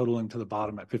right, totaling to the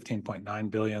bottom at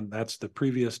 15.9 billion. That's the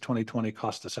previous 2020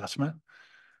 cost assessment.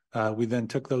 We then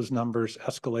took those numbers,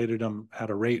 escalated them at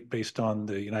a rate based on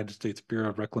the United States Bureau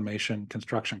of Reclamation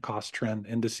construction cost trend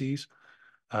indices.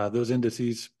 Those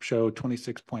indices show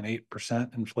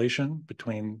 26.8% inflation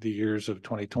between the years of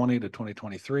 2020 to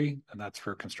 2023, and that's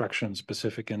for construction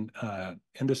specific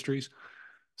industries.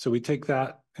 So we take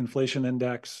that inflation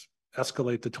index,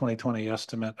 escalate the 2020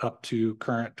 estimate up to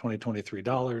current 2023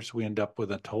 dollars. We end up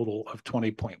with a total of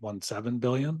 20.17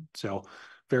 billion. So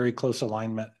very close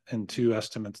alignment in two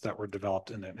estimates that were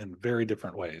developed in very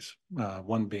different ways.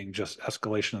 One being just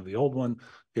escalation of the old one,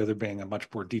 the other being a much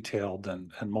more detailed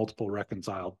and multiple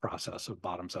reconciled process of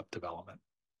bottoms-up development.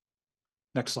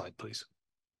 Next slide, please.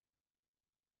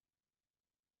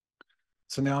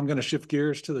 So now I'm going to shift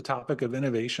gears to the topic of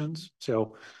innovations.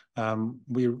 So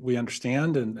we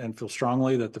understand and feel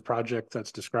strongly that the project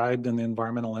that's described in the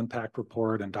environmental impact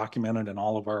report and documented in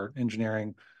all of our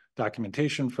engineering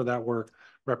documentation for that work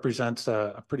represents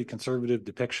a pretty conservative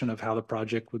depiction of how the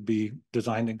project would be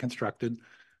designed and constructed.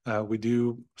 We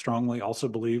do strongly also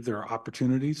believe there are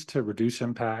opportunities to reduce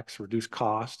impacts, reduce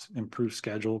costs, improve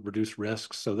schedule, reduce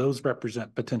risks. So those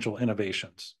represent potential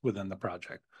innovations within the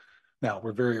project. Now,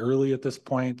 we're very early at this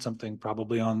point, something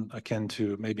probably akin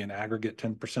to maybe an aggregate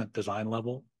 10% design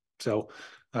level. So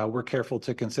we're careful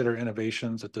to consider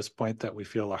innovations at this point that we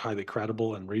feel are highly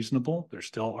credible and reasonable. There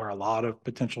still are a lot of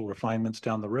potential refinements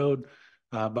down the road,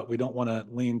 but we don't want to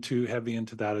lean too heavy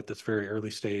into that at this very early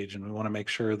stage. And we want to make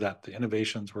sure that the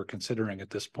innovations we're considering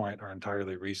at this point are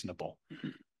entirely reasonable.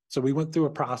 So we went through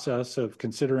a process of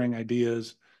considering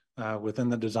ideas within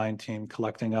the design team,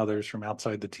 collecting others from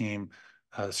outside the team,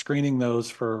 screening those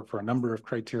for a number of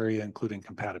criteria, including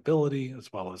compatibility,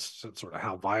 as well as sort of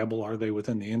how viable are they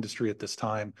within the industry at this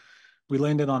time. We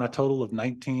landed on a total of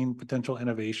 19 potential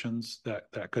innovations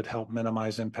that could help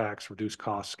minimize impacts, reduce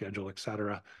costs, schedule, et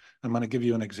cetera. I'm going to give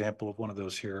you an example of one of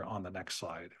those here on the next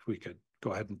slide. If we could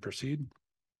go ahead and proceed.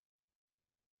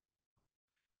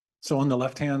 So on the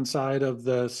left-hand side of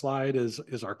the slide is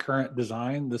our current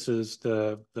design. This is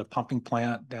the pumping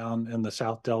plant down in the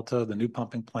South Delta, the new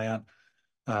pumping plant.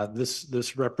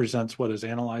 This represents what is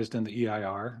analyzed in the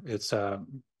EIR. It's a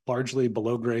largely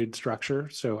below grade structure.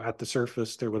 So at the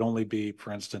surface, there would only be,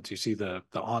 for instance, you see the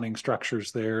awning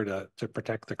structures there to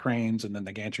protect the cranes, and then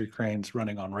the gantry cranes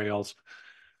running on rails.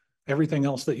 Everything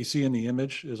else that you see in the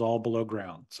image is all below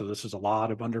ground. So this is a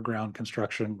lot of underground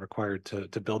construction required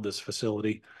to build this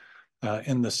facility.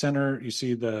 In the center, you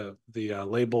see the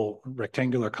label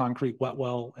rectangular concrete wet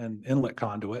well and inlet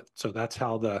conduit. So that's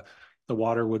how the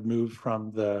water would move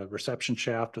from the reception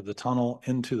shaft of the tunnel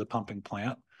into the pumping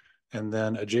plant. And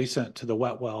then adjacent to the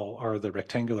wet well are the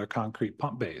rectangular concrete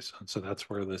pump bays. And so that's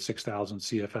where the 6,000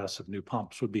 CFS of new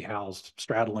pumps would be housed,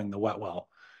 straddling the wet well.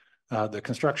 The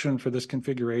construction for this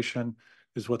configuration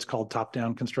is what's called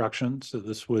top-down construction. So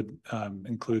this would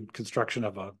include construction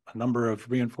of a number of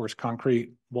reinforced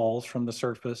concrete walls from the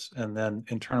surface, and then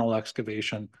internal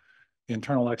excavation. The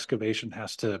internal excavation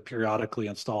has to periodically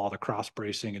install the cross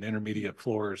bracing and intermediate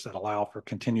floors that allow for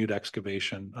continued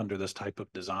excavation under this type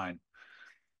of design.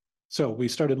 So we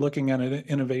started looking at an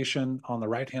innovation on the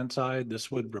right-hand side. This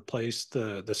would replace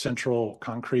the central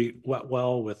concrete wet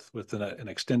well with an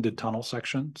extended tunnel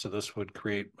section. So this would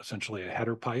create essentially a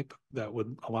header pipe that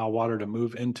would allow water to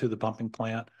move into the pumping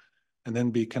plant and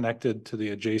then be connected to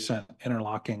the adjacent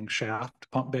interlocking shaft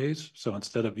pump bays. So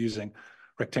instead of using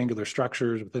rectangular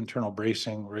structures with internal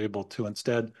bracing, we're able to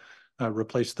instead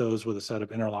replace those with a set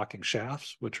of interlocking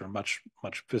shafts, which are much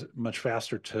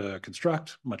faster to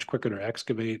construct, much quicker to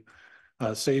excavate,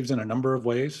 saves in a number of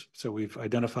ways. So we've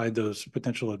identified those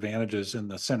potential advantages in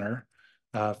the center.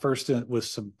 First, with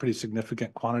some pretty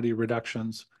significant quantity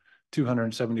reductions,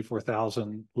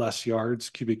 274,000 less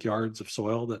cubic yards of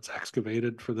soil that's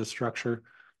excavated for this structure,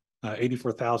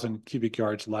 84,000 cubic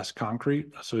yards less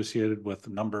concrete associated with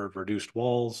a number of reduced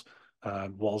walls,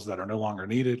 walls that are no longer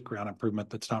needed, ground improvement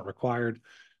that's not required,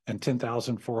 and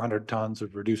 10,400 tons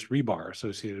of reduced rebar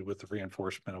associated with the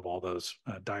reinforcement of all those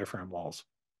diaphragm walls.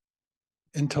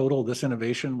 In total, this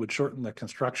innovation would shorten the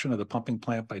construction of the pumping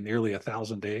plant by nearly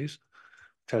 1,000 days,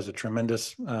 which has a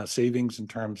tremendous savings in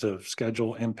terms of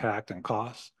schedule, impact, and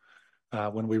costs.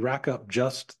 When we rack up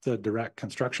just the direct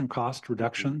construction cost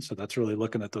reduction, so that's really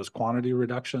looking at those quantity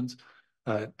reductions,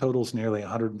 it totals nearly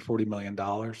 $140 million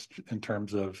in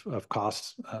terms of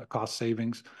cost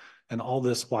savings. And all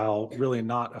this while really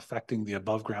not affecting the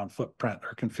above ground footprint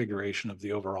or configuration of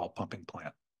the overall pumping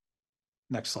plant.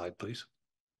 Next slide, please.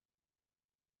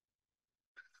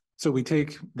 So we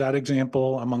take that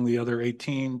example among the other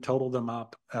 18, total them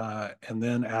up, and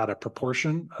then add a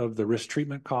proportion of the risk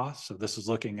treatment costs. So this is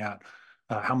looking at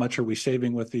how much are we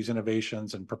saving with these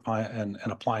innovations and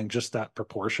applying just that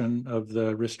proportion of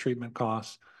the risk treatment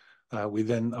costs. We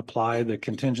then apply the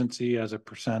contingency as a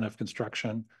percent of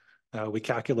construction. We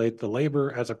calculate the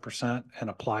labor as a percent and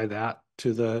apply that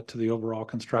to the overall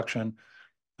construction.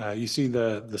 You see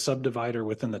the subdivider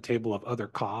within the table of other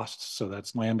costs. So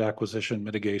that's land acquisition,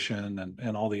 mitigation,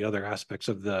 and all the other aspects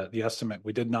of the estimate.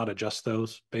 We did not adjust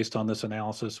those based on this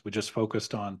analysis. We just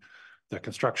focused on the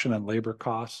construction and labor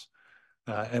costs.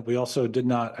 And we also did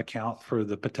not account for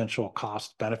the potential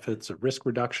cost benefits of risk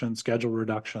reduction, schedule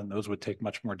reduction. Those would take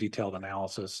much more detailed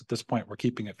analysis. At this point, we're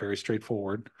keeping it very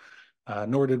straightforward.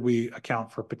 Nor did we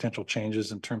account for potential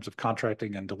changes in terms of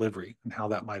contracting and delivery and how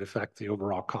that might affect the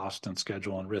overall cost and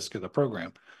schedule and risk of the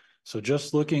program. So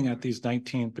just looking at these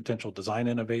 19 potential design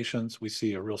innovations, we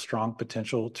see a real strong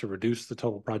potential to reduce the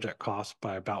total project cost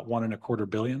by about $1.25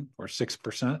 billion or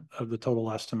 6% of the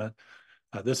total estimate.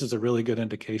 This is a really good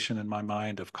indication in my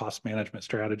mind of cost management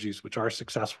strategies, which are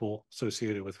successful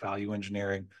associated with value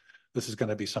engineering. This is going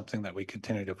to be something that we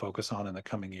continue to focus on in the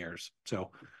coming years.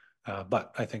 So,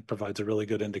 but I think provides a really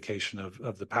good indication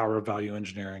of the power of value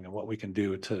engineering and what we can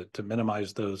do to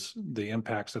minimize the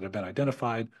impacts that have been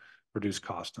identified, reduce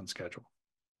cost and schedule.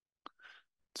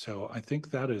 So I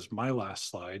think that is my last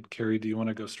slide. Carrie, do you want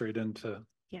to go straight into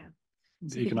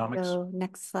the economics?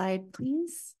 Next slide,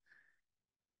 please.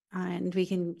 And we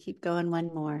can keep going one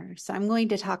more. So I'm going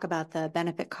to talk about the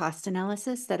benefit cost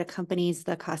analysis that accompanies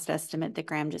the cost estimate that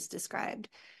Graham just described.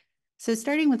 So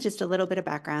starting with just a little bit of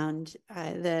background,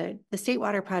 the State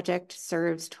Water Project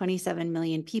serves 27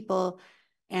 million people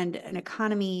and an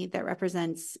economy that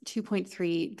represents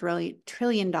 $2.3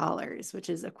 trillion, which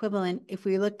is equivalent. If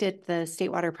we looked at the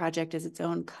State Water Project as its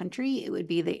own country, it would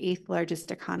be the 8th largest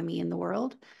economy in the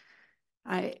world.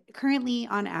 Currently,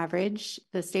 on average,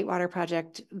 the State Water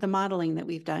Project, the modeling that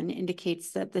we've done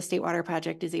indicates that the State Water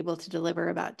Project is able to deliver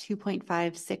about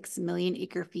 2.56 million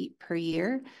acre feet per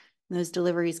year. And those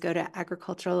deliveries go to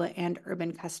agricultural and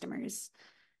urban customers.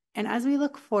 And as we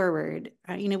look forward,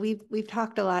 we've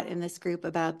talked a lot in this group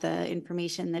about the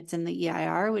information that's in the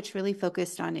EIR, which really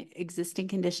focused on existing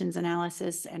conditions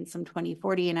analysis and some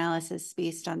 2040 analysis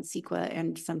based on CEQA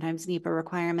and sometimes NEPA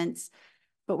requirements.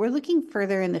 But we're looking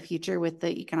further in the future with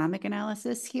the economic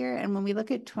analysis here. And when we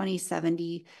look at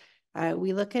 2070,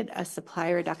 we look at a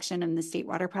supply reduction in the State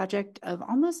Water Project of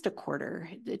almost a quarter.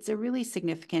 It's a really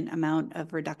significant amount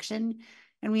of reduction.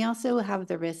 And we also have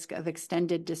the risk of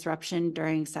extended disruption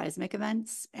during seismic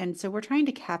events. And so we're trying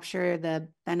to capture the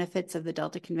benefits of the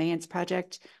Delta Conveyance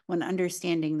Project when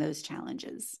understanding those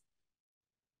challenges.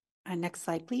 Next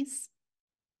slide, please.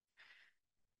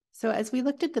 So as we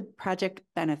looked at the project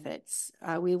benefits,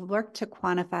 we worked to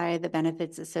quantify the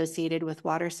benefits associated with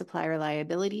water supply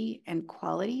reliability and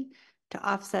quality to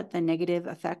offset the negative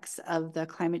effects of the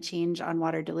climate change on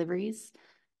water deliveries.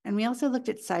 And we also looked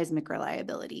at seismic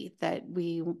reliability, that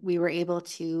we were able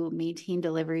to maintain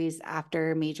deliveries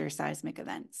after major seismic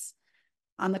events.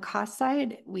 On the cost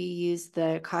side, we used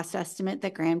the cost estimate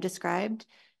that Graham described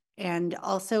and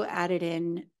also added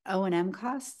in O&M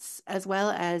costs as well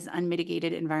as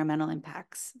unmitigated environmental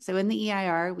impacts. So in the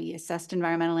EIR, we assessed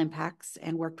environmental impacts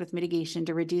and worked with mitigation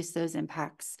to reduce those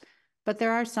impacts. But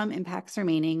there are some impacts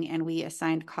remaining, and we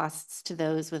assigned costs to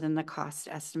those within the cost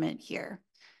estimate here.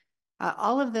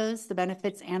 All of those, the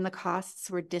benefits and the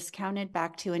costs, were discounted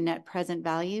back to a net present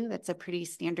value. That's a pretty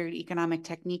standard economic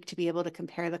technique to be able to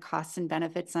compare the costs and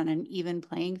benefits on an even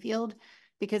playing field,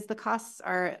 because the costs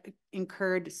are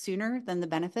incurred sooner than the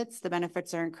benefits. The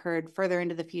benefits are incurred further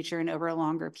into the future and over a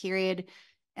longer period.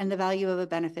 And the value of a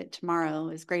benefit tomorrow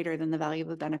is greater than the value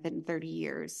of a benefit in 30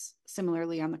 years,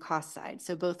 similarly on the cost side.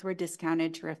 So both were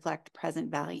discounted to reflect present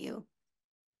value.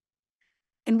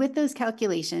 And with those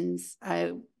calculations,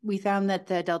 we found that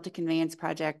the Delta Conveyance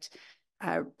Project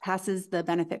passes the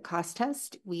benefit cost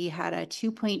test. We had a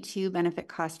 2.2 benefit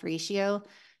cost ratio.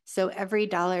 So every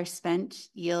dollar spent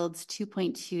yields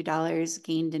 $2.2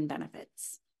 gained in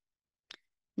benefits.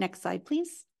 Next slide,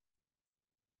 please.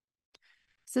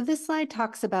 So this slide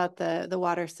talks about the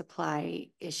water supply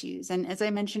issues. And as I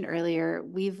mentioned earlier,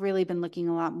 we've really been looking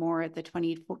a lot more at the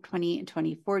 2020 and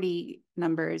 2040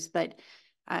 numbers, but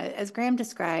as Graham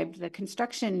described, the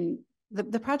construction,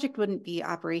 the project wouldn't be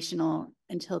operational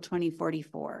until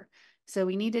 2044. So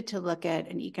we needed to look at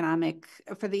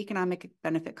for the economic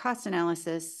benefit cost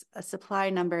analysis, a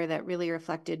supply number that really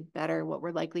reflected better what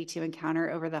we're likely to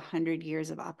encounter over the 100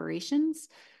 years of operations.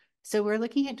 So we're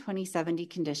looking at 2070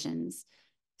 conditions.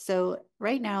 So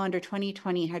right now under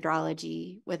 2020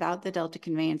 hydrology, without the Delta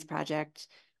Conveyance Project,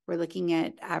 we're looking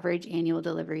at average annual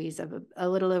deliveries of a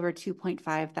little over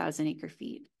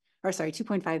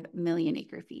 2.5 million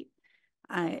acre feet.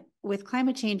 With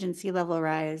climate change and sea level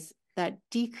rise, that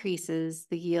decreases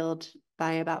the yield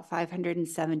by about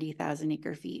 570,000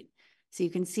 acre feet. So you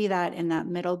can see that in that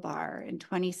middle bar in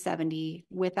 2070,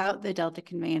 without the Delta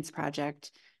Conveyance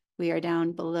Project, we are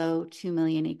down below 2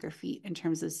 million acre feet in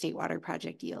terms of State Water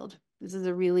Project yield. This is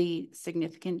a really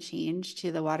significant change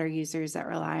to the water users that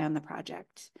rely on the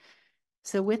project.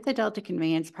 So with the Delta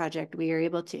Conveyance Project, we are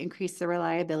able to increase the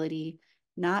reliability,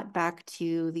 not back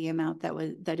to the amount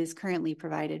that is currently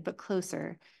provided, but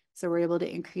closer. So we're able to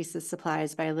increase the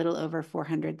supplies by a little over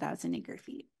 400,000 acre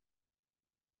feet.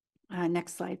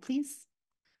 Next slide, please.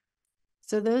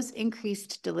 So those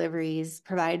increased deliveries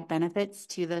provide benefits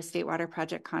to the State Water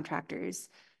Project contractors.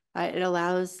 It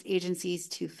allows agencies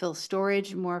to fill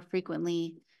storage more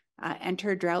frequently,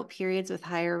 enter drought periods with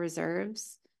higher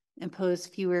reserves, impose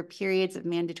fewer periods of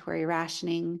mandatory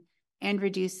rationing, and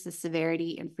reduce the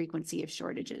severity and frequency of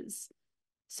shortages.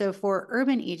 So for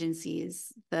urban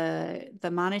agencies, the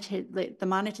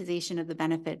monetization of the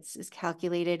benefits is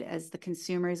calculated as the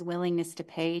consumer's willingness to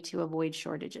pay to avoid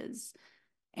shortages.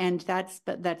 And that's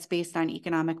based on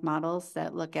economic models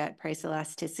that look at price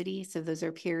elasticity. So those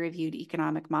are peer-reviewed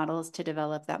economic models to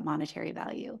develop that monetary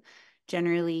value.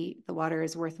 Generally, the water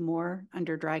is worth more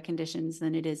under dry conditions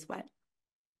than it is wet.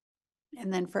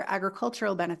 And then for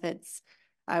agricultural benefits,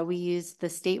 we use the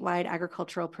statewide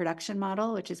agricultural production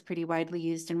model, which is pretty widely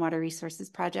used in water resources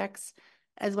projects,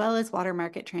 as well as water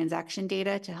market transaction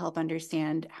data to help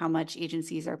understand how much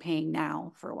agencies are paying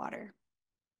now for water.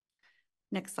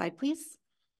 Next slide, please.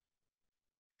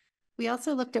 We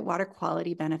also looked at water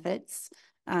quality benefits,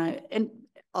 and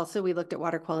also we looked at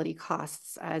water quality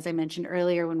costs. As I mentioned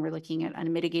earlier, when we're looking at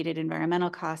unmitigated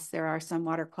environmental costs, there are some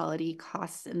water quality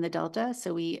costs in the Delta.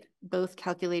 So we both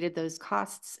calculated those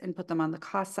costs and put them on the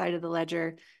cost side of the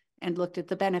ledger, and looked at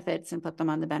the benefits and put them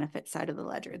on the benefit side of the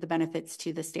ledger, the benefits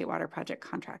to the State Water Project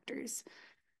contractors.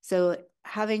 So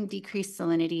having decreased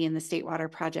salinity in the State Water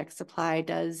Project supply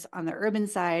does, on the urban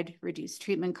side, reduce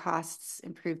treatment costs,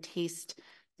 improve taste,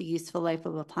 the useful life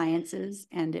of appliances,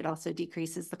 and it also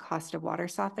decreases the cost of water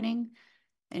softening.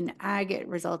 In ag, it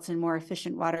results in more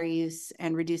efficient water use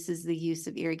and reduces the use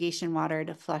of irrigation water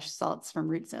to flush salts from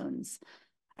root zones.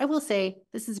 I will say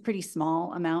this is a pretty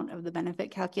small amount of the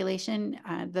benefit calculation.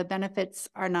 The benefits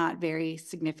are not very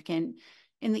significant.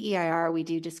 In the EIR, we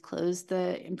do disclose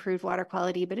the improved water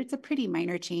quality, but it's a pretty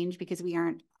minor change because we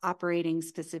aren't operating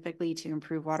specifically to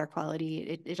improve water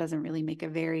quality. It doesn't really make a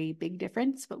very big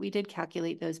difference, but we did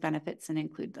calculate those benefits and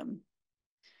include them.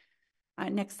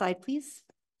 Next slide, please.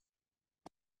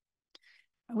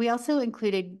 We also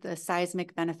included the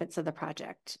seismic benefits of the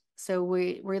project. So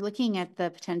we're looking at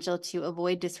the potential to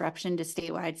avoid disruption to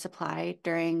statewide supply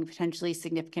during potentially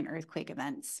significant earthquake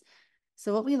events.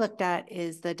 So what we looked at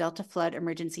is the Delta Flood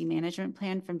Emergency Management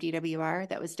Plan from DWR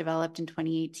that was developed in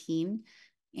 2018.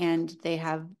 And they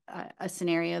have a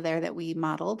scenario there that we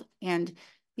modeled. And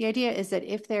the idea is that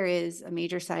if there is a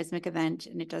major seismic event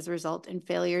and it does result in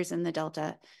failures in the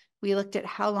Delta, we looked at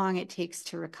how long it takes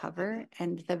to recover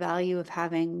and the value of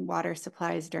having water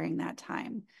supplies during that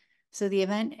time. So the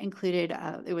event included,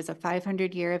 it was a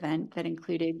 500-year event that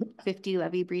included 50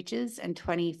 levee breaches and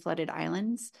 20 flooded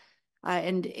islands.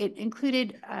 And it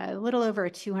included a little over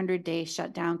a 200-day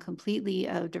shutdown completely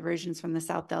of diversions from the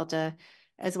South Delta,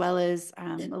 as well as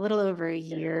a little over a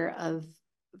year of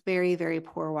very, very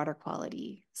poor water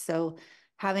quality. So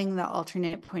having the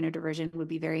alternate point of diversion would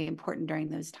be very important during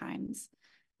those times.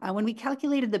 When we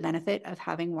calculated the benefit of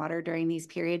having water during these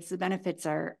periods, the benefits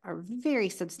are very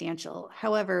substantial.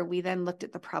 However, we then looked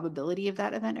at the probability of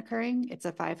that event occurring. It's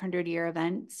a 500-year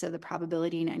event, so the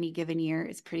probability in any given year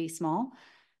is pretty small.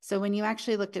 So when you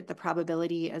actually looked at the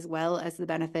probability as well as the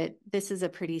benefit, this is a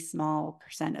pretty small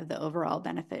 % of the overall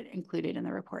benefit included in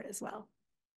the report as well.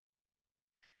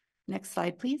 Next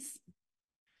slide, please.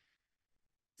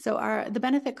 So the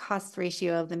benefit cost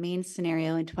ratio of the main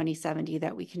scenario in 2070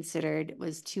 that we considered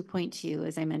was 2.2,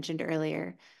 as I mentioned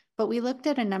earlier. But we looked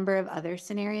at a number of other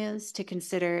scenarios to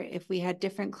consider if we had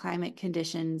different climate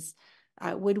conditions,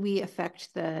 would we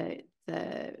affect the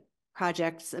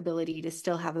project's ability to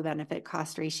still have a benefit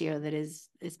cost ratio that is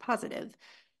positive.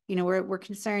 You know, we're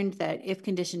concerned that if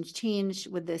conditions change,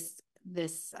 would this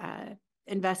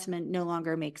investment no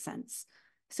longer make sense?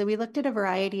 So we looked at a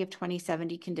variety of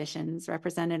 2070 conditions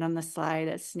represented on the slide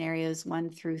as scenarios 1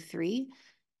 through 3,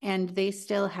 and they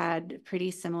still had pretty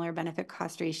similar benefit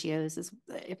cost ratios,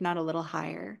 if not a little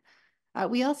higher.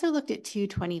 We also looked at 2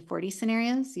 2040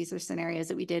 scenarios. These are scenarios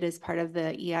that we did as part of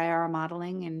the EIR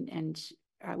modeling and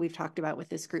we've talked about with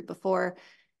this group before.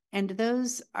 And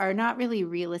those are not really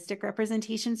realistic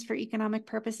representations for economic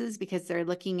purposes because they're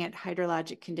looking at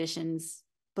hydrologic conditions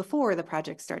before the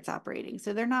project starts operating.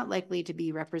 So they're not likely to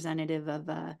be representative of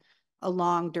a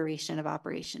long duration of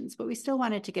operations, but we still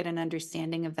wanted to get an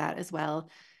understanding of that as well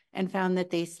and found that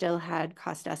they still had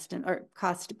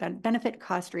benefit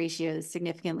cost ratios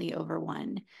significantly over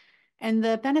 1. And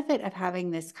the benefit of having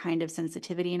this kind of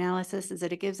sensitivity analysis is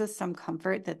that it gives us some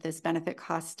comfort that this benefit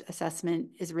cost assessment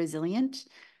is resilient,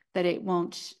 that it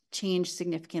won't change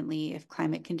significantly if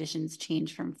climate conditions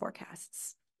change from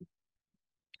forecasts.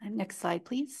 And next slide,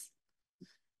 please.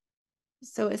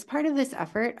 So as part of this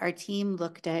effort, our team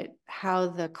looked at how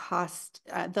the cost,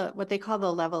 what they call the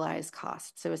levelized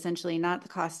cost. So essentially not the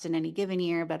cost in any given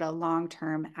year, but a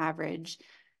long-term average,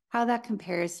 how that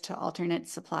compares to alternate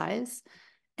supplies.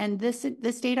 And this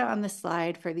data on the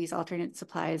slide for these alternate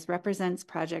supplies represents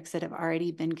projects that have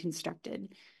already been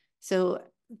constructed. So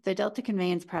the Delta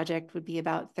Conveyance project would be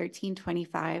about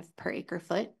 $13.25 per acre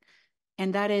foot.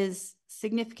 And that is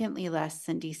significantly less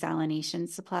than desalination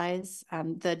supplies.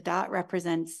 The dot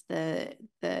represents the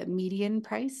median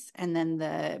price, and then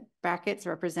the brackets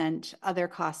represent other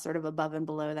costs sort of above and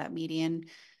below that median.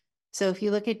 So if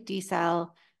you look at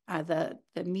desal, the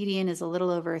median is a little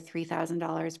over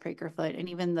 $3,000 per acre foot, and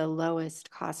even the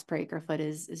lowest cost per acre foot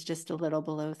is just a little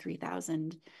below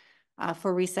 $3,000.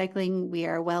 For recycling, we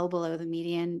are well below the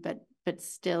median, but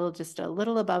still just a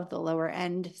little above the lower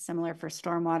end, similar for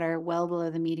stormwater, well below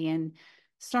the median.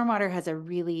 Stormwater has a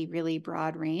really, really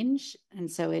broad range,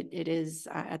 and so it is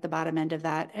at the bottom end of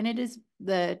that. And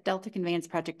the Delta Conveyance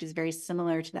project is very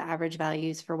similar to the average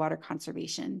values for water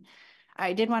conservation.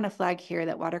 I did want to flag here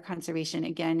that water conservation,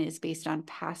 again, is based on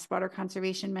past water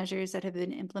conservation measures that have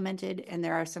been implemented, and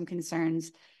there are some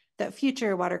concerns that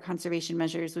future water conservation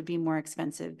measures would be more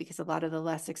expensive because a lot of the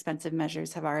less expensive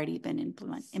measures have already been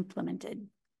implemented.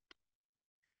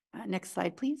 Next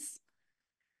slide, please.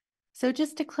 So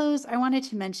just to close, I wanted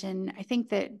to mention, I think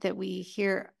that we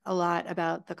hear a lot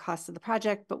about the cost of the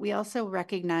project, but we also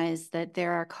recognize that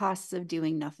there are costs of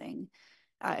doing nothing.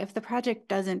 If the project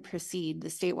doesn't proceed, the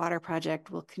State Water Project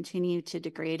will continue to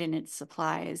degrade in its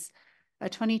supplies. A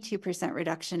 22%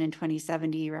 reduction in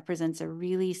 2070 represents a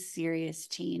really serious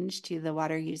change to the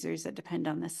water users that depend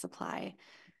on this supply.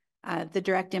 The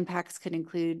direct impacts could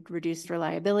include reduced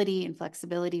reliability and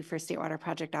flexibility for State Water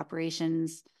Project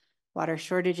operations, water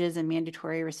shortages and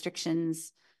mandatory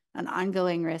restrictions, an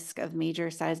ongoing risk of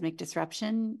major seismic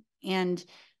disruption, and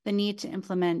the need to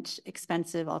implement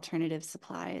expensive alternative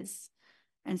supplies.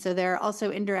 And so there are also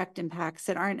indirect impacts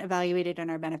that aren't evaluated in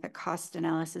our benefit cost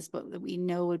analysis, but that we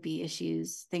know would be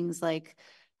issues, things like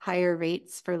higher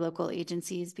rates for local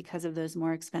agencies because of those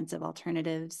more expensive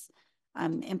alternatives,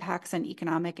 impacts on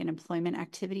economic and employment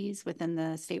activities within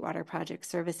the State Water Project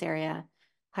service area,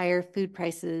 higher food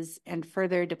prices, and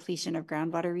further depletion of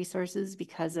groundwater resources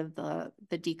because of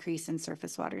the decrease in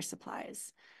surface water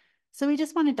supplies. So we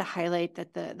just wanted to highlight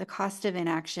that the cost of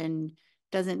inaction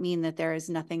doesn't mean that there is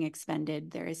nothing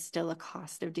expended. There is still a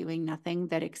cost of doing nothing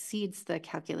that exceeds the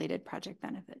calculated project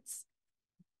benefits.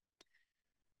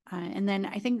 And then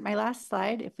I think my last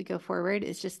slide, if we go forward,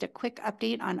 is just a quick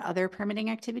update on other permitting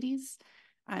activities.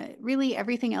 Really,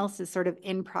 everything else is sort of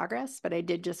in progress, but I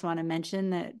did just want to mention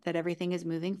that everything is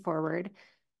moving forward.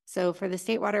 So for the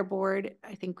State Water Board,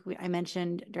 I think I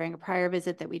mentioned during a prior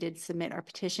visit that we did submit our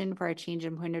petition for a change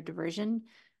in point of diversion.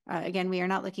 Again, we are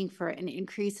not looking for an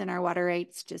increase in our water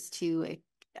rights, just to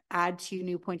add 2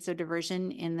 new points of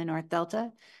diversion in the North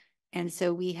Delta. And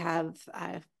so we have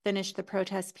finished the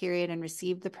protest period and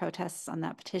received the protests on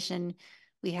that petition.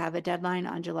 We have a deadline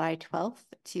on July 12th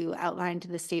to outline to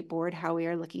the State Board how we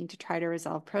are looking to try to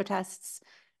resolve protests.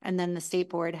 And then the State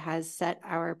Board has set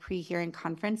our pre-hearing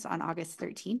conference on August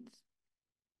 13th.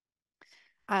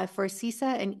 For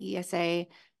CISA and ESA,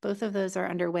 both of those are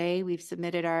underway. We've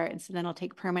submitted our incidental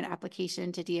take permit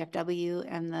application to DFW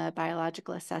and the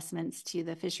biological assessments to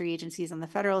the fishery agencies on the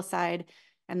federal side.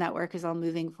 And that work is all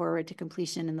moving forward to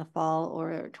completion in the fall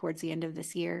or towards the end of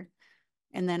this year.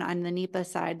 And then on the NEPA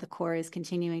side, the Corps is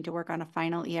continuing to work on a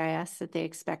final EIS that they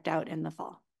expect out in the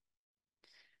fall.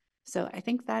 So I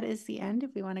think that is the end.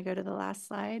 If we want to go to the last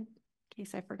slide, in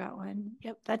case I forgot one.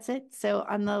 Yep, that's it. So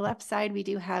on the left side, we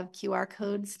do have QR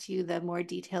codes to the more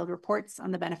detailed reports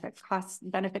on the benefit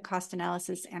cost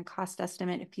analysis and cost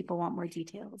estimate if people want more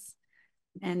details.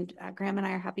 And Graham and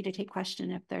I are happy to take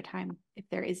questions if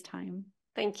there is time.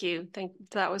 Thank you.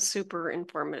 That was super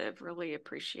informative. Really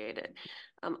appreciate it.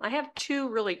 I have 2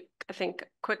 really, I think,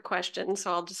 quick questions,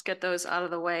 so I'll just get those out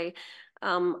of the way.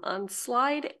 On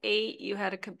slide 8, you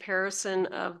had a comparison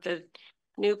of the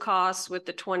new costs with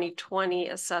the 2020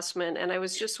 assessment, and I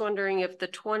was just wondering if the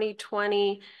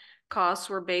 2020 costs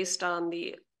were based on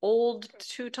the old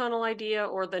 2-tunnel idea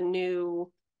or the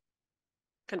new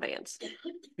conveyance.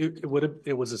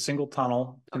 It was a single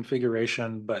tunnel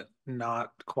configuration, but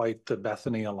not quite the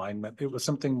Bethany alignment. It was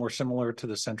something more similar to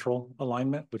the central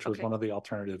alignment, which was one of the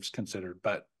alternatives considered,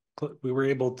 but we were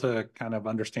able to kind of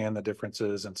understand the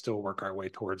differences and still work our way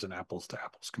towards an apples to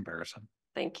apples comparison.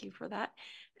 Thank you for that.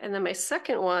 And then my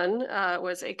second one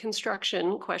was a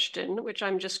construction question, which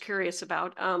I'm just curious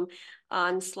about.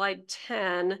 On slide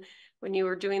 10, when you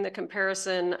were doing the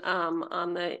comparison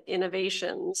on the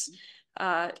innovations,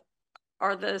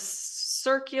 are the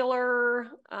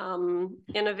circular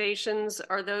innovations,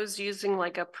 are those using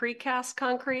like a precast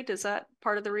concrete? Is that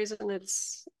part of the reason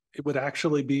it's? It would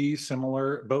actually be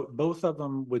similar. Both of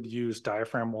them would use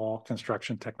diaphragm wall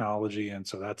construction technology. And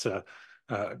so that's a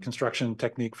construction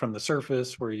technique from the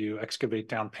surface where you excavate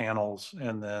down panels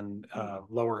and then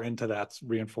lower into that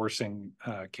reinforcing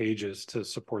cages to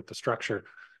support the structure.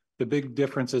 The big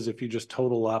difference is if you just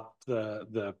total up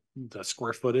the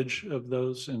square footage of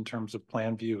those in terms of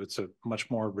plan view, it's a much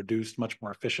more reduced, much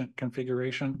more efficient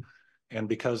configuration. And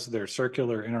because they're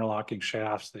circular interlocking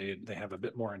shafts, they have a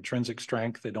bit more intrinsic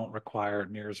strength. They don't require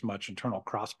near as much internal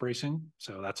cross bracing.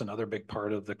 So that's another big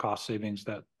part of the cost savings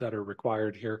that are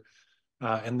required here.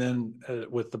 And then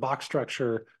with the box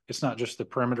structure, it's not just the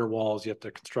perimeter walls. You have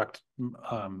to construct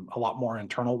a lot more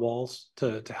internal walls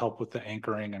to help with the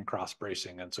anchoring and cross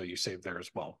bracing. And so you save there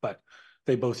as well. But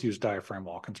they both use diaphragm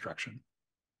wall construction.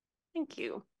 Thank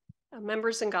you.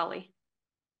 Member Zingali.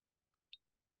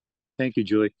 Thank you,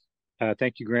 Julie.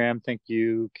 Thank you, Graham. Thank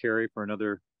you, Carrie, for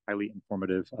another highly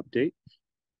informative update.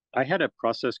 I had a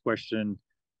process question.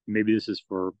 Maybe this is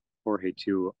for Jorge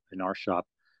too in our shop,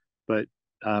 but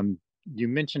you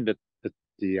mentioned at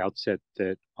the outset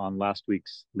that on last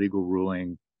week's legal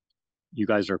ruling, you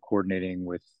guys are coordinating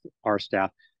with our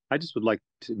staff. I just would like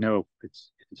to know if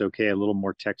it's okay, a little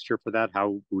more texture for that.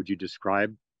 How would you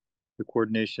describe the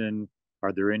coordination?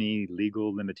 Are there any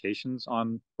legal limitations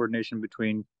on coordination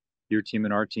between your team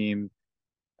and our team?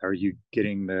 Are you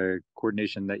getting the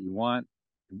coordination that you want?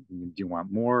 Do you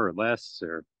want more or less?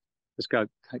 Or just kind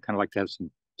of like to have some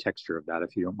texture of that,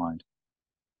 if you don't mind.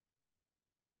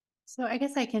 So I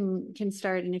guess I can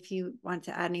start, and if you want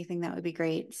to add anything, that would be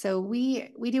great. So we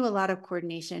do a lot of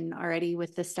coordination already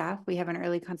with the staff. We have an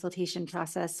early consultation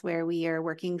process where we are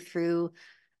working through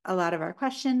a lot of our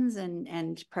questions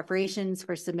and preparations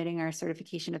for submitting our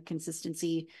certification of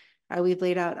consistency. We've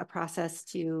laid out a process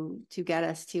to get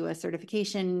us to a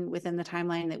certification within the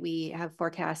timeline that we have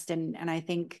forecast, and I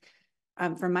think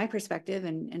from my perspective,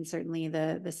 and certainly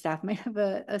the staff might have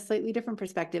a slightly different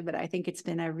perspective, but I think it's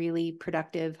been a really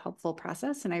productive, helpful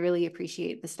process, and I really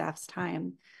appreciate the staff's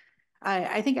time.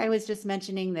 I think I was just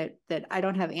mentioning that I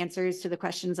don't have answers to the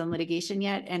questions on litigation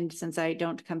yet, and since I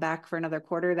don't come back for another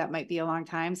quarter, that might be a long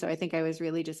time. So I think I was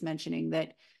really just mentioning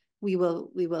that we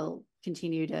will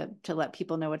continue to let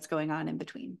people know what's going on in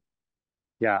between.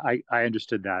 Yeah, I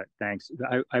understood that. Thanks.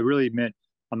 I really meant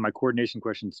on my coordination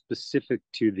question specific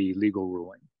to the legal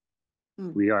ruling.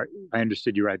 I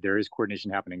understood you right. There is coordination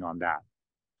happening on that,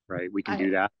 right? We can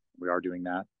do that. We are doing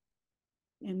that.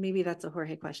 And maybe that's a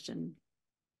Jorge question.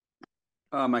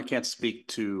 I can't speak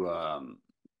to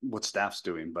what staff's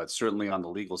doing, but certainly on the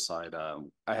legal side,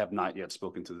 I have not yet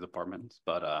spoken to the department,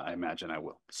 but I imagine I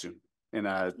will soon. And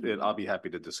I'll be happy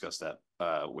to discuss that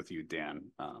with you, Dan,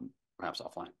 perhaps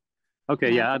offline.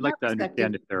 Okay, yeah, I'd like to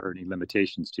understand if there are any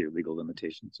limitations to legal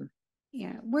limitations.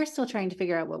 Yeah, we're still trying to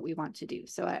figure out what we want to do.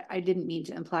 So I didn't mean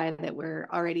to imply that we're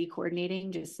already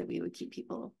coordinating, just that we would keep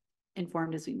people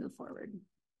informed as we move forward.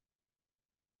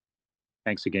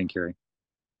 Thanks again, Carrie.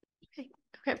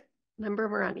 Okay, Member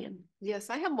Moranian. Yes,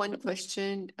 I have one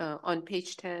question on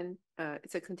page 10.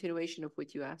 It's a continuation of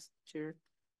what you asked, Chair.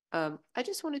 I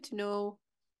just wanted to know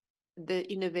the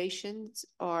innovations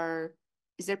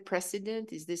is there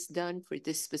precedent? Is this done for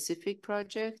this specific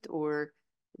project or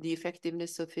the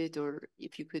effectiveness of it? Or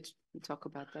if you could talk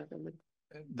about that a little.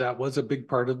 That was a big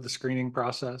part of the screening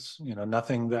process. You know,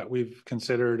 nothing that we've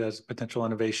considered as potential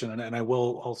innovation. And I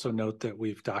will also note that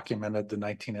we've documented the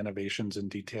 19 innovations in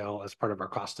detail as part of our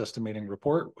cost estimating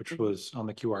report, which was on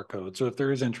the QR code. So if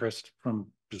there is interest from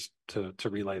just to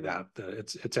relay that,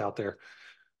 it's out there.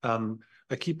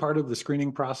 A key part of the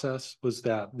screening process was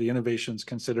that the innovations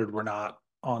considered were not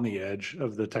on the edge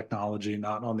of the technology,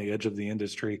 not on the edge of the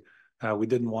industry. We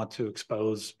didn't want to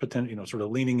expose potential, sort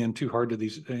of leaning in too hard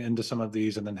to into some of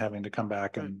these and then having to come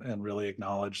back and really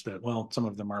acknowledge that, well, some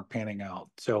of them aren't panning out.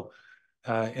 So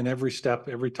in every step,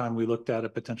 every time we looked at a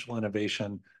potential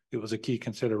innovation, it was a key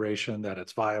consideration that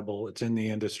it's viable, it's in the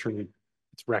industry,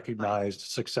 it's recognized,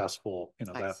 successful. You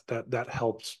know, that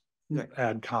helps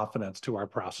add confidence to our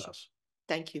process.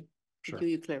 Thank you. Sure. Thank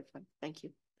you. You clarified. Thank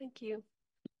you. Thank you.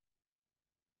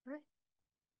 All right.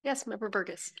 Yes, Member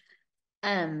Burgess.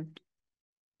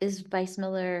 Is Vice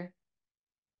Miller?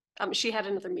 She had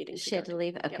another meeting. She had to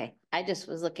leave. Okay. Yep. I just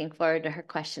was looking forward to her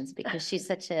questions because she's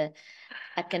such a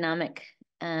economic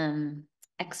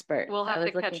expert. We'll have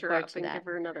to catch her up and give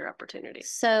her another opportunity.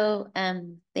 So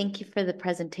thank you for the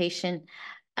presentation.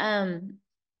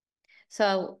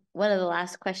 So one of the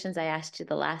last questions I asked you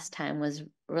the last time was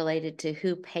related to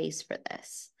who pays for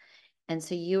this. And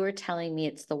so you were telling me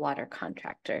it's the water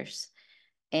contractors.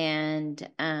 And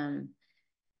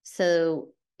so,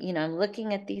 you know, I'm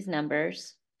looking at these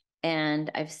numbers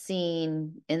and I've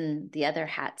seen in the other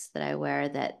hats that I wear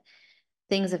that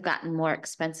things have gotten more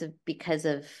expensive because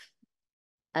of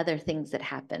other things that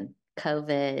happen,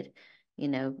 COVID, you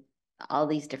know, all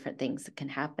these different things that can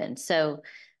happen. So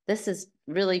this is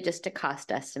really just a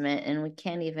cost estimate and we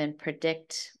can't even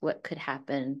predict what could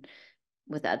happen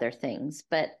with other things.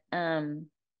 But the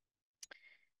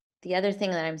other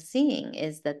thing that I'm seeing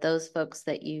is that those folks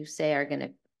that you say are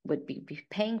would be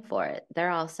paying for it,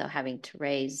 they're also having to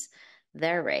raise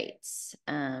their rates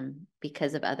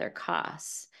because of other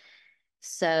costs.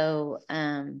 So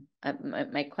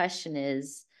my question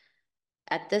is,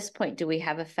 at this point, do we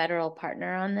have a federal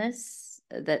partner on this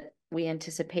that we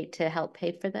anticipate to help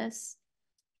pay for this?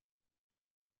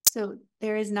 So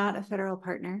there is not a federal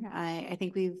partner. I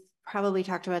think we've probably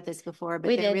talked about this before,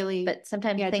 but but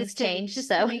sometimes things change. Just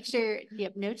so to make sure,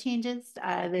 yep, no changes.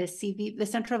 The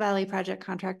Central Valley Project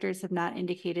contractors have not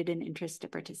indicated an interest to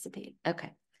participate.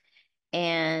 Okay.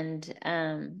 And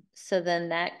so then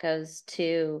that goes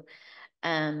to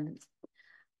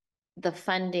the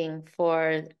funding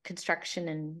for construction,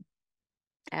 and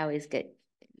I always get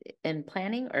in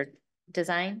planning or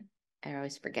design. I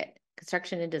always forget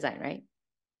construction and design, right?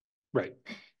 Right.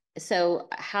 So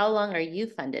how long are you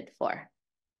funded for?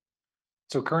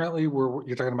 So currently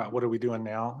you're talking about what are we doing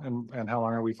now and how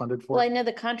long are we funded for? Well, I know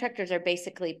the contractors are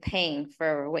basically paying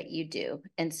for what you do.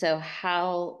 And so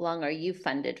how long are you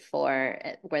funded for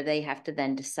where they have to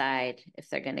then decide if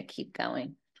they're going to keep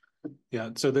going? Yeah,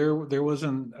 so there was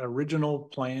an original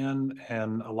plan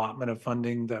and allotment of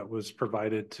funding that was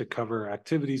provided to cover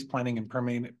activities, planning and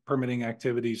permitting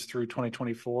activities through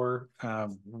 2024.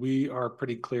 We are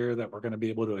pretty clear that we're going to be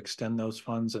able to extend those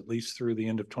funds at least through the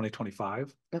end of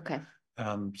 2025. Okay.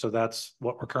 So that's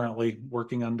what we're currently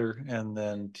working under, and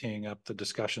then teeing up the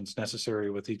discussions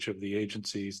necessary with each of the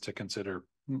agencies to consider,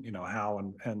 how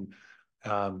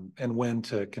and when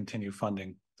to continue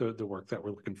funding the work that we're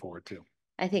looking forward to.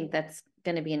 I think that's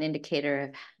going to be an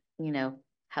indicator of,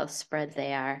 how spread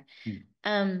they are.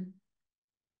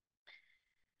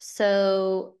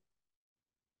 So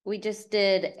we just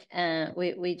did,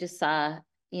 we just saw,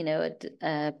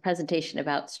 a presentation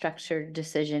about structured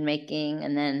decision-making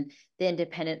and then the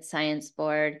independent science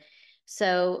board.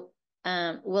 So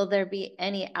will there be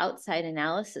any outside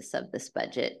analysis of this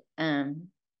budget?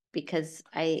 Because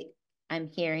I'm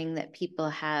hearing that people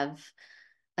have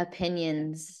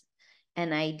opinions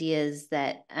and ideas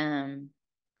that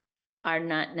are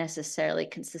not necessarily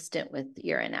consistent with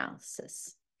your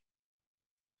analysis.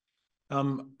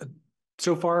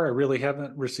 So far, I really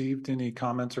haven't received any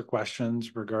comments or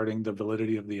questions regarding the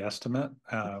validity of the estimate.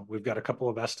 We've got a couple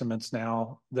of estimates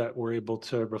now that we're able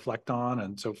to reflect on,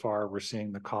 and so far we're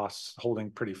seeing the costs holding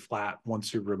pretty flat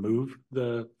once you remove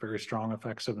the very strong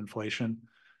effects of inflation.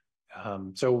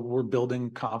 So we're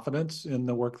building confidence in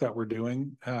the work that we're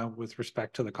doing with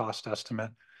respect to the cost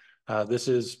estimate. This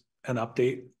is an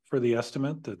update for the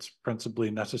estimate that's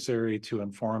principally necessary to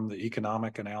inform the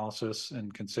economic analysis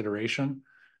and consideration.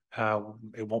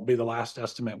 It won't be the last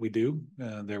estimate we do.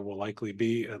 There will likely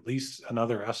be at least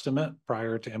another estimate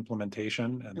prior to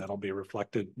implementation, and that'll be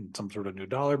reflected in some sort of new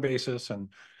dollar basis and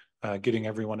getting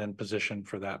everyone in position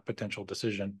for that potential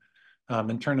decision.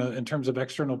 In terms of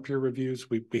external peer reviews,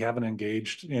 we haven't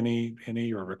engaged any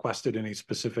or requested any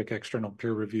specific external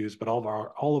peer reviews, but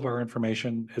all of our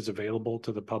information is available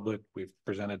to the public. We've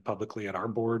presented publicly at our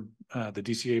board, the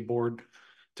DCA board,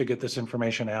 to get this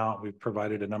information out. We've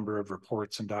provided a number of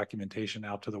reports and documentation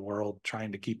out to the world,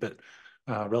 trying to keep it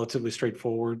relatively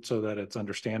straightforward so that it's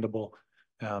understandable.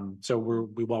 So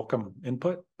we welcome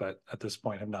input, but at this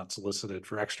point have not solicited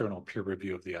for external peer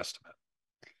review of the estimate.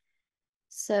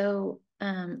 So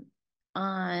in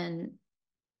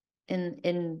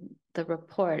the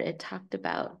report, it talked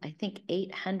about, I think,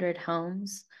 800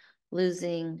 homes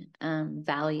losing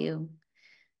value.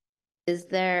 Is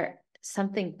there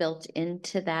something built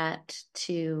into that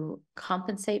to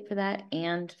compensate for that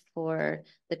and for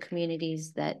the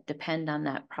communities that depend on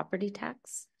that property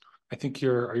tax? I think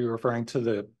are you referring to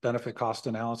the benefit cost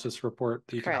analysis report,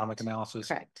 the economic analysis?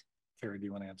 Correct. Carrie, do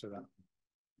you want to answer that?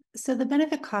 So the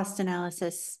benefit cost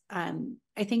analysis, I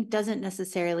think, doesn't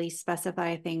necessarily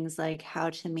specify things like how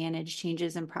to manage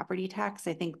changes in property tax.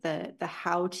 I think the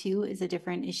how to is a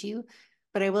different issue,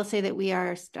 but I will say that we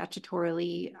are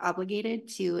statutorily obligated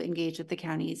to engage with the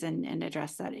counties and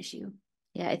address that issue.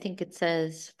 Yeah, I think it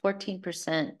says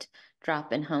 14%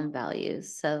 drop in home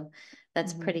values. So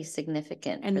that's pretty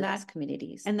significant for those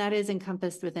communities. And that is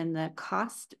encompassed within the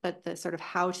cost, but the sort of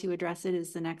how to address it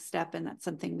is the next step. And that's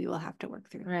something we will have to work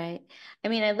through. Right. I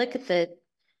mean, I look at the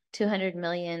 200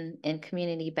 million in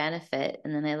community benefit,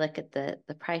 and then I look at the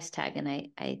price tag, and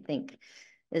I think,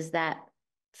 is that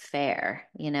fair,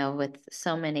 with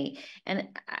so many, and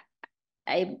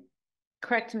I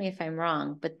correct me if I'm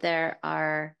wrong, but there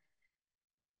are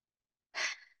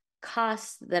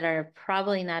costs that are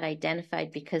probably not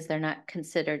identified because they're not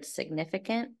considered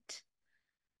significant.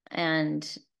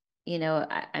 And,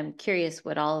 I'm curious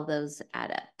what all of those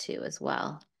add up to as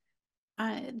well.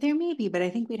 There may be, but I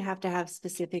think we'd have to have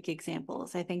specific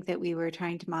examples. I think that we were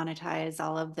trying to monetize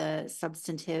all of the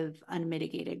substantive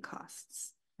unmitigated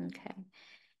costs. Okay.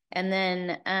 And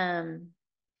then,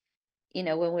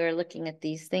 when we were looking at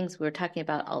these things, we were talking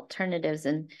about alternatives.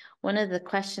 And one of the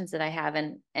questions that I have,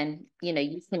 and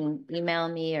you can email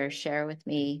me or share with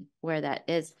me where that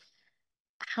is.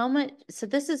 How much, so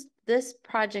this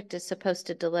project is supposed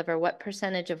to deliver what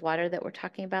percentage of water that we're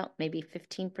talking about? Maybe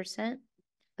 15%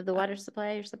 of the water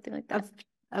supply or something like that?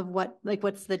 Of what, like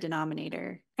what's the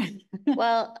denominator?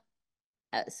 Well,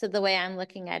 So the way I'm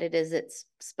looking at it is it's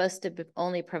supposed to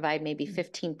only provide maybe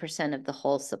 15% of the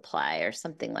whole supply or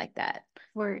something like that.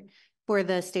 For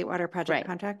the state water project Right.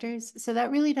 contractors. So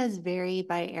that really does vary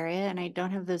by area. And I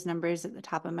don't have those numbers at the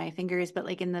top of my fingers, but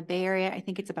like in the Bay Area, I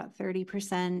think it's about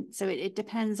 30%. So it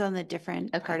depends on the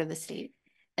different part of the state.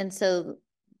 And so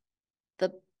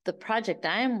the project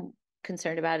I'm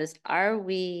concerned about is, are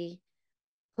we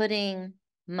putting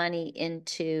money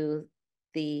into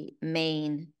the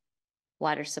main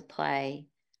water supply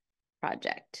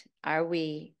project? Are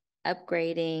we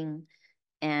upgrading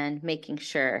and making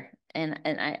sure? And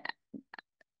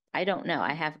I don't know.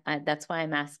 That's why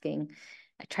I'm asking.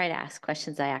 I try to ask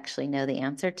questions I actually know the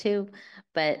answer to,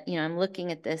 but I'm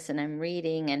looking at this and I'm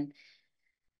reading and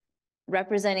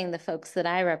representing the folks that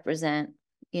I represent.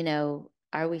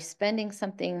 Are we spending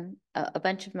something, a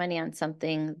bunch of money on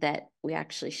something that we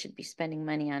actually should be spending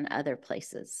money on other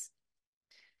places?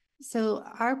 So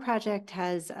our project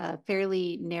has a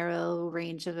fairly narrow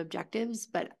range of objectives,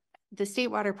 but the state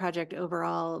water project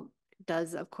overall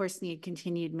does, of course, need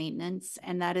continued maintenance.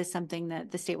 And that is something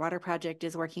that the state water project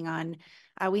is working on.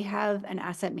 We have an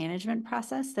asset management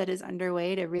process that is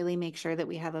underway to really make sure that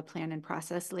we have a plan and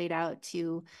process laid out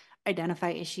to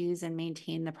identify issues and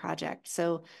maintain the project.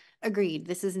 So agreed,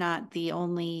 this is not the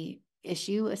only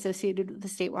issue associated with the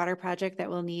state water project that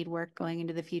will need work going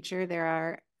into the future. There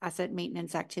are asset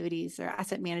maintenance activities or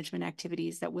asset management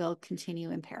activities that will continue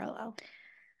in parallel.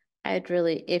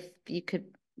 If you could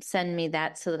send me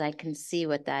that so that I can see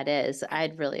what that is,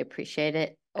 I'd really appreciate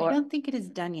it. I don't think it is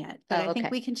done yet, but I think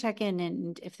we can check in,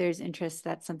 and if there's interest,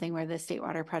 that's something where the state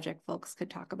water project folks could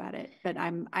talk about it, but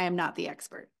I am not the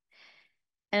expert.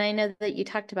 And I know that you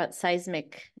talked about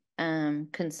seismic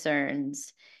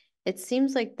concerns. It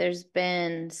seems like there's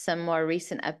been some more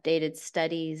recent updated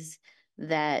studies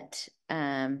that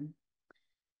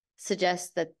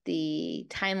suggest that the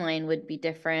timeline would be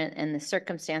different and the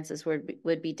circumstances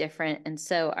would be different. And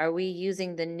so are we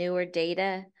using the newer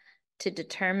data to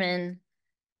determine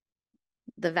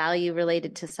the value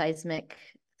related to seismic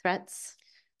threats?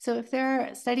 So if there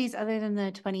are studies other than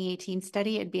the 2018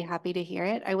 study, I'd be happy to hear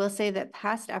it. I will say that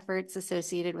past efforts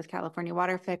associated with California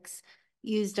Water Fix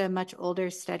used a much older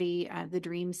study, the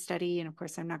DREAM study. And of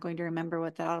course, I'm not going to remember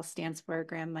what that all stands for,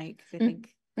 Graham, Mike, I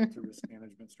think. It's a risk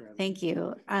management strategy. Thank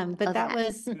you. But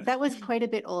that was quite a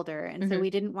bit older. And so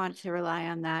we didn't want to rely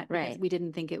on that because we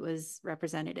didn't think it was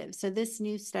representative. So this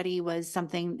new study was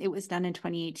something, it was done in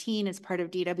 2018 as part of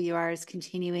DWR's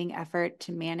continuing effort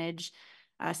to manage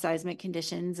seismic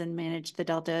conditions and manage the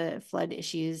Delta flood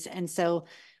issues. And so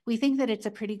we think that it's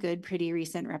a pretty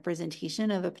recent representation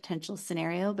of a potential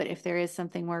scenario. But if there is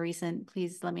something more recent,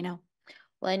 please let me know.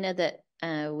 Well, I know that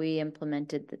we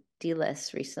implemented the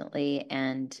DLS recently,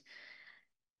 and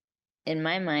in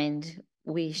my mind,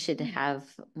 we should have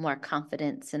more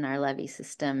confidence in our levee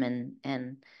system,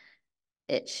 and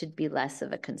it should be less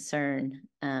of a concern,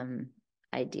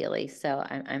 ideally. So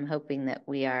I'm hoping that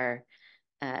we are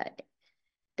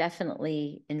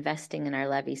definitely investing in our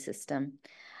levee system.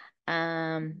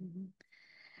 My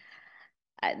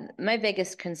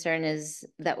biggest concern is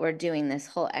that we're doing this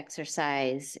whole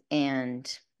exercise and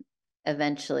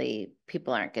eventually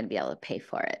people aren't going to be able to pay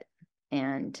for it.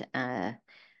 And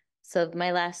so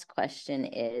my last question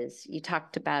is, you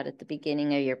talked about at the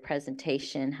beginning of your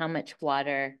presentation how much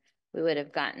water we would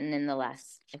have gotten in the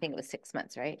last, I think it was 6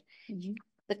 months, right? Mm-hmm.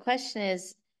 The question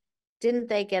is, didn't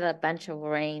they get a bunch of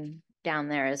rain down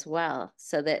there as well?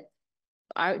 So that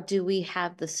do we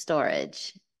have the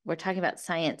storage? We're talking about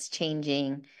science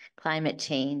changing, climate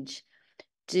change.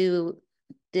 Did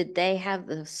they have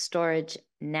the storage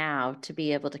now to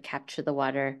be able to capture the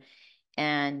water?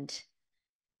 And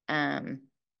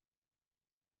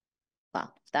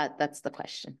well, that's the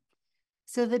question.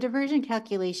 So the diversion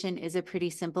calculation is a pretty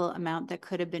simple amount that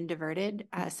could have been diverted.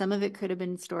 Some of it could have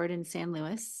been stored in San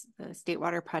Luis. The State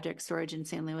Water Project storage in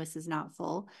San Luis is not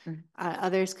full.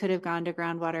 Others could have gone to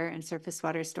groundwater and surface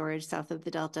water storage south of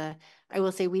the Delta. I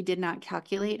will say we did not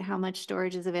calculate how much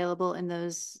storage is available in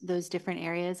those different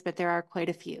areas, but there are quite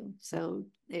a few. So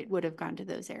it would have gone to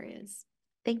those areas.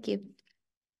 Thank you.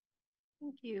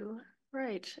 Thank you.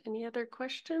 Right. Any other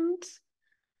questions?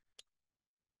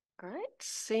 All right,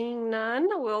 seeing none,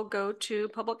 we'll go to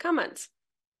public comments.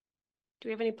 Do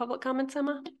we have any public comments,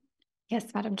 Emma?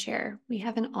 Yes, Madam Chair. We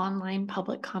have an online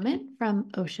public comment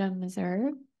from OSHA,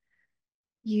 Missouri.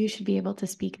 You should be able to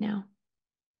speak now.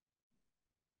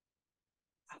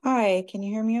 Hi, can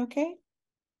you hear me okay?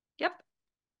 Yep.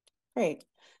 Great.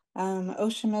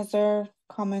 OSHA, Missouri,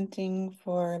 commenting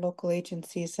for local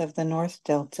agencies of the North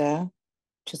Delta,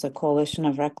 which is a coalition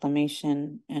of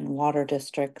reclamation and water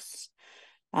districts.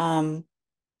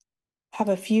 have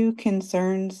a few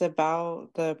concerns about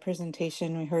the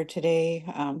presentation we heard today.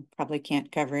 Probably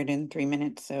can't cover it in 3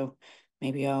 minutes, so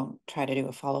maybe I'll try to do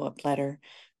a follow-up letter.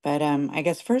 But I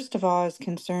guess first of all, I was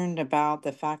concerned about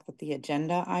the fact that the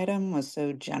agenda item was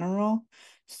so general.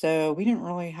 So we didn't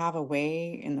really have a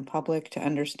way in the public to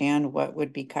understand what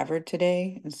would be covered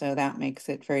today. And so that makes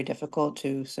it very difficult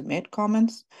to submit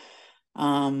comments.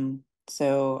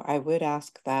 So I would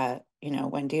ask that,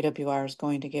 when DWR is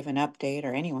going to give an update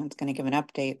or anyone's going to give an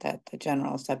update, that the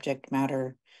general subject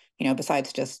matter,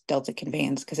 besides just Delta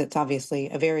conveyance, because it's obviously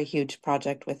a very huge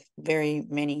project with very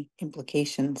many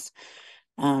implications.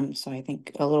 So I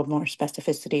think a little more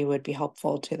specificity would be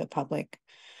helpful to the public.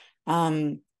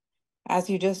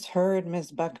 As you just heard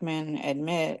Ms. Buckman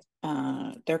admit,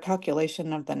 their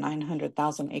calculation of the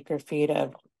 900,000 acre feet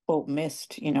of quote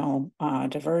missed,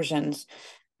 diversions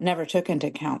never took into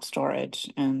account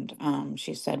storage. And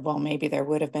she said, well, maybe there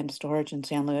would have been storage in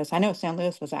San Luis. I know San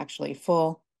Luis was actually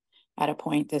full at a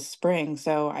point this spring.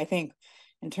 So I think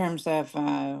in terms of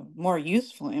more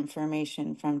useful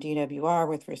information from DWR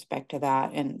with respect to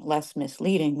that and less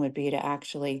misleading would be to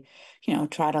actually,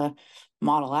 try to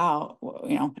model out,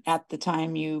 at the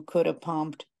time you could have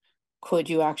pumped, could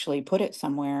you actually put it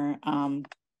somewhere?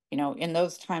 In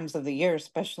those times of the year,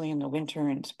 especially in the winter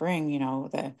and spring,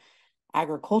 the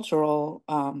agricultural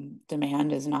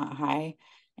demand is not high.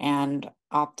 And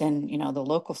often, the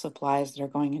local supplies that are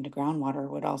going into groundwater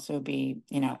would also be,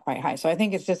 quite high. So I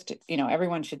think it's just,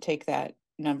 everyone should take that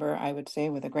number, I would say,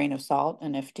 with a grain of salt.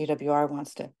 And if DWR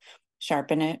wants to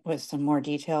sharpen it with some more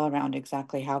detail around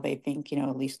exactly how they think,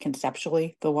 at least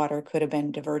conceptually, the water could have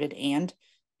been diverted and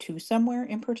to somewhere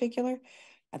in particular,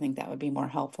 I think that would be more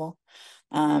helpful.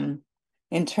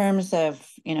 In terms of,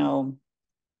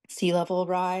 sea level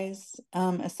rise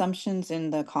assumptions in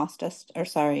the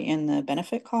in the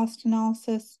benefit cost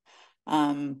analysis.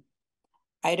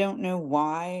 I don't know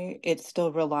why it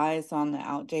still relies on the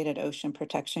outdated Ocean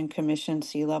Protection Commission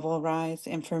sea level rise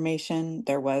information.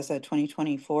 There was a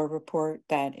 2024 report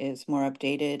that is more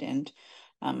updated, and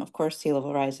of course, sea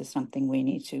level rise is something we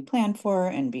need to plan for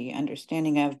and be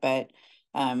understanding of, but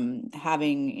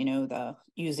having,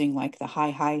 using like the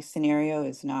high scenario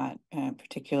is not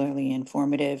particularly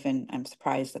informative, and I'm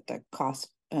surprised that the cost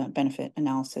benefit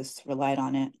analysis relied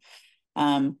on it.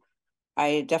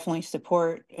 I definitely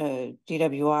support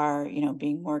DWR,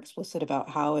 being more explicit about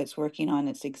how it's working on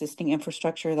its existing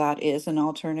infrastructure that is an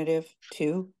alternative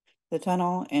to the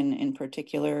tunnel, and in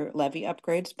particular levee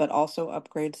upgrades, but also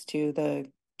upgrades to the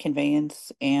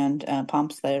conveyance and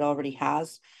pumps that it already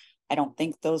has. I don't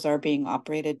think those are being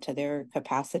operated to their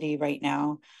capacity right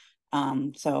now.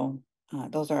 So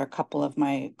those are a couple of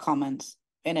my comments.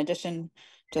 In addition,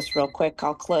 just real quick,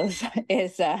 I'll close,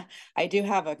 is I do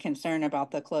have a concern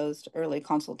about the closed early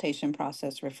consultation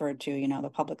process referred to, the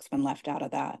public's been left out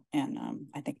of that. And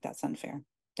I think that's unfair.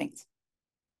 Thanks.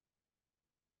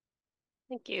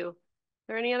 Thank you. Are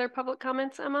there any other public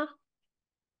comments, Emma?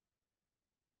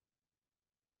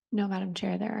 No, Madam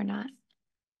Chair, there are not.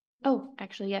 Oh,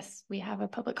 actually, yes, we have a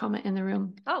public comment in the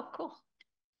room. Oh, cool.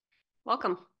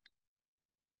 Welcome.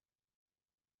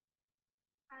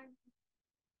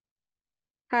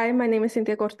 Hi, my name is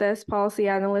Cynthia Cortez, policy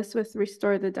analyst with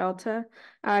Restore the Delta.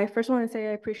 I first want to say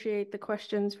I appreciate the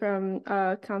questions from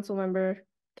councilmember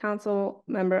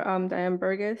Diane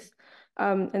Burgess,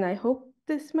 and I hope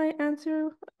this might answer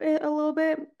it a little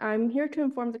bit. I'm here to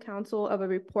inform the council of a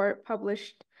report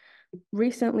published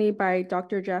recently by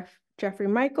Dr. Jeffrey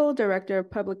Michael, Director of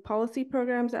Public Policy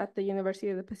Programs at the University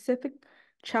of the Pacific,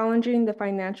 challenging the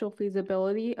financial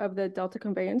feasibility of the Delta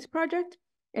Conveyance Project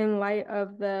in light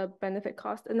of the benefit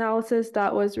cost analysis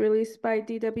that was released by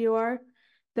DWR.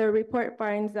 The report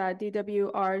finds that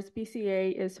DWR's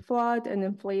BCA is flawed and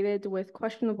inflated with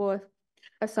questionable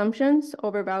assumptions,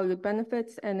 overvalued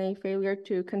benefits, and a failure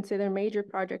to consider major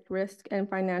project risk and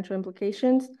financial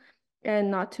implications,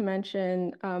 and not to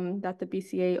mention that the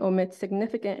BCA omits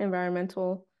significant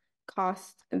environmental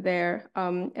costs there.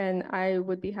 And I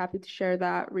would be happy to share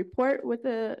that report with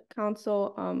the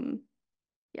council.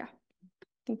 Yeah.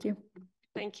 Thank you.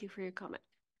 Thank you for your comment.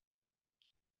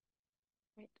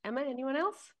 Right. Emma, anyone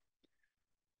else?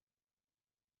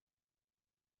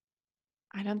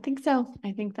 I don't think so.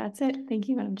 I think that's it. Thank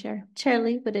you, Madam Chair.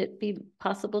 Charlie, would it be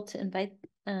possible to invite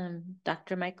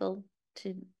Dr. Michael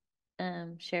to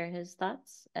share his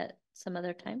thoughts at some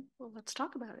other time? Well, let's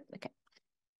talk about it. Okay.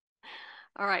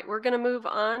 All right, we're going to move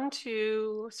on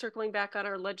to circling back on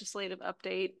our legislative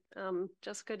update.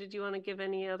 Jessica, did you want to give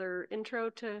any other intro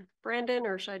to Brandon,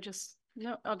 or should I just?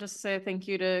 No, I'll just say thank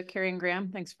you to Carrie and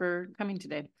Graham. Thanks for coming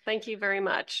today. Thank you very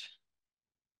much.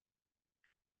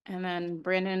 And then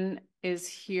Brandon is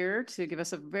here to give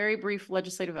us a very brief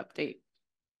legislative update.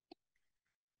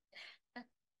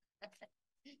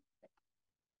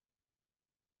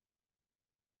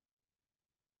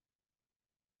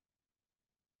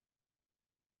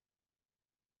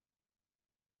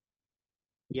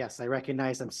 Yes, I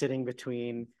recognize I'm sitting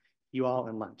between you all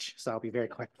and lunch, so I'll be very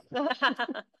quick.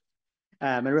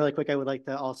 And really quick, I would like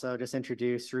to also just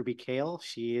introduce Ruby Kale.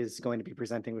 She is going to be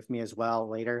presenting with me as well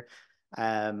later.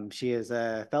 She is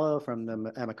a fellow from the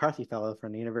McCarthy Fellow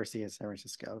from the University of San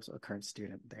Francisco, so a current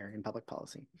student there in public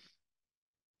policy.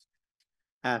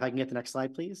 If I can get the next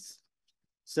slide, please.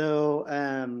 So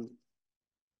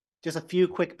just a few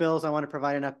quick bills I want to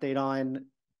provide an update on.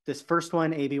 This first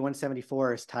one, AB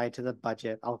 174, is tied to the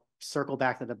budget. I'll circle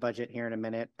back to the budget here in a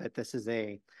minute, but this is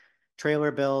a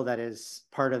trailer bill that is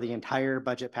part of the entire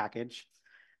budget package.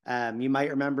 You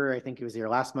might remember, I think it was either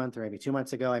last month or maybe 2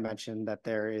 months ago, I mentioned that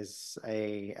there was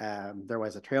a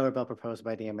trailer bill proposed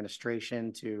by the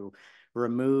administration to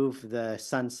remove the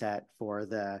sunset for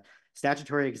the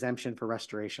statutory exemption for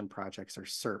restoration projects, or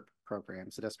SERP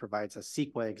program. So this provides a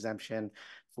CEQA exemption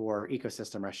for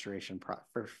ecosystem restoration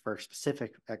for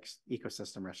specific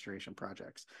ecosystem restoration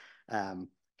projects.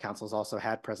 Council's also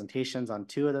had presentations on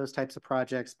 2 of those types of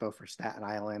projects, both for Staten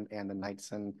Island and the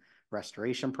Knightson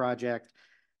Restoration Project.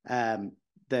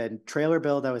 The trailer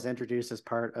bill that was introduced as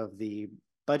part of the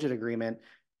budget agreement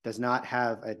does not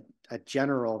have a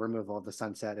general removal of the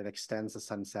sunset. It extends the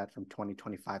sunset from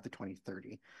 2025 to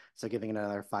 2030. So giving it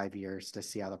another 5 years to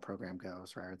see how the program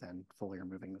goes rather than fully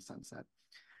removing the sunset.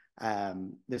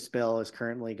 This bill is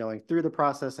currently going through the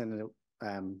process, and it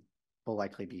will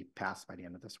likely be passed by the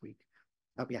end of this week.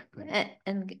 Oh, yeah.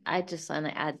 And I just want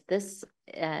to add, this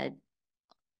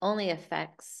only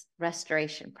affects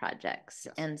restoration projects.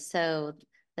 Yes. And so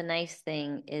the nice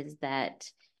thing is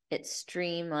that it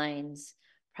streamlines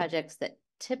projects that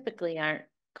typically aren't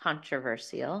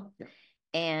controversial. Yeah.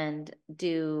 And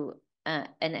and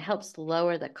it helps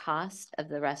lower the cost of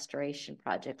the restoration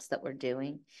projects that we're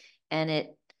doing, and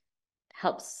it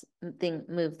helps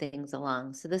move things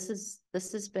along. So this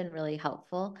has been really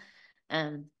helpful.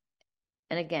 And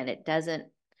again, it doesn't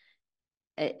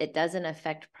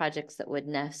affect projects that would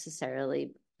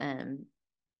necessarily, it's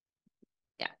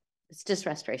just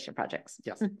restoration projects.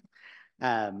 Yes.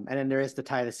 And then there is the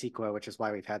tie to CEQA, which is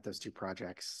why we've had those 2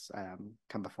 projects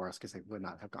come before us, because they would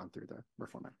not have gone through the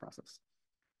Reform Act process.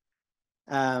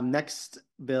 Next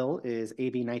bill is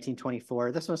AB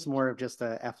 1924. This one's more of just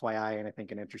a FYI, and I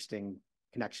think an interesting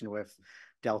connection with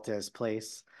Delta's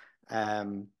place. If I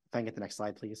can get the next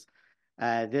slide, please.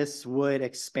 This would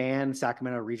expand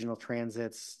Sacramento Regional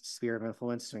Transit's sphere of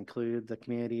influence to include the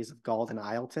communities of Galt and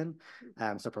Isleton.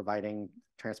 So providing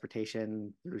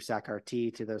transportation through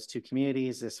SAC-RT to those 2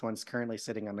 communities. This one's currently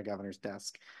sitting on the governor's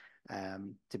desk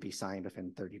to be signed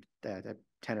within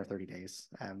 10 or 30 days,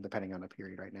 depending on the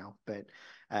period right now. But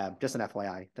just an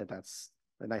FYI that's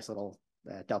a nice little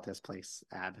Delta's place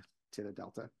add to the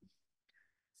Delta.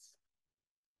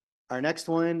 Our next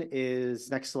one is,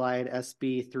 next slide,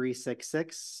 SB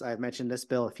 366. I've mentioned this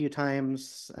bill a few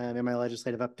times in my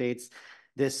legislative updates.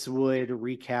 This would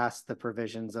recast the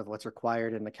provisions of what's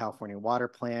required in the California Water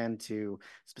Plan to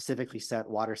specifically set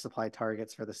water supply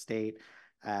targets for the state,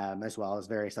 as well as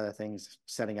various other things,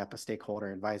 setting up a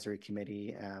stakeholder advisory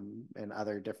committee and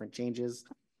other different changes.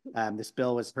 This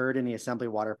bill was heard in the Assembly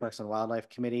Waterworks and Wildlife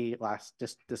Committee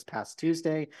this past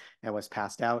Tuesday and was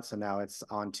passed out. So now it's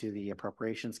on to the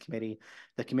Appropriations Committee.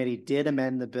 The committee did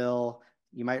amend the bill.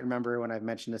 You might remember when I've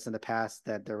mentioned this in the past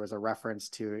that there was a reference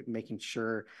to making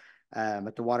sure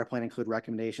that the water plan include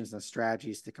recommendations and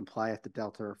strategies to comply with the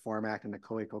Delta Reform Act and the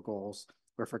co-equal goals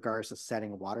with regards to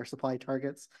setting water supply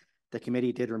targets. The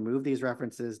committee did remove these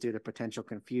references due to potential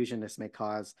confusion this may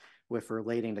cause with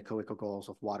relating the co-equal goals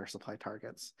with water supply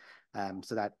targets.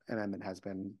 So that amendment has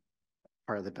been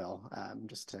part of the bill,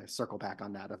 just to circle back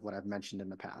on that of what I've mentioned in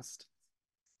the past.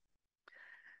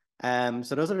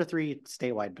 So those are the 3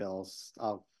 statewide bills.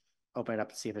 I'll open it up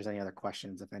to see if there's any other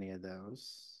questions, if any of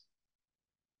those.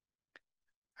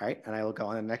 All right, and I will go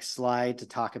on the next slide to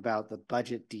talk about the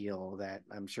budget deal that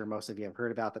I'm sure most of you have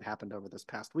heard about that happened over this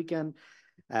past weekend.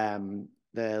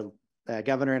 The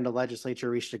governor and the legislature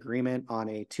reached agreement on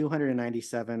a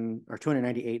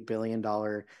 $298 billion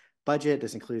budget.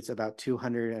 This includes about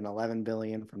 $211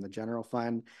 billion from the general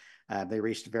fund. They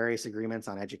reached various agreements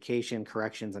on education,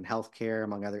 corrections, and healthcare,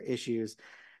 among other issues.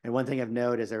 And one thing of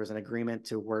note is there was an agreement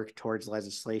to work towards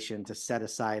legislation to set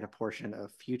aside a portion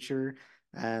of future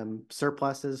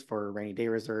surpluses for rainy day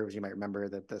reserves. You might remember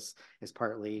that this is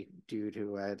partly due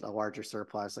to a larger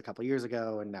surplus a couple years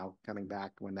ago and now coming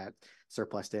back when that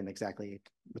surplus didn't exactly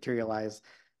materialize.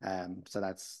 So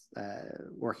that's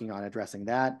working on addressing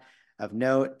that. Of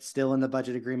note, still in the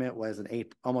budget agreement was an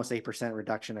almost 8%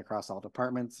 reduction across all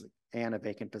departments and a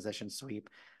vacant position sweep.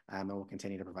 And we'll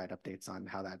continue to provide updates on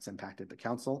how that's impacted the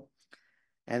council.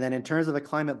 And then in terms of a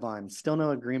climate bond, still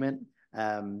no agreement.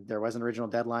 There was an original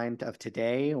deadline of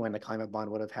today when the climate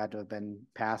bond would have had to have been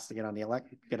passed to get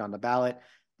on the ballot.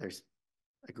 There's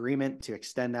agreement to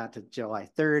extend that to July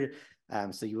 3rd.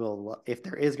 So you will, if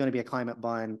there is going to be a climate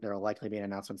bond, there will likely be an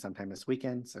announcement sometime this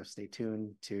weekend. So stay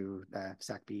tuned to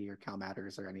SACB or Cal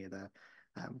Matters or any of the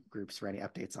groups for any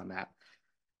updates on that.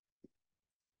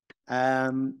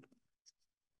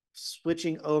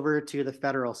 Switching over to the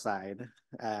federal side.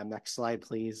 Next slide,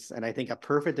 please. And I think a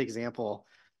perfect example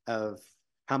of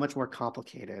how much more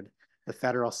complicated the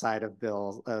federal side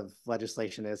of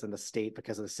legislation is in the state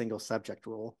because of the single subject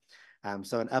rule.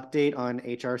 So an update on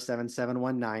HR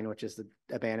 7719, which is the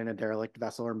Abandoned and Derelict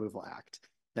Vessel Removal Act.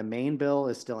 The main bill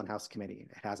is still in House Committee.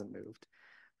 It hasn't moved.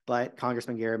 But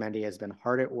Congressman Garamendi has been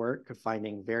hard at work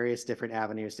finding various different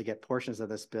avenues to get portions of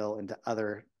this bill into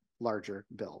other larger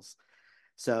bills.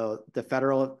 So the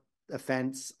federal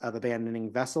offense of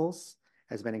abandoning vessels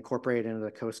has been incorporated into the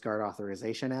Coast Guard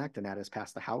Authorization Act, and that has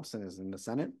passed the House and is in the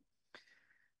Senate.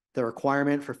 The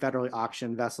requirement for federally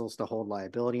auctioned vessels to hold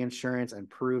liability insurance and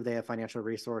prove they have financial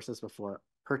resources before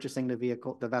purchasing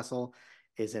the vessel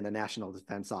is in the National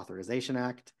Defense Authorization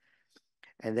Act.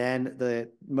 And then the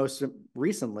most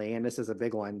recently, and this is a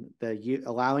big one,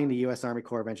 allowing the U.S. Army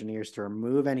Corps of Engineers to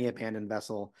remove any abandoned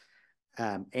vessel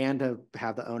and to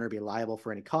have the owner be liable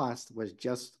for any cost was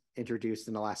just introduced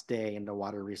in the last day in the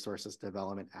Water Resources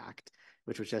Development Act,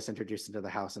 which was just introduced into the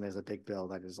House and is a big bill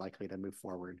that is likely to move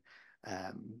forward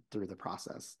through the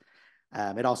process.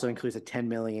 It also includes a $10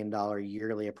 million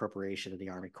yearly appropriation to the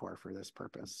Army Corps for this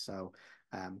purpose. So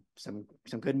some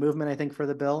good movement, I think, for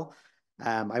the bill.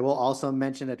 I will also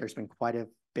mention that there's been quite a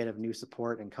bit of new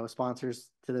support and co-sponsors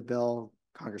to the bill.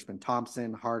 Congressman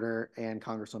Thompson, Harder, and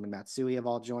Congresswoman Matsui have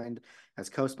all joined as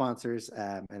co-sponsors,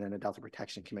 and then the Delta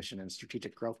Protection Commission and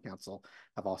Strategic Growth Council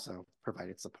have also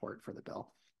provided support for the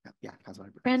bill. Yeah,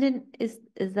 Councilmember. Brandon, is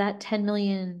that 10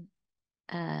 million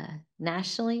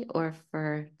nationally or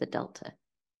for the Delta?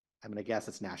 I'm going to guess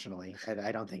it's nationally.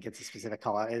 I don't think it's a specific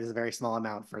call out. It is a very small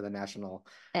amount for the national.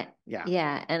 Yeah.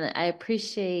 Yeah, and I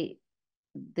appreciate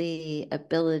the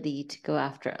ability to go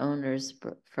after owners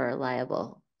for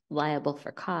liable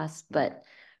for costs, but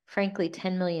frankly,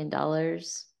 $10 million,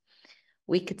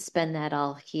 we could spend that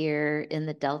all here in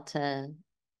the Delta,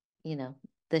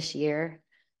 this year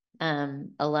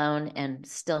alone and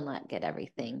still not get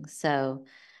everything. So,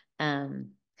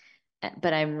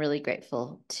 but I'm really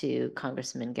grateful to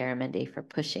Congressman Garamendi for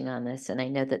pushing on this. And I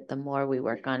know that the more we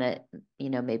work on it,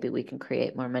 maybe we can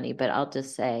create more money, but I'll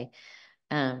just say,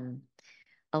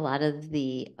 a lot of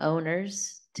the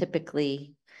owners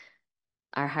typically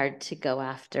are hard to go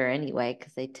after anyway,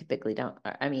 because they typically don't,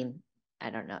 I mean, I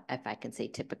don't know if I can say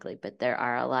typically, but there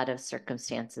are a lot of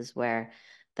circumstances where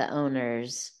the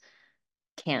owners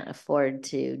can't afford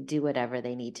to do whatever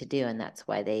they need to do, and that's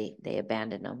why they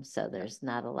abandon them. So there's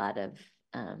not a lot of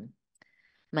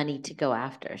money to go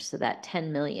after. So that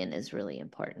 10 million is really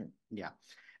important. Yeah.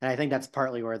 And I think that's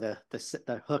partly where the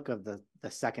hook of the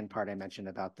second part I mentioned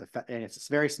about and it's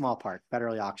a very small part,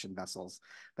 federally auctioned vessels,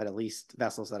 but at least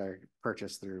vessels that are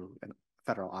purchased through a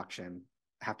federal auction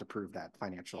have to prove that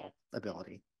financial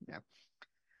ability. Yeah.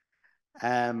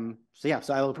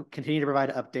 So I will continue to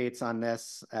provide updates on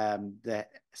this. The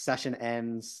session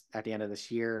ends at the end of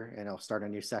this year, and it'll start a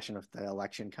new session with the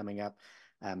election coming up.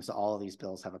 So all of these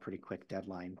bills have a pretty quick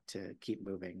deadline to keep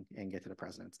moving and get to the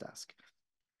president's desk.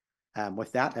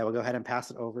 With that, I will go ahead and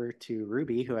pass it over to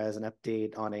Ruby, who has an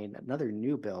update on another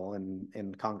new bill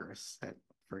in Congress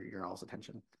for your all's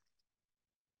attention.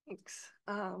 Thanks.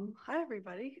 Hi,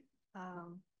 everybody.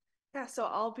 Yeah, so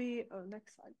I'll be,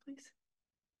 next slide, please.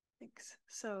 Thanks.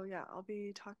 So yeah, I'll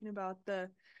be talking about the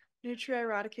Nutria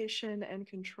Eradication and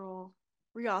Control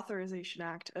Reauthorization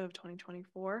Act of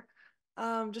 2024.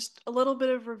 Just a little bit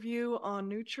of review on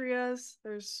nutrias.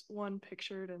 There's one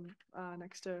pictured and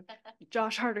next to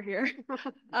Josh Harder here.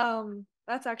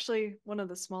 That's actually one of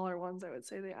the smaller ones. I would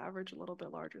say they average a little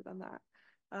bit larger than that.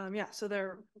 Yeah, so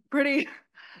they're pretty,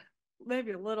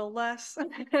 maybe a little less.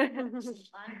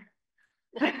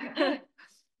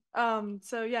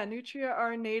 So yeah, nutria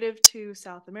are native to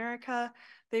South America.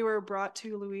 They were brought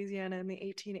to Louisiana in the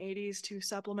 1880s to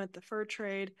supplement the fur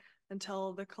trade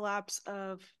until the collapse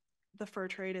of the fur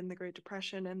trade in the Great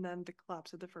Depression, and then the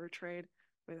collapse of the fur trade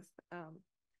with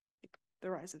like the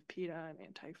rise of PETA and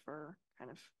anti-fur kind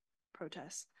of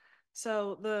protests.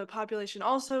 So the population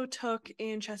also took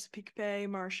in Chesapeake Bay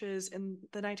marshes in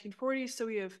the 1940s. So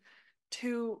we have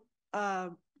two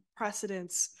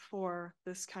precedents for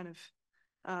this kind of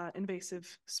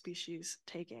invasive species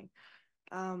taking.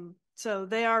 So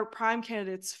they are prime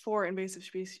candidates for invasive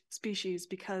species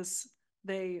because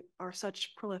they are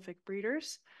such prolific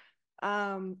breeders.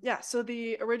 Yeah, so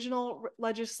the original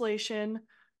legislation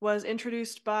was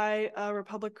introduced by a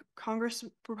Republican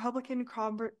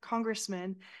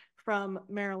congressman from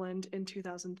Maryland in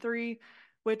 2003,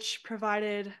 which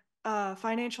provided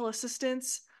financial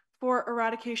assistance for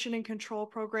eradication and control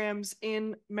programs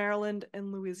in Maryland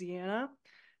and Louisiana.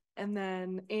 And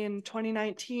then in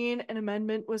 2019, an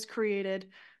amendment was created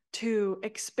to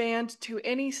expand to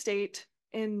any state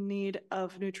in need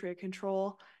of nutria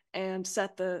control and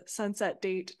set the sunset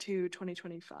date to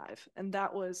 2025. And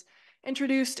that was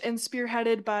introduced and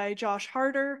spearheaded by Josh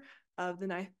Harder of the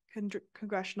 9th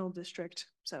Congressional District,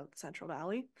 so Central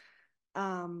Valley.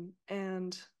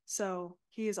 And so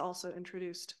he has also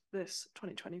introduced this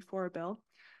 2024 bill.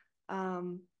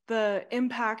 The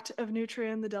impact of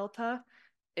nutria in the Delta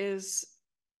is,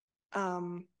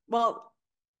 well,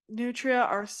 nutria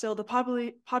are still,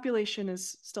 the population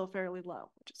is still fairly low,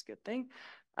 which is a good thing,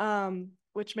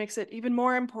 which makes it even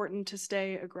more important to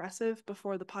stay aggressive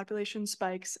before the population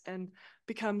spikes and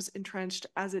becomes entrenched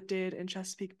as it did in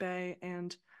Chesapeake Bay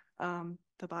and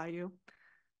the Bayou.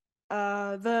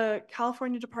 The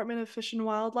California Department of Fish and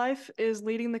Wildlife is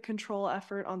leading the control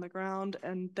effort on the ground,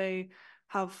 and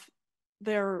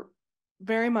they're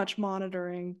very much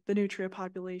monitoring the nutria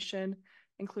population,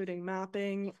 including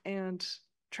mapping and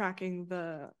tracking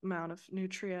the amount of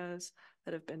nutrias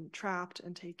that have been trapped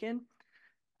and taken.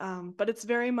 But it's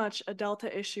very much a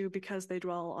Delta issue because they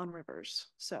dwell on rivers.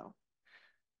 So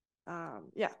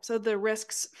yeah, so the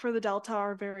risks for the Delta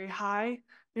are very high.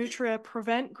 Nutria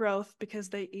prevent growth because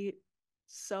they eat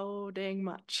so dang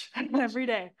much every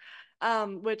day,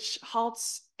 which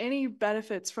halts any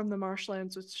benefits from the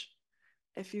marshlands, which,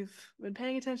 if you've been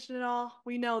paying attention at all,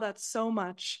 we know that's so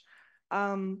much.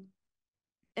 And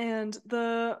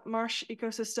the marsh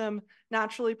ecosystem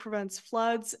naturally prevents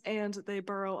floods, and they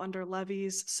burrow under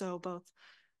levees. So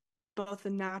both the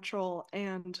natural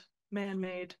and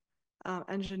man-made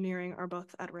engineering are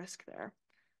both at risk there.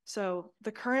 So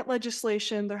the current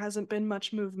legislation, there hasn't been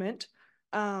much movement,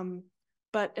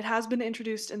 but it has been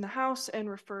introduced in the House and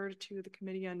referred to the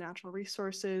Committee on Natural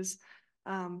Resources.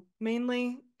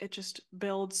 Mainly, it just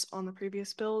builds on the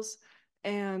previous bills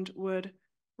and would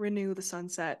renew the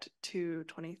sunset to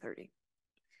 2030.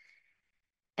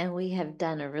 And we have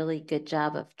done a really good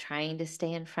job of trying to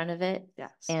stay in front of it.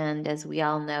 Yes. And as we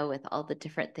all know, with all the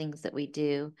different things that we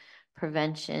do,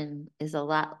 prevention is a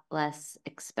lot less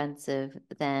expensive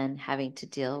than having to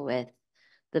deal with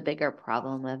the bigger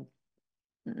problem of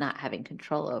not having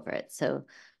control over it. So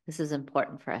this is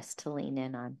important for us to lean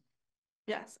in on.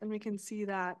 Yes, and we can see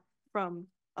that from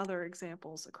other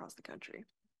examples across the country.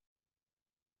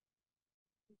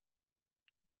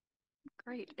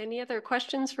 Great. Any other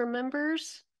questions from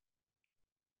members?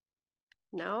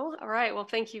 No? All right. Well,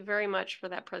 thank you very much for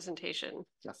that presentation.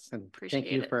 Yes, and Appreciate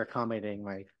thank you it. for accommodating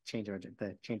my change of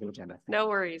agenda. No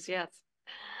worries. Yes.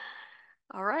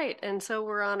 All right. And so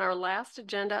we're on our last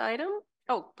agenda item.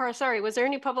 Oh, sorry. Was there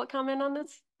any public comment on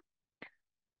this?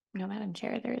 No, Madam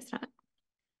Chair, there is not.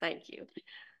 Thank you.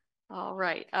 All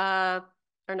right. Our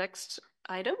next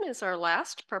item is our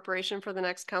last preparation for the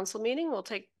next council meeting.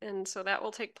 So that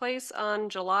will take place on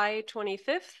July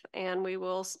 25th, and we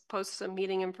will post some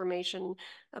meeting information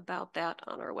about that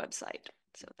on our website.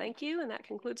 So thank you, and that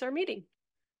concludes our meeting.